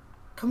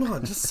 Come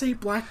on, just say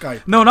black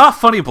guy. No, not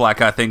funny black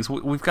guy things.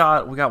 We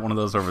got one of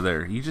those over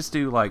there. You just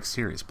do like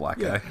serious black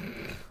guy.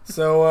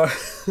 So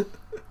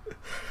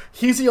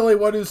he's the only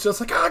one who's just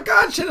like, oh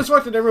god, shit is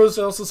fucked, and everyone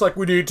else is like,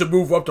 we need to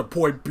move up to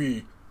point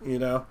B, you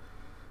know.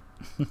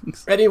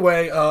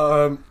 Anyway,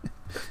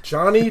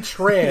 Johnny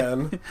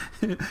Tran.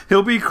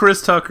 He'll be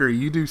Chris Tucker.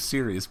 You do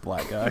serious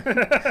black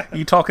guy.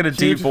 You talk in a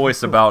deep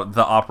voice about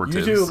the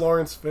operatives. You do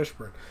Lawrence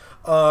Fishburne.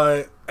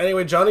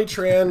 Anyway, Johnny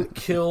Tran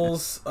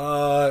kills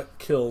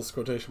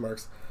quotation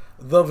marks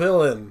the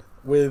villain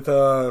with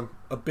a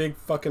big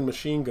fucking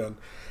machine gun,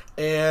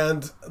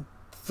 and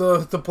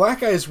the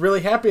black guy is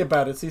really happy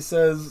about it. He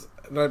says,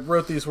 and I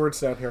wrote these words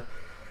down here: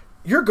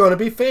 "You're gonna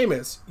be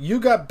famous. You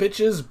got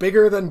bitches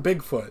bigger than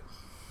Bigfoot."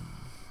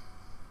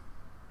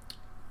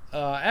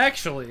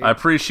 Actually, I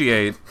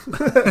appreciate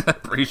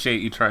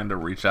you trying to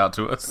reach out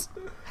to us.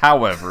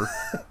 However,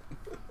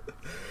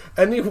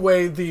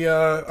 anyway, the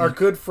our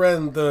good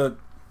friend, the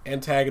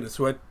antagonist,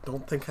 who I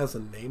don't think has a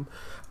name,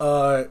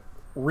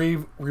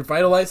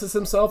 revitalizes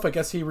himself. I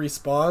guess he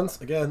respawns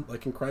again,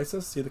 like in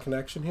Crisis. See the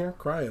connection here?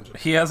 CryEngine.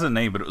 He has a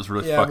name, but it was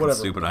really fucking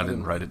stupid. I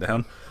didn't write it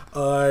down.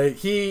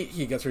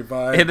 He gets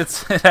revived, and it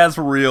has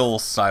real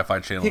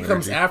Sci-Fi Channel. He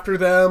comes after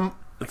them.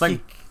 It's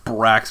like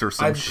Brax or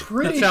some I'm shit.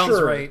 pretty that sounds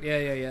sure. right.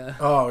 Yeah.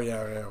 Oh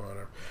yeah,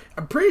 whatever.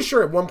 I'm pretty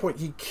sure at one point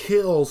he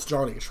kills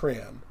Johnny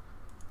Tran.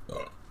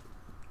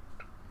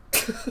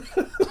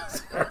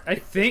 I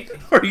think.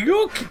 Are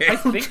you okay? I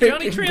think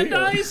Johnny Tran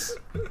dies.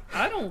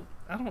 I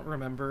don't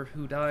remember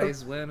who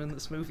dies when in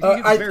this movie.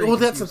 Well,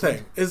 that's the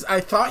thing. Is I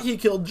thought he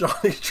killed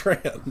Johnny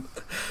Tran,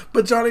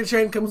 but Johnny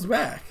Tran comes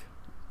back.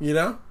 You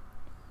know?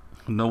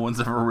 No one's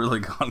ever really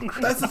gone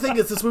crazy. That's the thing,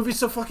 is this movie's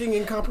so fucking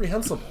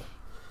incomprehensible.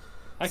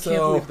 I can't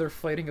believe they're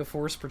fighting a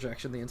force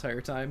projection the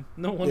entire time.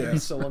 No wonder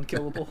he's so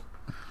unkillable.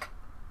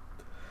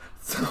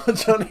 So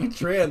Johnny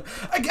Tran,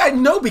 I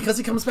know, because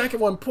he comes back at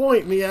one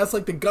point and he has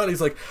like the gun.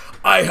 He's like,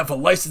 "I have a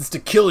license to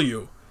kill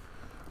you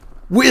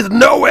with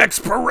no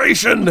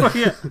expiration."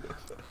 Yeah.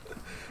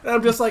 And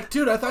I'm just like,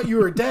 dude, I thought you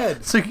were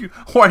dead. So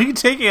why are you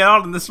taking it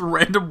out on this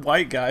random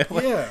white guy?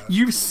 Like, yeah,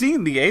 you've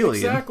seen the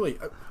alien. Exactly.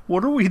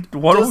 What are we?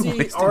 Does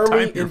the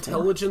Army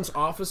intelligence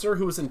officer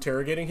who was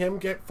interrogating him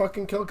get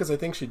fucking killed? Because I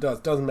think she does.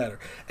 Doesn't matter.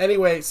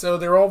 Anyway, so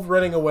they're all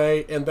running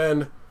away, and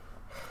then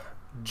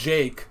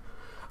Jake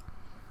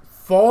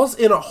falls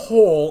in a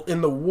hole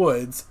in the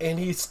woods, and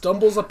he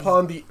stumbles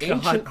upon the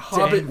ancient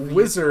hobbit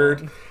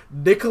wizard,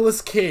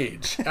 Nicolas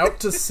Cage, out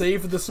to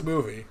save this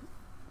movie.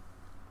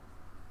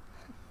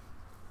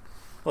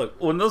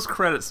 Look, when those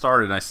credits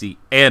started and I see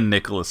 "and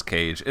Nicolas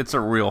Cage," it's a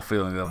real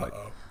feeling that I'm like,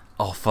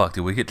 oh fuck,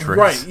 did we get tricked?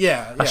 Right,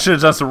 yeah. I should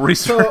have done some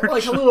research. So,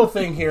 like, a little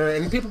thing here,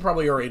 and people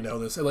probably already know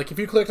this. Like, if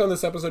you clicked on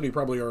this episode, you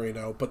probably already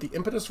know. But the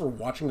impetus for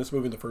watching this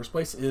movie in the first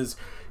place is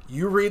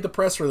you read the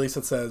press release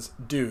that says,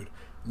 dude,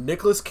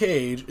 Nicolas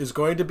Cage is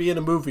going to be in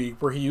a movie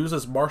where he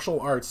uses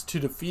martial arts to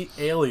defeat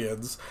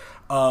aliens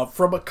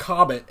from a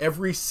comet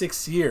every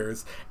 6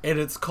 years, and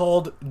it's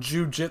called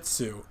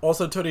Jiu-Jitsu.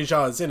 Also, Tony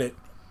Jaa is in it.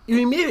 You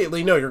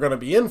immediately know you're going to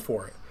be in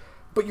for it.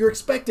 But you're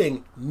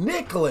expecting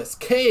Nicolas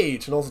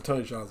Cage, and also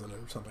Tony Jaa's in it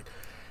or something.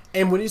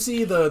 And when you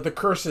see the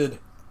cursed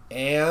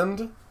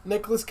and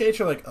Nicolas Cage,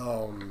 you're like,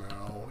 oh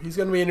no. He's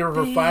going to be in here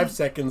for 5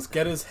 seconds,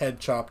 get his head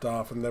chopped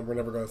off, and then we're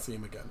never going to see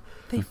him again.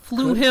 They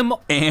flew him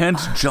and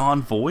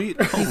John Voight?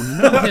 Oh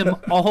no. him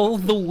all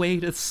the way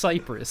to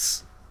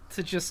Cyprus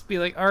to just be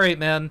like, all right,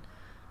 man,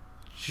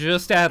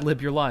 just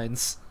ad-lib your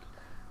lines.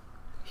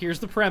 Here's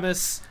the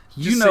premise.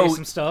 You know, say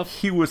some stuff.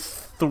 He was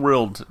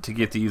thrilled to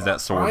get to use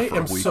that sword I for a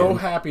am weekend. so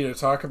happy to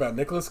talk about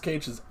Nicolas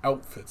Cage's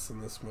outfits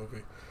in this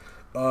movie.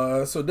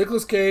 So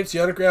Nicolas Cage, the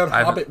underground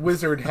hobbit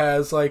wizard,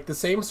 has like the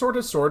same sort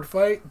of sword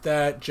fight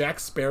that Jack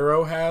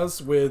Sparrow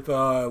has with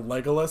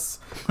Legolas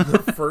in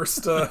the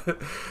first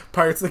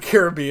Pirates of the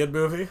Caribbean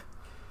movie.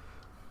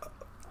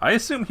 I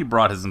assume he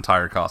brought his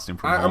entire costume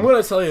from home. I'm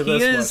going to tell you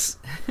this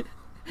much.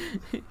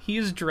 He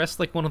is dressed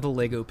like one of the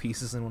Lego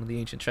pieces in one of the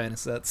ancient China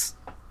sets.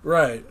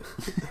 Right.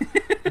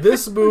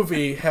 This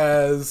movie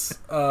has,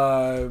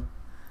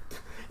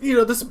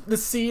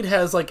 this scene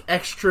has like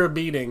extra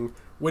meaning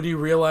when you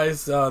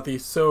realize the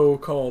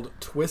so-called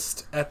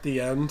twist at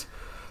the end.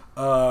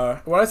 When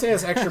I say it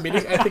has extra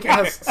meaning, I think it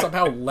has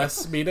somehow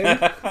less meaning.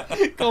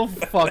 Go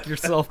fuck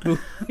yourself,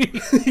 movie.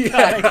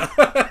 Yeah.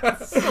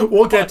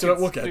 We'll get to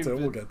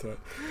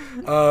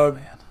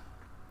it.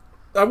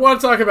 I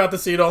want to talk about the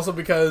scene also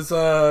because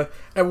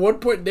at one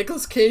point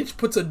Nicolas Cage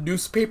puts a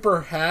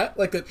newspaper hat,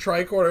 like the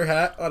tricorner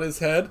hat, on his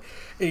head,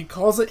 and he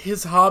calls it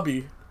his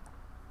hobby.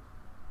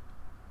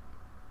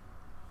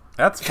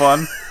 That's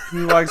fun. He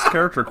likes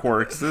character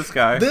quirks, this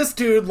guy. This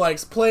dude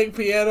likes playing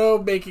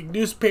piano, making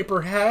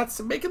newspaper hats,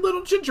 and making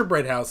little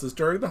gingerbread houses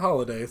during the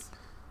holidays.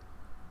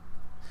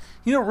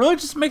 You know, really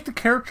just make the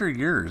character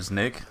yours,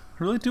 Nick.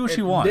 Really do what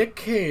you want. Nick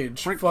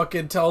Cage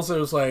fucking tells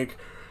us, like,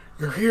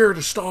 you're here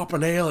to stop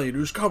an alien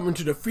who's coming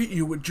to defeat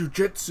you with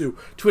jujitsu.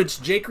 To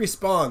which Jake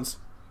responds,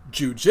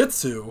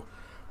 jujitsu?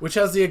 Which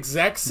has the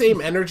exact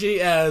same energy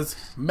as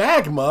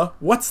magma.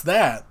 What's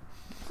that?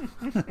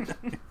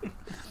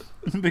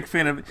 I'm a big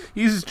fan of it.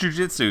 He uses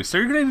jujitsu, so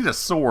you're going to need a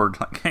sword.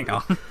 Like, hang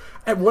on.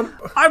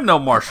 I'm no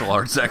martial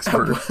arts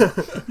expert.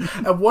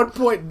 At one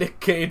point, Nick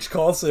Cage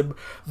calls him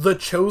the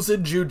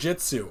chosen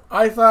jujitsu.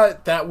 I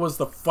thought that was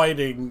the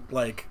fighting,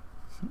 like,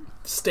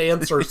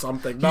 stance or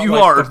something. Not you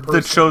like are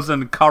the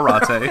chosen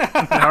karate.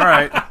 All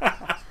right.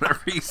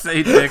 Whatever you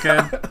say,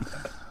 dickhead.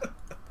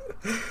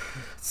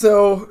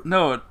 So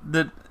no,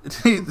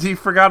 he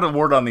forgot a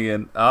word on the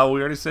end. Oh, we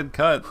already said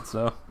cut.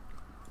 So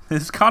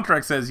his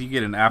contract says you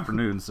get an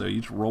afternoon, so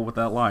you just roll with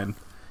that line.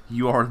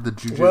 You are the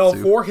jujitsu. Well,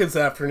 for his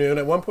afternoon,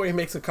 at one point he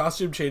makes a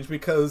costume change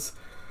because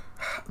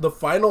the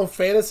Final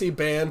Fantasy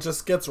band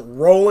just gets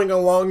rolling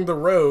along the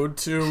road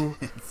to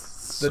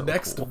the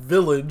next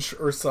village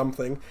or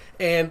something,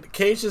 and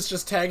Cage is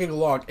just tagging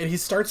along, and he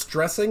starts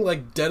dressing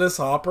like Dennis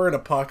Hopper in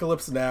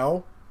Apocalypse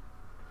Now.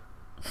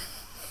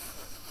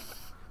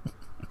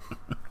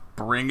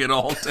 Bring it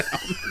all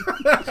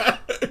down.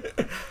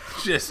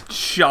 Just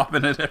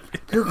chopping at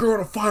everything. You're going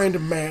to find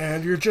him,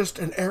 man. You're just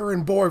an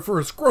errand boy for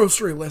his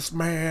grocery list,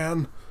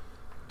 man.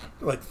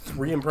 Like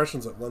 3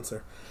 impressions at once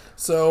there.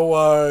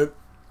 So,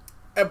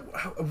 at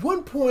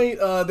one point,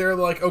 they're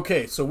like,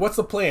 okay, so what's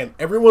the plan?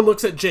 Everyone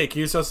looks at Jake.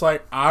 He's just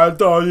like, I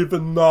don't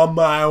even know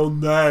my own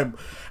name.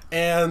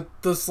 And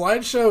the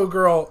slideshow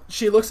girl,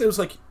 she looks at him and is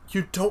like,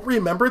 you don't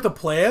remember the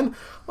plan?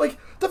 Like,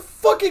 the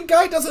fucking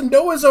guy doesn't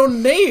know his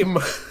own name.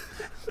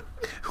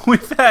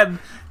 We've had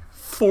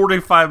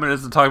 45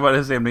 minutes to talk about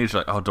his amnesia.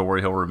 Like, oh, don't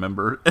worry, he'll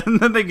remember. And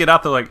then they get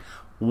out there like,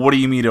 what do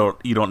you mean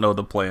you don't know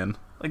the plan?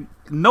 Like,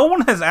 no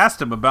one has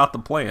asked him about the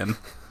plan.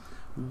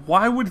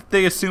 Why would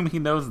they assume he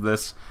knows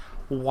this?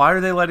 Why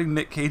are they letting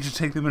Nick Cage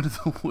take them into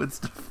the woods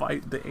to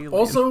fight the alien?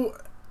 Also,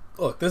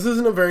 look, this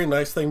isn't a very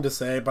nice thing to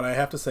say, but I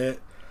have to say it.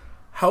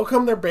 How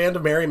come their band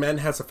of merry men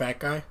has a fat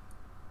guy?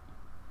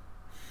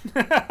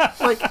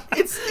 Like,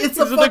 it's These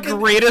a are fucking... the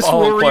greatest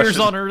Follow-up warriors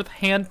question. on Earth,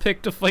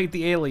 handpicked to fight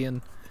the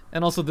alien.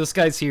 And also, this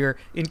guy's here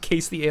in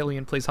case the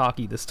alien plays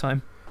hockey this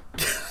time.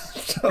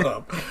 Shut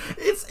up.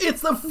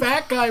 It's the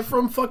fat guy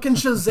from fucking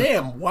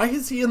Shazam. Why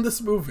is he in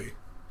this movie?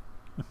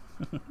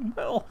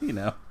 Well, you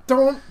know.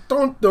 Don't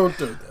do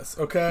this,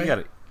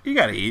 okay? You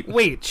gotta eat.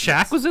 Wait,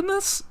 Shaq was in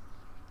this?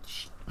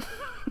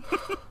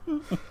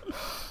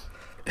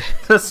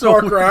 That's so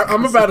Parker, weird,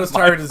 I'm 'cause about of as my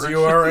tired as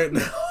you are right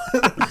now.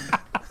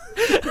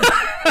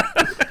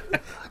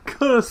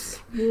 could have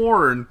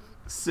sworn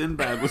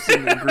Sinbad was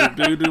in the group,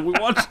 dude. We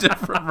watched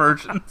different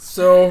versions.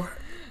 So,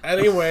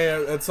 anyway,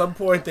 at some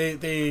point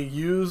they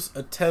use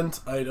a tent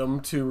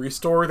item to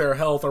restore their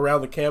health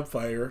around the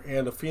campfire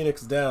and a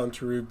phoenix down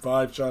to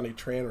revive Johnny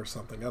Tran or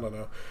something. I don't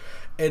know.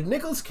 And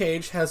Nicolas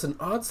Cage has an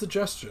odd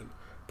suggestion.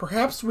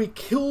 Perhaps we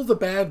kill the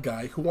bad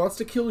guy who wants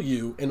to kill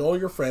you and all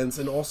your friends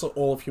and also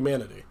all of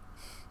humanity.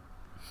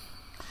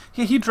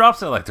 Yeah, he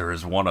drops it like there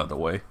is one other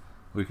way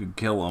we could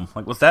kill him.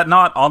 Like, was that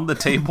not on the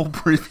table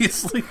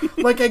previously?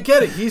 Like, I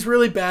get it. He's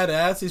really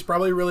badass. He's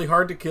probably really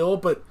hard to kill,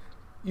 but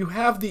you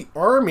have the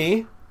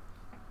army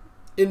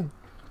in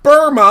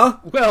Burma.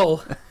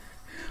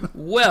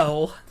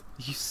 Well,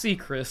 you see,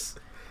 Chris,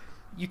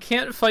 you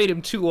can't fight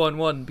him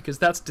 2-on-1 because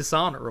that's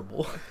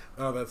dishonorable.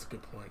 Oh, that's a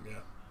good point,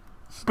 yeah.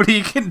 But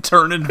he can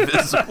turn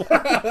invisible.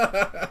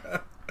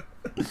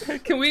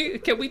 Can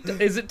we,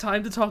 is it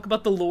time to talk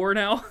about the lore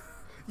now?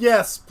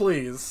 Yes,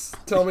 please.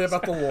 Tell me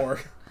about the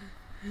lore.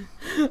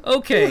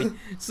 Okay,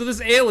 so this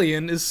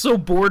alien is so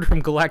bored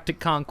from galactic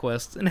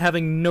conquest and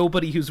having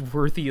nobody who's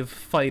worthy of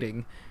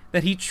fighting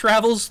that he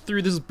travels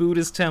through this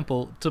Buddhist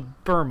temple to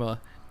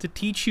Burma to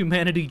teach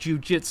humanity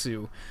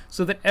jujitsu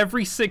so that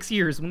every 6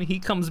 years when he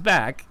comes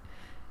back,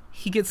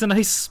 he gets a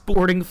nice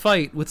sporting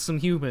fight with some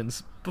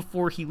humans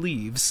before he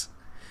leaves.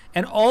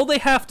 And all they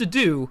have to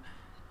do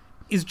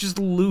is just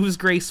lose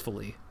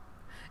gracefully.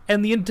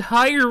 And the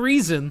entire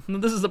reason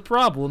that this is a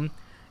problem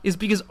is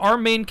because our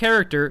main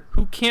character,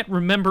 who can't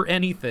remember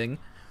anything,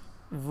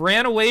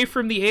 ran away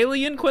from the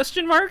alien, ?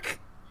 The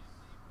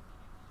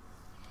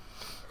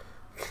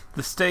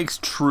stakes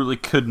truly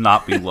could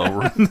not be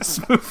lower in this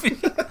movie.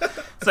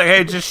 It's like,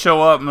 hey, just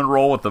show up and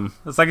roll with them.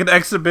 It's like an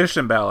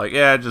exhibition battle. Like,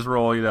 yeah, just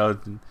roll,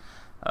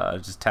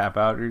 just tap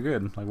out, you're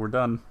good. Like, we're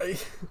done.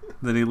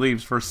 Then he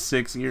leaves for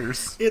 6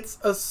 years. It's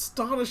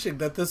astonishing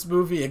that this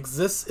movie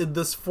exists in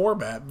this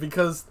format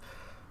because...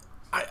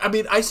 I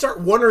mean, I start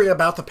wondering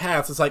about the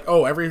past. It's like,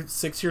 oh, every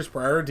 6 years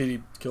prior, did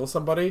he kill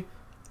somebody?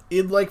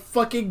 In, like,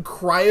 fucking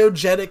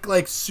cryogenic,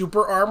 like,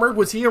 super armor?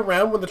 Was he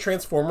around when the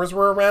Transformers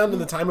were around in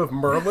the time of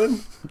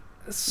Merlin?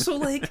 So,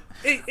 like,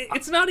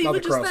 it's not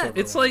even just that.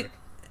 It's like,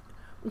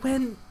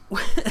 when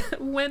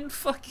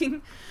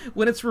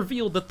it's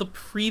revealed that the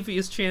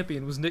previous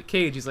champion was Nick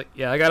Cage, he's like,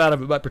 yeah, I got out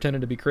of it by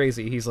pretending to be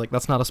crazy. He's like,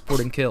 that's not a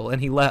sporting kill,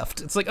 and he left.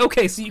 It's like,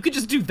 okay, so you could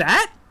just do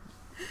that?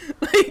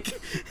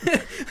 Like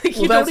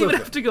you don't even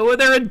have to go in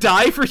there and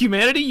die for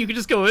humanity. You can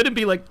just go in and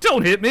be like,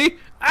 don't hit me,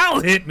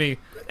 I'll hit me.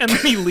 And then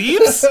he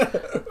leaves.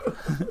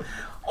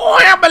 Oh,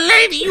 I'm a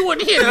lady. You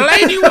wouldn't hit a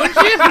lady, would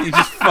you? He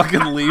just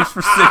fucking leaves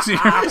for 6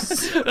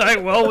 years.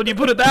 Alright, well, when you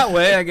put it that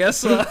way, I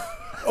guess.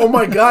 Oh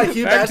my god, can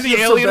you imagine if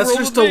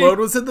Sylvester Stallone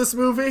was in this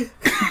movie?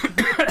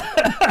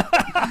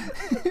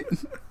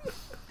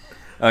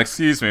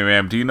 Excuse me,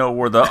 ma'am, do you know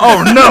where the...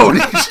 Oh, no! He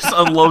just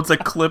unloads a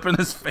clip in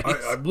his face.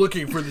 I'm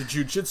looking for the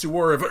Jiu-Jitsu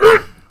warrior.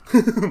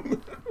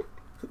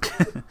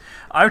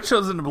 I've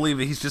chosen to believe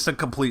that he's just a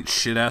complete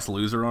shit-ass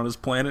loser on his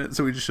planet,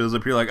 so he just shows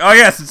up here like, oh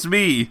yes, it's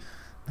me,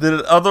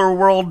 the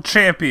otherworld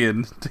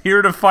champion,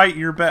 here to fight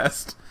your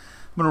best.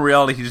 But in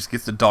reality, he just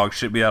gets the dog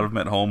shit beat out of him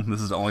at home.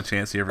 This is the only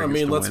chance he ever gets to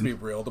win. I mean, let's be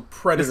real. The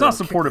Predator... It's not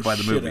supported by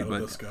the movie,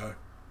 but... This guy.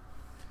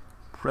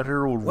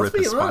 Predator will rip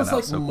his spine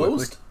out so quickly.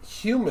 Most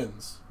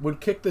humans would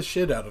kick the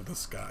shit out of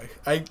this guy.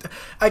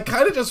 I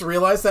kind of just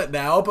realized that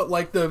now, but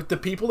like the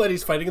people that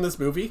he's fighting in this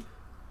movie,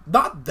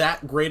 not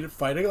that great at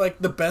fighting. Like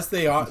the best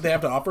they have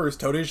to offer is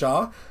Tony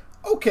Jaa.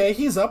 Okay,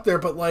 he's up there,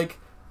 but like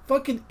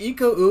fucking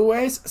Iko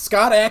Uwais,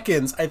 Scott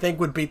Adkins, I think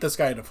would beat this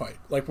guy in a fight,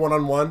 like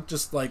 1-on-1.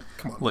 Just like,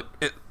 come on. Look,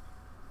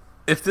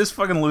 if this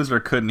fucking loser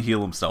couldn't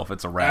heal himself,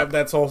 it's a wrap.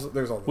 That's also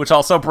which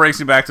also brings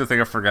me back to the thing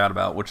I forgot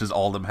about, which is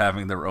all them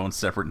having their own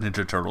separate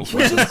Ninja Turtles,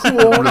 which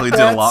cool. really did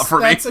a lot for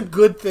me. That's a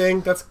good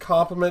thing. That's a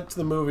compliment to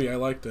the movie. I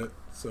liked it.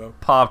 So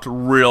popped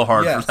real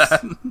hard for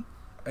that.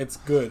 It's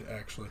good,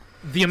 actually.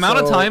 The amount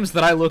of times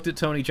that I looked at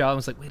Tony Jaa and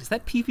was like, wait, is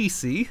that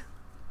PVC?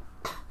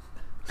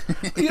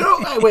 You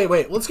know,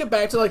 wait. Let's get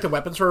back to like the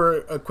weapons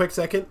for a quick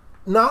second.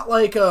 Not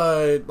like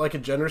a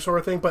gender sort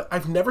of thing, but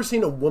I've never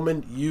seen a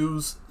woman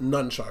use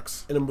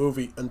nunchucks in a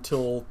movie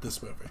until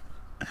this movie.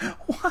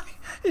 Why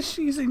is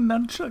she using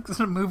nunchucks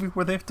in a movie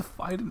where they have to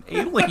fight an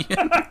alien?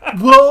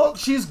 Well,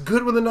 she's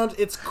good with the nunchucks.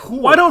 It's cool.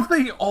 Why don't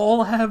they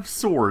all have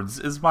swords,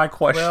 is my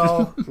question.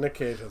 Well, Nick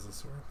Cage has a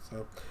sword,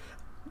 so...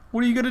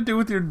 What are you going to do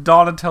with your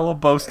Donatello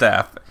bow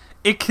staff?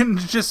 It can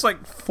just,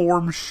 like,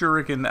 form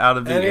shuriken out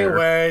of the air.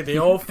 Anyway, they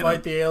all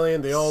fight the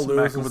alien, they all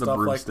lose and stuff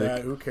like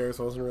that. Who cares?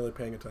 I wasn't really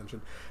paying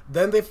attention.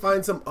 Then they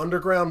find some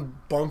underground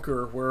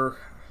bunker where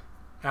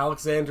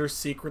Alexander's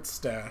secret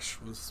stash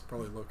was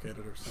probably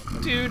located or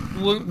something.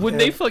 Dude, when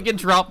they fucking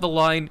drop the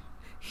line,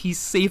 he's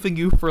saving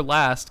you for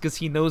last because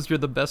he knows you're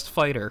the best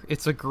fighter.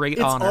 It's a great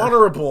honor. It's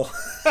honorable.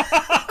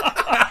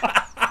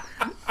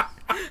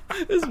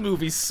 This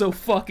movie's so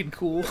fucking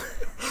cool.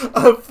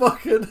 I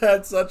fucking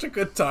had such a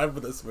good time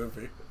with this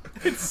movie.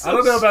 So I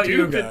don't know about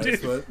you stupid, guys,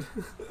 dude.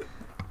 but...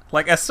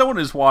 Like, as someone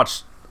who's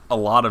watched a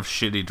lot of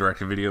shitty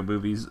direct-to-video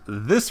movies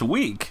this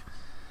week,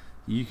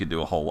 you could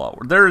do a whole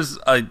lot.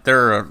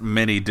 There are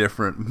many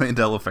different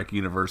Mandela Effect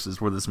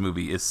universes where this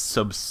movie is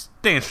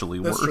substantially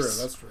worse.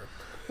 That's true.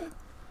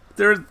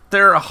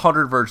 There are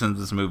 100 versions of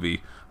this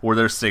movie where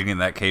they're sitting in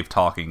that cave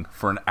talking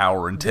for an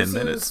hour and 10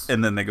 minutes,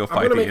 and then they go fight the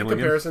alien. I'm going to make a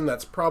comparison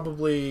that's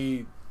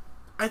probably...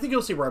 I think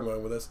you'll see where I'm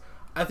going with this.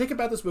 I think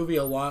about this movie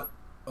a lot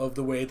of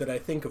the way that I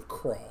think of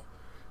Crawl.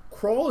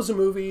 Crawl is a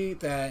movie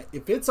that,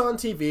 if it's on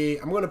TV,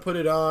 I'm going to put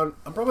it on.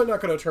 I'm probably not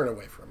going to turn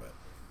away from it.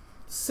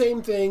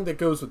 Same thing that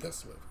goes with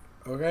this movie.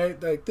 Okay?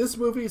 Like, this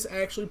movie is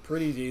actually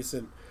pretty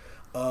decent.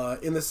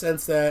 In the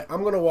sense that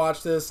I'm going to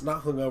watch this,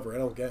 not hungover, I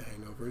don't get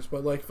hangovers,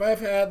 but like if I've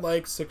had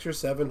like 600 or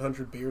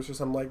 700 beers or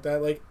something like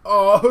that, like,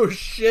 oh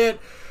shit,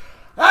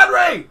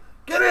 Henry,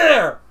 get in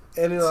here!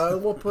 And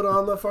we'll put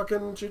on the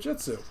fucking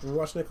jiu-jitsu. We'll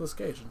watch Nicolas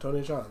Cage and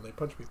Tony Jaa, they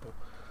punch people.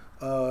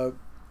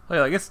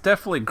 Like, it's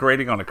definitely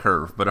grading on a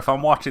curve, but if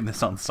I'm watching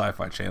this on the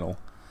Sci-Fi Channel,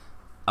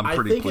 I'm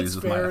pretty pleased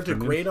with my afternoon. I think it's fair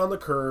to grade on the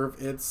curve.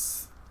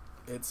 It's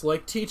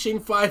like teaching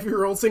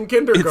 5-year-olds in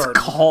kindergarten. It's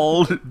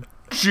called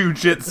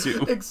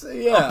jiu-jitsu.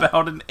 Yeah.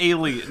 About an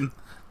alien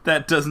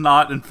that does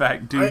not, in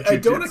fact, do jiu-jitsu. I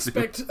don't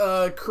expect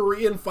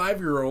Korean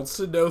 5-year-olds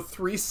to know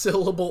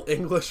 3-syllable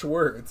English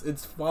words.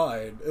 It's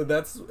fine.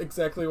 That's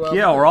exactly what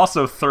Yeah, we're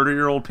also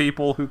 30-year-old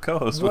people who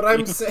co-host what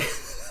I'm saying.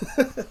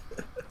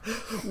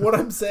 What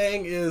I'm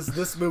saying is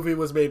this movie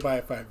was made by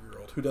a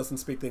 5-year-old who doesn't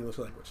speak the English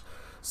language.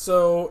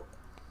 So,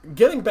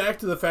 getting back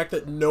to the fact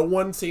that no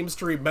one seems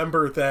to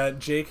remember that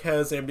Jake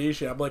has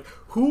amnesia, I'm like,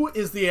 who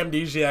is the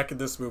amnesiac in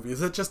this movie?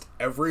 Is it just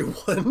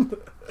everyone?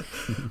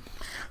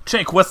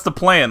 Jake, what's the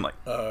plan? Like,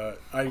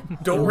 I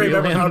don't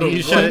remember how to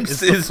look. I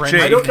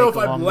don't know if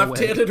I'm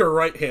left-handed or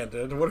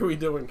right-handed. What are we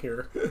doing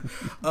here?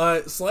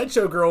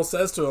 Slideshow Girl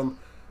says to him,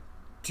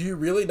 do you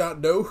really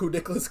not know who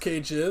Nicolas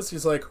Cage is?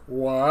 He's like,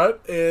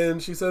 what?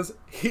 And she says,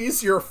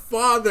 he's your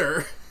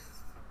father.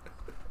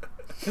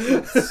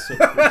 Is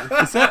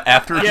that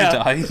after he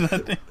dies?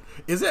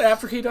 Is it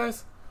after he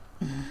dies?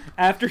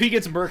 After he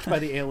gets murked by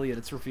the alien,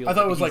 it's revealed. I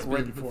thought it was like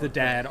right before. The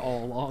dad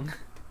all along.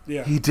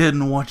 Yeah. He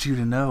didn't want you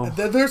to know.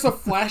 Then there's a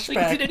flashback.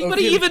 Like, did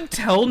anybody even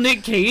tell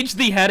Nick Cage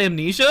that he had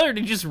amnesia, or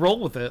did he just roll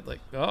with it?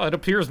 Like, oh, it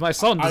appears my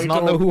son does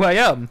not know who I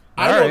am.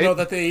 I don't know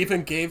that they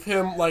even gave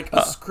him like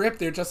a script.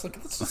 They're just like,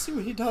 let's just see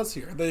what he does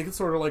here. They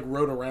sort of like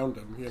wrote around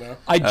him, you know.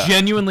 I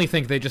genuinely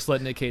think they just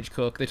let Nick Cage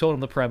cook. They told him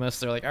the premise.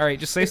 They're like, all right,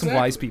 just say some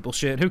wise people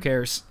shit. Who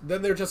cares?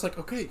 Then they're just like,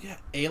 okay, yeah,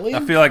 alien.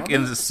 I feel like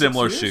in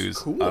similar shoes,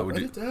 cool, I would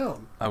write it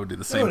down. I would do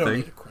the same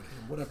thing.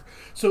 Whatever.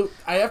 So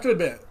I have to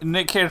admit,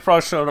 Nick Cage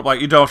probably showed up like,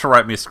 you don't have to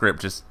write me a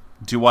script, just.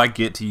 Do I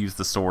get to use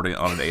the sword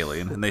on an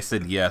alien? And they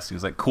said yes. He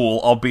was like,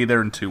 cool, I'll be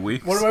there in 2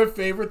 weeks. One of my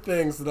favorite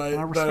things that I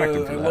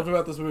loved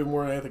about this movie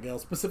more than anything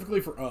else, specifically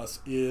for us,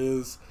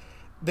 is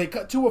they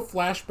cut to a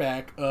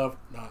flashback of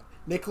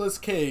Nicolas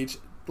Cage,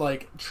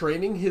 like,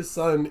 training his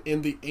son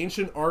in the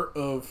ancient art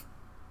of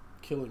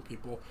killing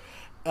people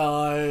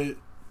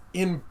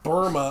in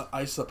Burma,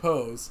 I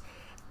suppose.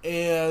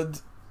 And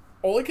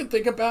all I can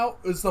think about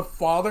is the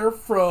father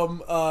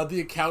from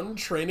The Accountant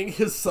training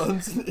his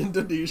sons in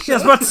Indonesia. Yeah, I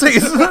was about to say,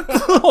 isn't that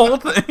the whole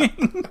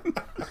thing?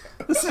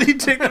 Isn't he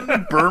taking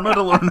to Burma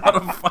to learn how to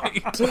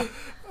fight?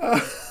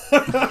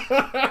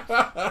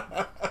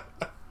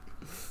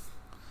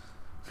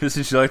 Chris,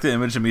 did you like the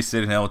image of me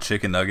sitting down with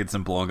chicken nuggets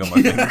and blowing on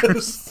my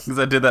fingers? Because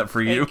I did that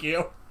for you. Thank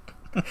you.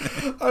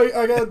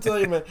 I gotta tell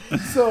you, man.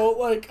 So,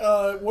 like,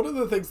 one of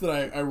the things that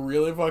I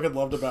really fucking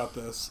loved about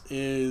this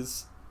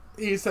is...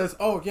 He says,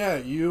 oh, yeah,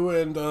 you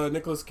and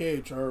Nicolas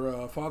Cage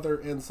are father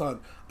and son.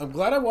 I'm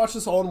glad I watched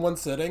this all in one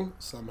sitting,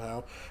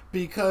 somehow,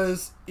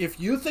 because if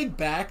you think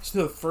back to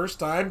the first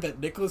time that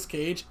Nicolas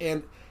Cage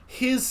and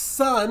his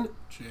son,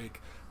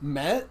 Jake,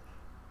 met,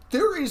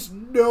 there is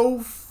no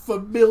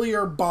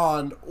familiar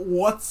bond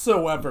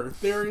whatsoever.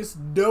 There is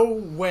no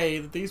way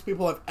that these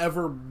people have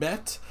ever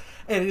met.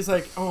 And he's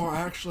like, oh,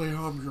 actually,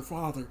 I'm your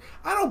father.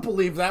 I don't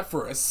believe that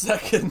for a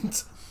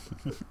second.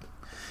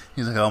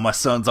 He's like, oh, my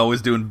son's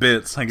always doing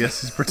bits. I guess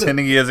he's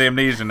pretending he has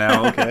amnesia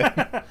now.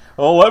 Okay.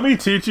 Well, let me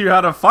teach you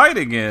how to fight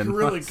again. You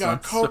really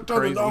got coked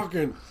on the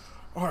noggin.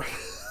 Are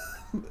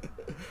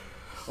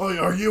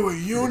you a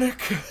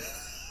eunuch?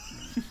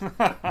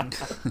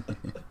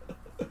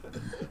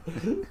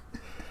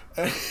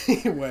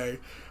 Anyway,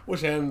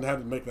 wish I hadn't had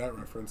to make that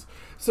reference.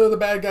 So the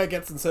bad guy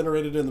gets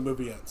incinerated and the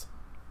movie ends.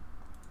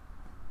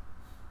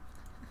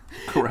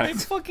 Correct. They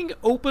fucking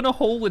open a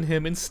hole in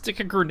him and stick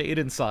a grenade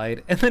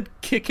inside, and then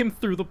kick him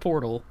through the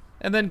portal,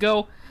 and then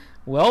go,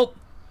 well,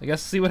 I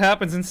guess see what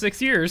happens in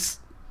 6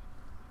 years.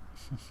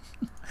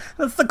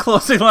 That's the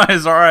closing line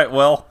is, alright,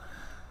 well,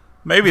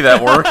 maybe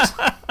that worked.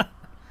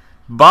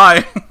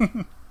 Bye.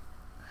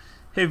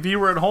 Hey,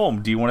 viewer at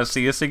home, do you want to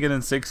see us again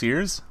in 6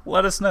 years?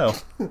 Let us know.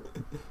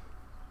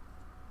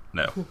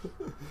 No.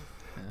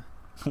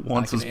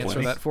 Once I can answer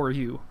plenty. that for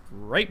you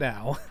right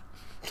now.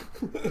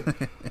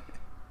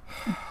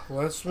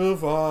 Let's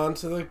move on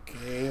to the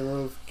game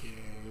of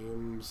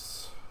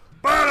games.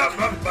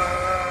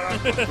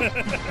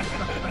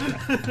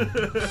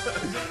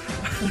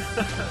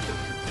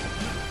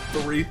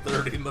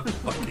 3:30 in the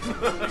fucking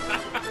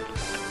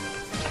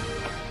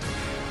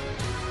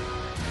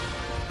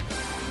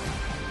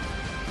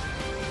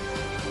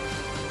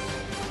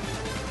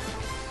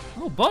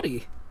Oh,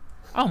 buddy.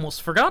 I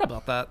almost forgot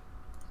about that.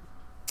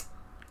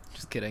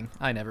 Just kidding.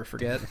 I never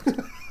forget.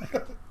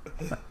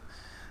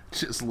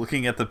 Just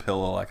looking at the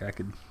pillow like I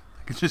could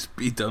just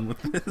be done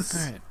with this.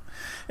 All right.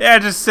 Yeah,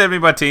 just send me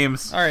my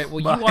teams. All right,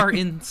 well, Bye. you are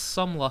in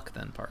some luck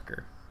then,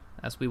 Parker,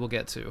 as we will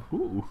get to.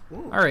 Ooh.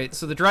 All right,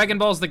 so the Dragon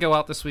Balls that go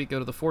out this week go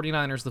to the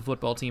 49ers, the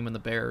football team, and the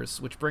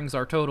Bears, which brings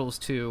our totals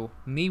to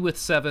me with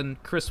 7,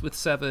 Chris with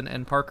 7,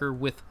 and Parker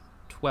with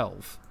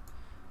 12.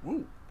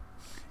 Ooh.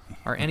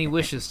 Are any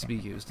wishes to be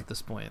used at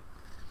this point?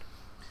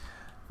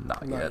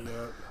 Not Not yet.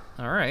 yet.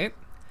 All right.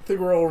 I think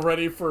we're all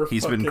ready for.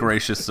 He's been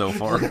gracious so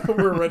far.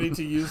 We're ready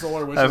to use all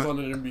our wishes on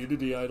an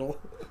immunity idol.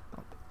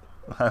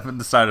 I haven't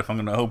decided if I'm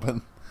going to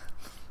open.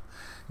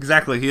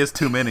 Exactly, he has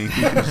too many.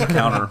 He can just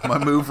counter my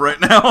move right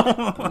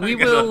now. We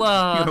will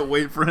gotta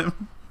wait for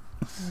him.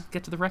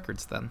 get to the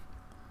records then.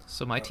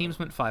 So my teams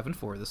went 5 and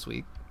 4 this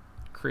week.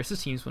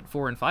 Chris's teams went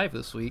 4 and 5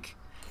 this week,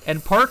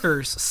 and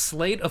Parker's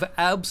slate of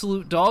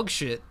absolute dog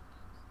shit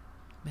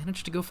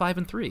managed to go 5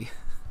 and 3.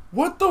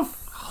 What the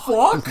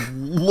fuck?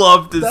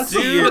 Love to That's the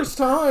see it. first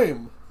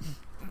time.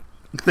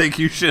 Thank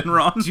you,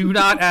 Shinron. Do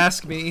not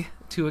ask me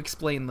to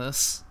explain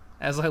this.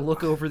 As I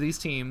look over these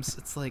teams,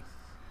 it's like,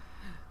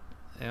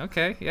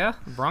 okay, yeah,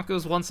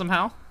 Broncos won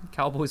somehow,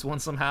 Cowboys won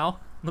somehow,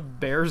 the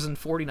Bears and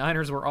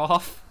 49ers were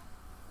off.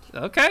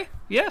 Okay,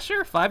 yeah,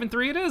 sure, 5 and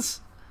 3 it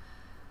is.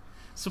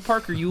 So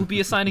Parker, you will be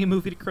assigning a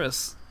movie to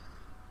Chris.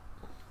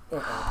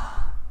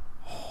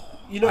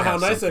 You know I how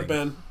have nice I've something.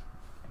 been.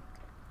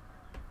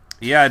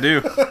 Yeah, I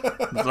do.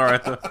 It's all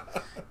right though.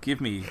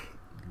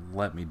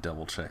 Let me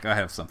double check. I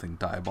have something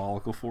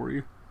diabolical for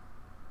you.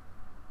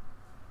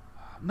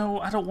 No,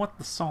 I don't want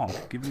the song.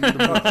 Give me the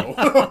movie.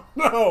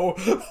 No.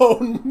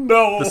 Oh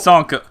no.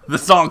 The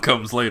song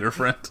comes later,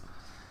 friend.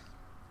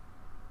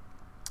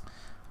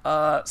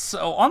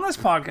 So on this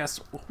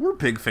podcast, we're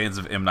big fans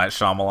of M. Night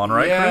Shyamalan,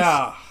 right,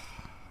 Yeah. Chris?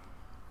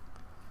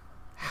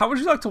 How would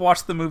you like to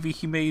watch the movie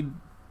he made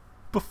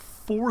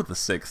before The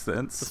Sixth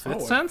Sense?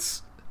 Fifth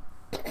Sense?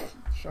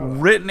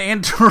 Written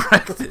and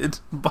directed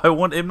by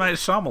one M. Night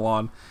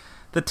Shyamalan,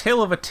 the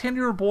tale of a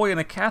 10-year-old boy in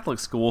a Catholic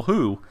school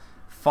who,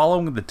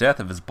 following the death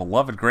of his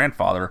beloved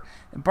grandfather,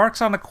 embarks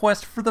on a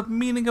quest for the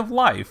meaning of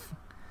life.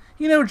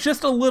 You know,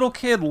 just a little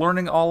kid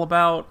learning all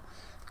about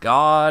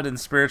God and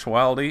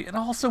spirituality, and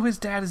also his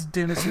dad is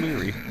Dennis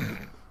Leary.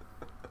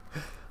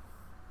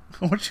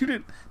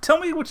 Tell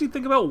me what you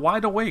think about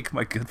Wide Awake,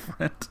 my good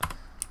friend.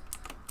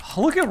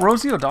 Oh, look at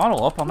Rosie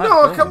O'Donnell up on that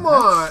No, building. come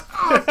on.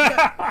 Oh,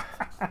 God.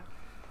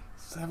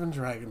 7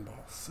 Dragon Balls.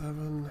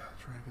 7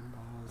 Dragon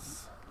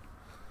Balls.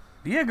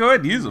 Yeah, go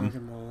ahead and use them.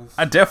 Dragon Balls.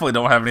 I definitely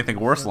don't have anything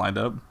worse lined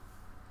up.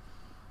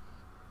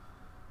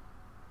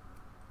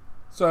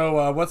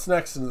 So, what's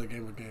next in the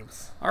game of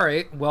games? All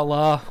right.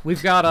 Well,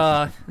 we've got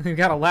a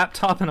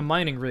laptop and a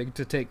mining rig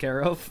to take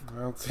care of. I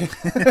don't see.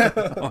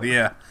 Oh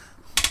yeah.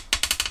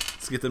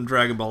 Let's get them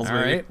Dragon Balls, All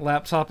baby. right.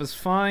 Laptop is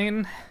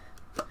fine.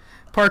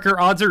 Parker,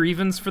 odds or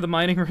evens for the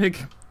mining rig?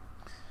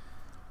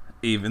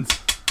 Evens.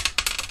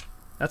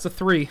 That's a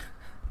 3.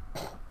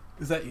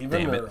 Is that even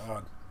Damn or it.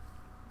 odd?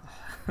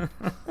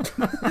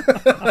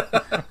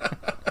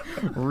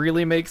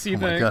 Really makes you Oh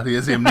my think. god, he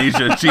has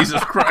amnesia.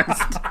 Jesus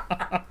Christ.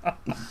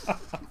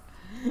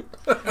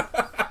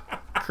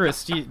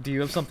 Chris, do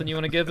you have something you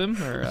want to give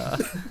him? Or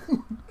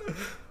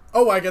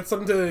Oh, I get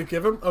something to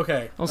give him?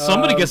 Okay. well,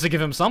 somebody gets to give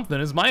him something.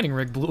 His mining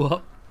rig blew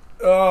up.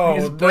 Oh,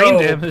 He's brain no,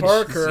 damaged.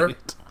 Parker,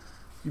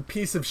 you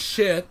piece of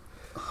shit.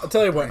 I'll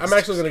tell you what, I'm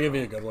actually going to give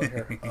you a good one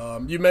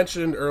here. You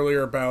mentioned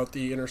earlier about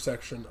the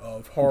intersection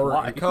of horror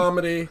Why? and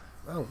comedy.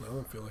 I don't know, I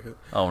don't feel like it.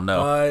 Oh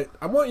no.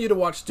 I want you to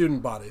watch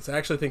Student Bodies. I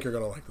actually think you're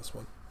going to like this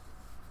one.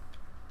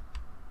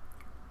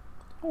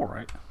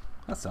 Alright.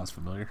 That sounds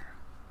familiar.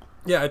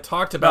 Yeah, I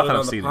talked about Not it that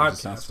on the I've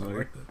seen it, it just sounds podcast. I familiar.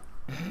 liked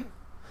it.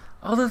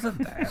 Other than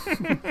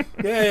that.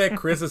 Yeah,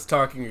 Chris is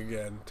talking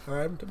again.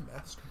 Time to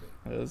masturbate.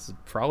 This is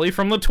probably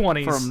from the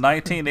 20s. From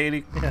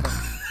 1980.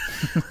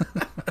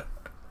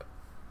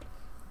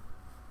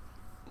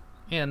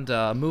 And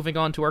moving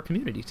on to our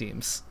community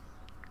teams.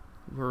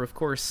 We're, of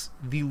course,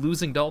 the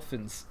losing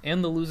Dolphins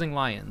and the losing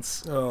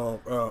Lions.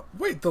 Oh,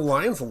 wait, the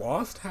Lions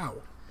lost? How?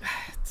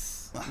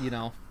 You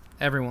know,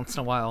 every once in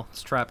a while,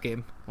 it's a trap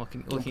game. What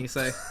can you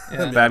say?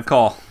 Yeah. Bad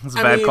call. It's a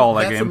I bad mean, call,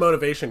 that that's a game.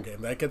 motivation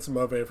game. That gets them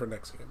motivated for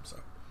next game, so.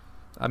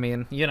 I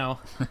mean, you know,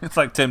 It's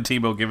like Tim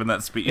Tebow giving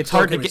that speech. it's Don't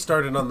hard get to me get.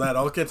 started on that.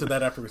 I'll get to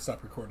that after we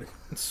stop recording.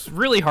 It's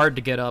really hard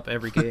to get up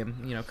every game.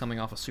 You know, coming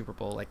off a Super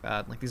Bowl like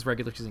that. Like these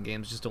regular season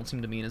games just don't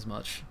seem to mean as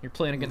much. You're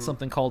playing against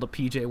something called a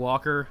PJ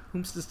Walker.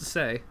 Whom's this to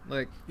say?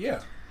 Like,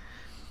 Yeah.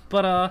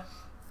 but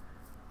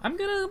I'm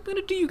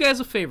gonna do you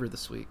guys a favor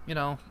this week. You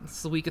know,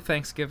 it's the week of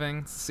Thanksgiving.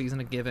 It's the season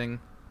of giving.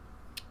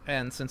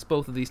 And since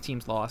both of these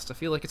teams lost, I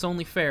feel like it's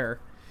only fair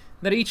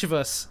that each of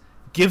us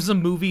gives a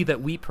movie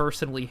that we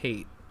personally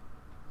hate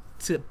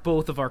to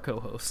both of our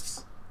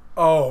co-hosts.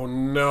 Oh,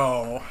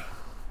 no.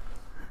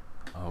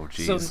 Oh,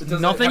 jeez. So doesn't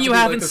have nothing to you be,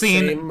 like, haven't the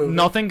same seen, movie?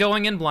 nothing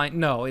going in blind.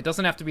 No, it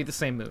doesn't have to be the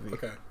same movie.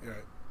 Okay,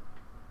 alright.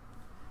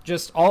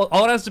 Just all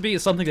it has to be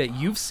is something that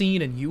you've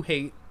seen and you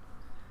hate.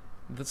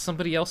 that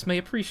somebody else may Oh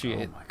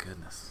appreciate. my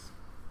goodness.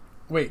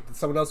 Wait, that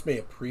someone else may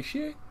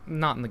appreciate?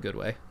 Not in the good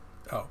way.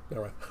 Oh,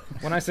 never mind.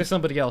 When I say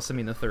somebody else, I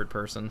mean the third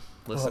person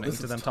listening this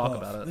to is them tough. talk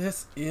about it.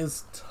 This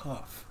is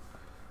tough.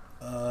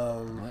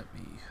 Let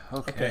me.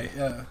 Okay.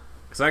 Yeah.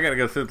 Because I gotta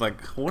go through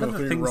like what Go are the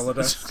through things? your Rolodex.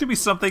 This could be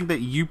something that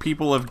you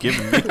people have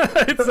given me.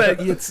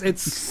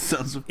 it's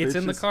Sons of it's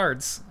in the bitches.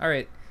 cards. All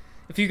right.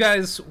 If you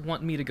guys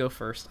want me to go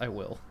first, I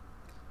will.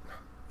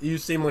 You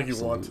seem like you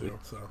want to,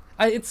 so.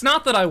 It's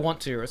not that I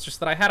want to. It's just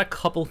that I had a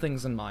couple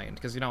things in mind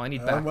because I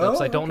need backups.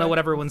 well, I don't know okay. what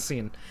everyone's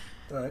seen.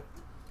 All right.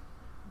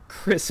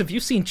 Chris, have you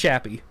seen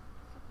Chappie?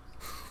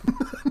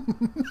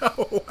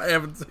 No, I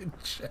haven't seen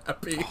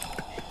Chappie.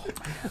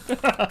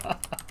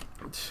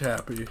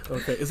 Chappie.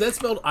 Okay. Is that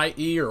spelled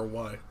I-E or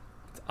Y?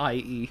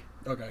 I.E.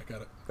 Okay,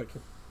 got it. Thank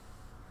you.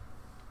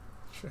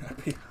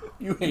 Chappie.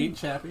 You hate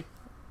Chappie?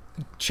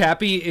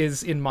 Chappie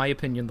is, in my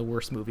opinion, the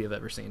worst movie I've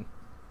ever seen.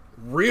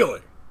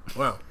 Really?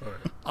 Wow. All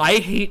right. I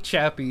hate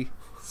Chappie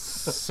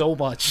so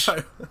much.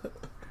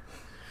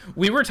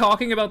 We were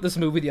talking about this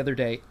movie the other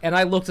day, and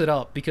I looked it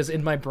up because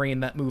in my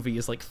brain that movie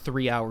is like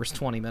 3 hours,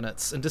 20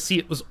 minutes, and to see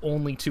it was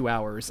only 2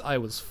 hours, I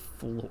was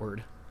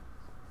floored.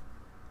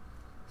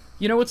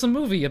 You know, it's a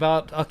movie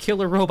about a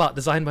killer robot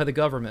designed by the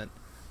government,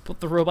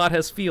 but the robot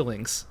has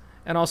feelings.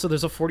 And also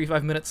there's a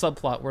 45-minute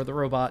subplot where the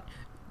robot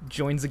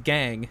joins a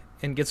gang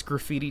and gets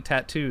graffiti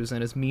tattoos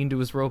and is mean to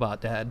his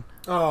robot dad.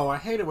 Oh, I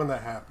hate it when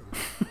that happens.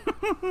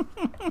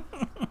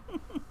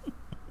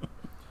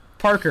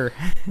 Parker.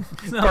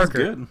 Sounds Parker.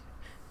 good.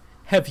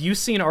 Have you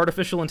seen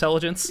Artificial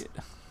Intelligence?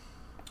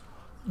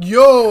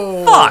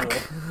 Yo!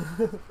 Fuck!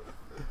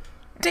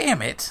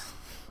 Damn it!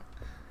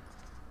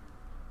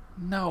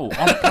 No,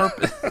 on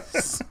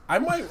purpose. I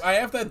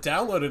have that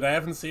downloaded. I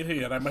haven't seen it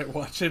yet. I might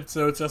watch it,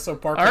 so it's just so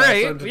Parker All has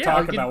right, something to yeah,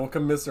 talk we can- about. We'll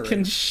commiserate.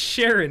 Can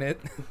share in it.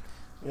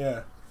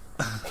 Yeah.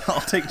 I'll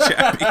take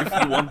Chappie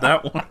if you want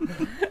that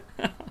one.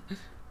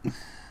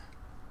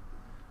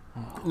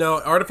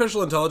 No,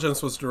 Artificial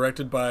Intelligence was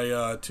directed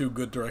by two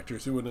good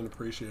directors who wouldn't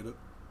appreciate it.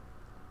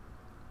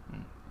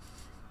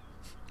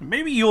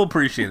 Maybe you'll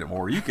appreciate it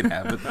more. You can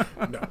have it.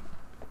 No.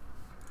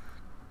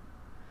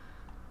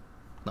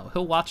 No,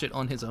 he'll watch it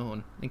on his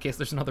own in case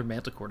there's another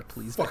Manticore to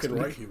please. Fucking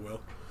next right week.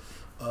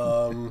 he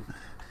will.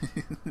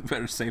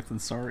 Better safe than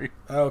sorry.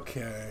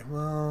 Okay,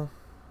 well...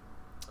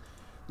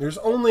 There's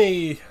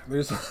only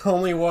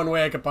one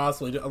way I could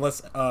possibly do,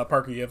 unless,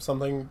 Parker, you have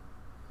something?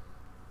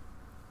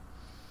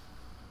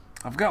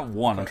 I've got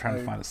one. I'm trying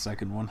to find a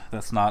second one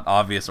that's not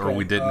obvious or Okay,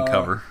 we didn't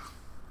cover.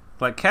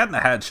 Like Cat in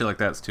the Hat, shit like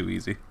that's too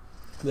easy.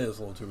 That is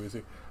a little too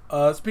easy.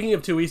 Speaking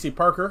of too easy,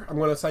 Parker, I'm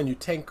going to assign you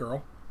Tank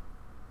Girl.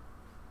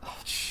 Oh,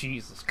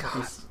 Jesus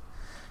Christ.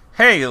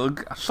 Hey,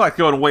 look, I'd just like to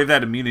go and wave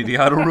that immunity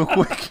out real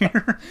quick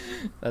here.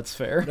 That's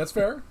fair. That's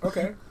fair?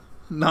 Okay.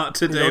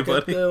 Not You today, don't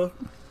get buddy. the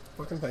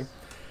fucking thing.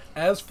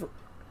 As for...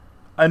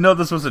 I know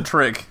this was a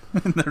trick.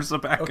 There's a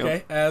backup.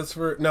 Okay, as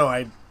for... No,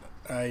 I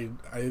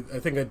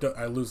think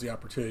I lose the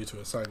opportunity to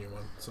assign you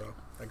one, so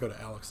I go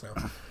to Alex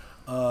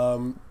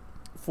now.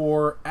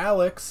 For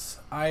Alex,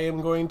 I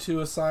am going to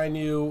assign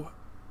you...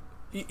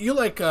 You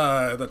like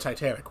the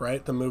Titanic,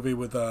 right? The movie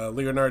with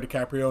Leonardo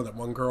DiCaprio and that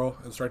one girl,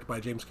 and it's directed by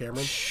James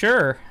Cameron?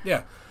 Sure.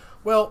 Yeah.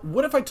 Well,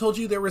 what if I told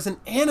you there was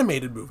an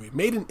animated movie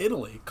made in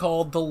Italy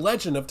called The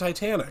Legend of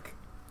Titanic?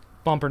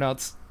 Bumper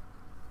nuts.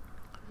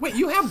 Wait,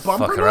 you have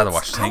bumper Fuck, nuts? I'd rather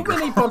watch How Tank Girl.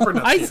 many bumper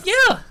nuts do you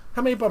have? Yeah.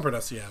 How many bumper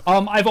nuts do you have?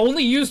 I've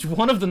only used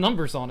one of the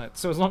numbers on it,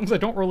 so as long as I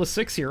don't roll a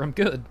 6 here, I'm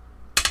good.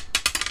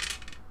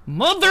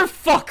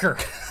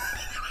 Motherfucker.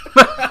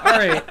 All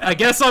right, I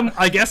guess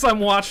I'm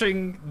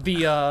watching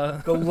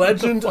the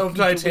Legend of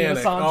Julian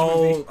Titanic.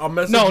 Assange movie. I'll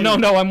message No, you.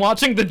 no, I'm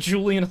watching the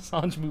Julian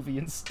Assange movie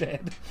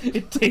instead.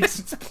 It takes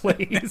its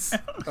place.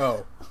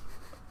 Oh.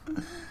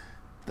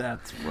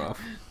 That's rough.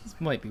 This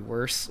might be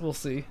worse. We'll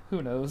see.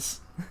 Who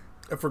knows?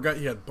 I forgot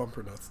you had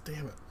bumper nuts.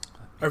 Damn it.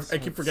 I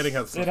keep forgetting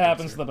how It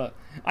happens to the best.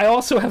 I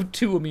also have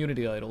 2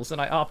 immunity idols,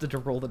 and I opted to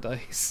roll the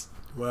dice.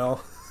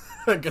 Well,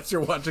 I guess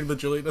you're watching the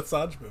Julian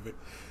Assange movie.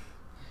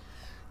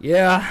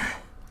 Yeah,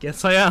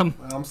 guess I am.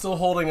 I'm still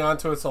holding on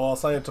to it, so I'll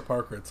assign it to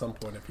Parker at some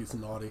point if he's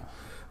naughty.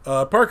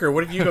 Parker,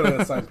 what are you going to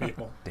assign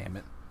people? Damn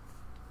it.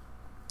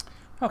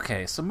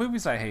 Okay, so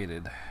movies I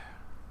hated.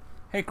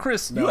 Hey,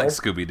 Chris, No. you like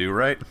Scooby-Doo,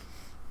 right?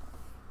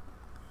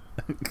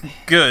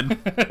 Good.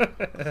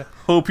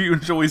 Hope you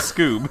enjoy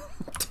Scoob.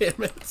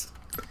 Damn it.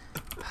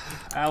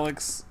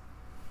 Alex.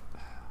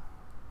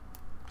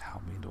 How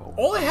mean do I want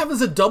All I have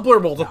is a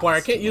doubler multiplier.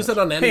 I can't use it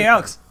on anything. Hey,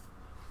 Alex.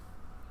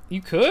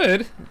 You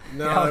could.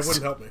 No, Alex. that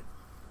wouldn't help me.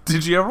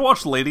 Did you ever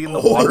watch Lady in the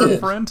Water,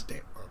 friend?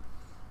 Damn.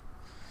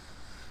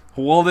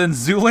 Well, then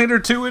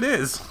Zoolander 2 it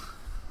is.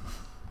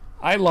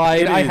 I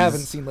lied. It I is. haven't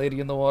seen Lady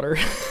in the Water.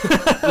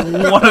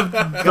 One of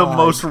the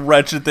most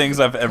wretched things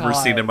I've ever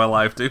seen in my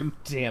life, dude.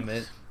 Damn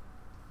it.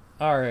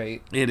 All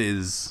right. It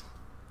is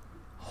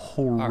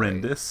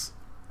horrendous.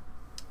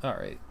 All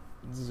right.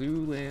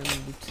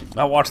 Zoolander 2.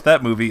 I watched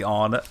that movie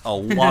on a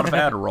lot of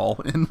Adderall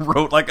and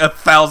wrote like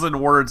 1,000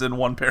 words in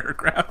one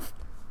paragraph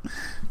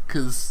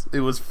because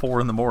it was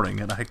 4 a.m.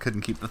 and I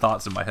couldn't keep the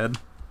thoughts in my head.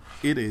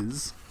 it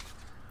is.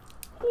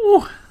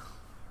 Ooh,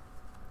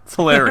 it's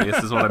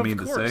hilarious, is what I mean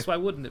Of to course, say. why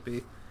wouldn't it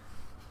be?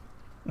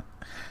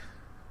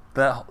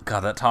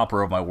 That top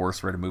row of my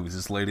worst rated movies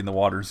is Lady in the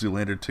Water,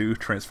 Zoolander 2,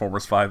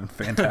 Transformers 5, and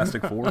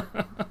Fantastic Four.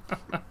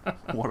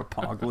 What a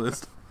pog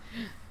list.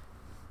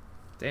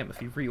 Damn,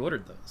 if you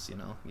reordered those,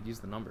 you'd use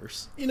the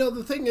numbers.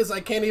 The thing is,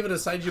 I can't even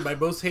assign you my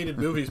most hated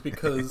movies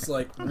because,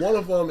 like, one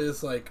of them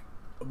is, like,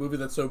 a movie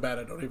that's so bad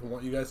I don't even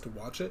want you guys to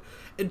watch it.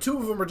 And two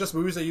of them are just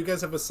movies that you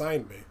guys have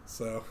assigned me,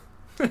 so...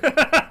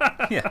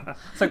 Yeah.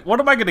 It's like, what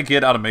am I going to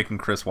get out of making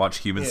Chris watch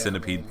Human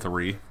Centipede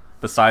 3?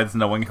 Besides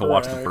knowing he'll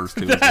watch the first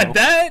two as well.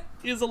 That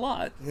is a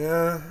lot.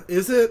 Yeah,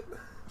 is it?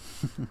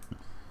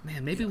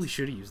 Man, maybe we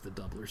should have used the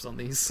doublers on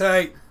these.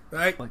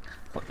 Right. Like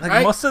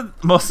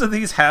most of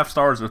these half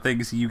stars are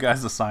things you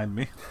guys assigned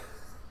me.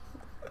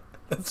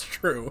 That's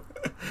true.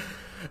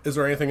 Is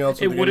there anything else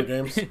with the Gamer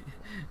Games?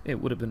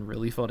 It would have been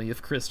really funny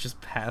if Chris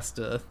just passed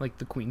the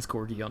Queen's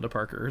Corgi on to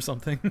Parker or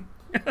something.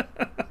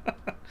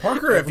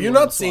 Parker, have you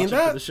not seen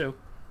that? The show.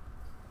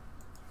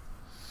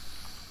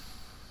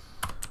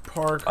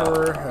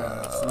 Parker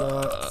has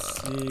not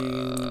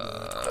seen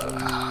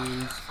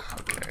the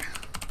Okay.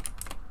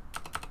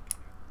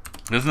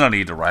 There's no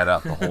need to write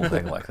out the whole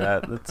thing like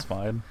that. That's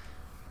fine.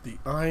 The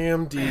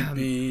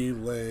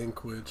IMDb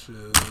link, which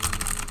is...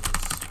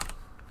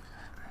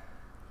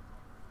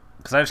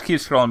 Because I just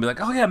keep scrolling and be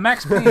like, oh yeah,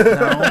 Max Payne.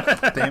 No.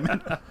 Damn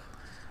it.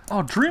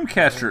 Oh,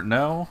 Dreamcatcher.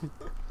 No.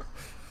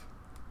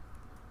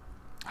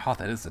 Oh,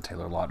 that is the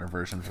Taylor Lautner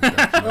version.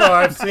 Oh,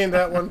 I've seen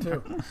that one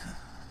too.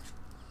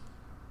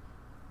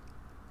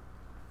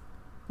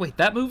 Wait,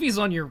 that movie's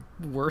on your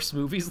worst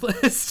movies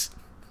list?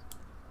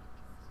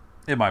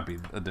 It might be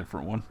a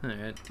different one. All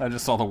right. I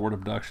just saw the word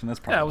abduction. That's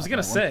probably Yeah, I was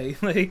gonna say,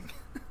 like,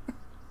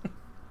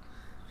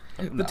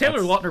 the Taylor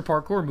Lautner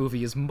parkour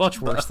movie is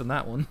much worse than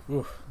that one.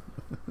 Well,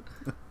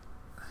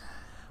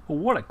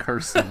 what a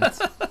curse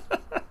sentence.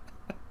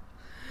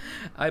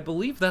 I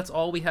believe that's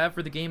all we have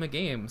for the Game of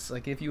Games. I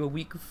gave you a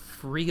week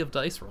free of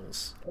dice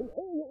rolls.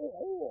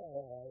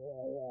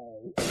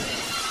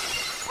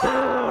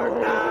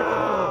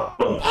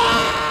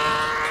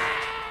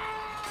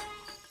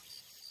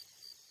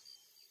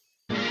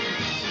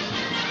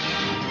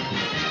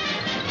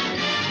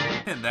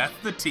 And that's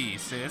the tea,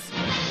 sis.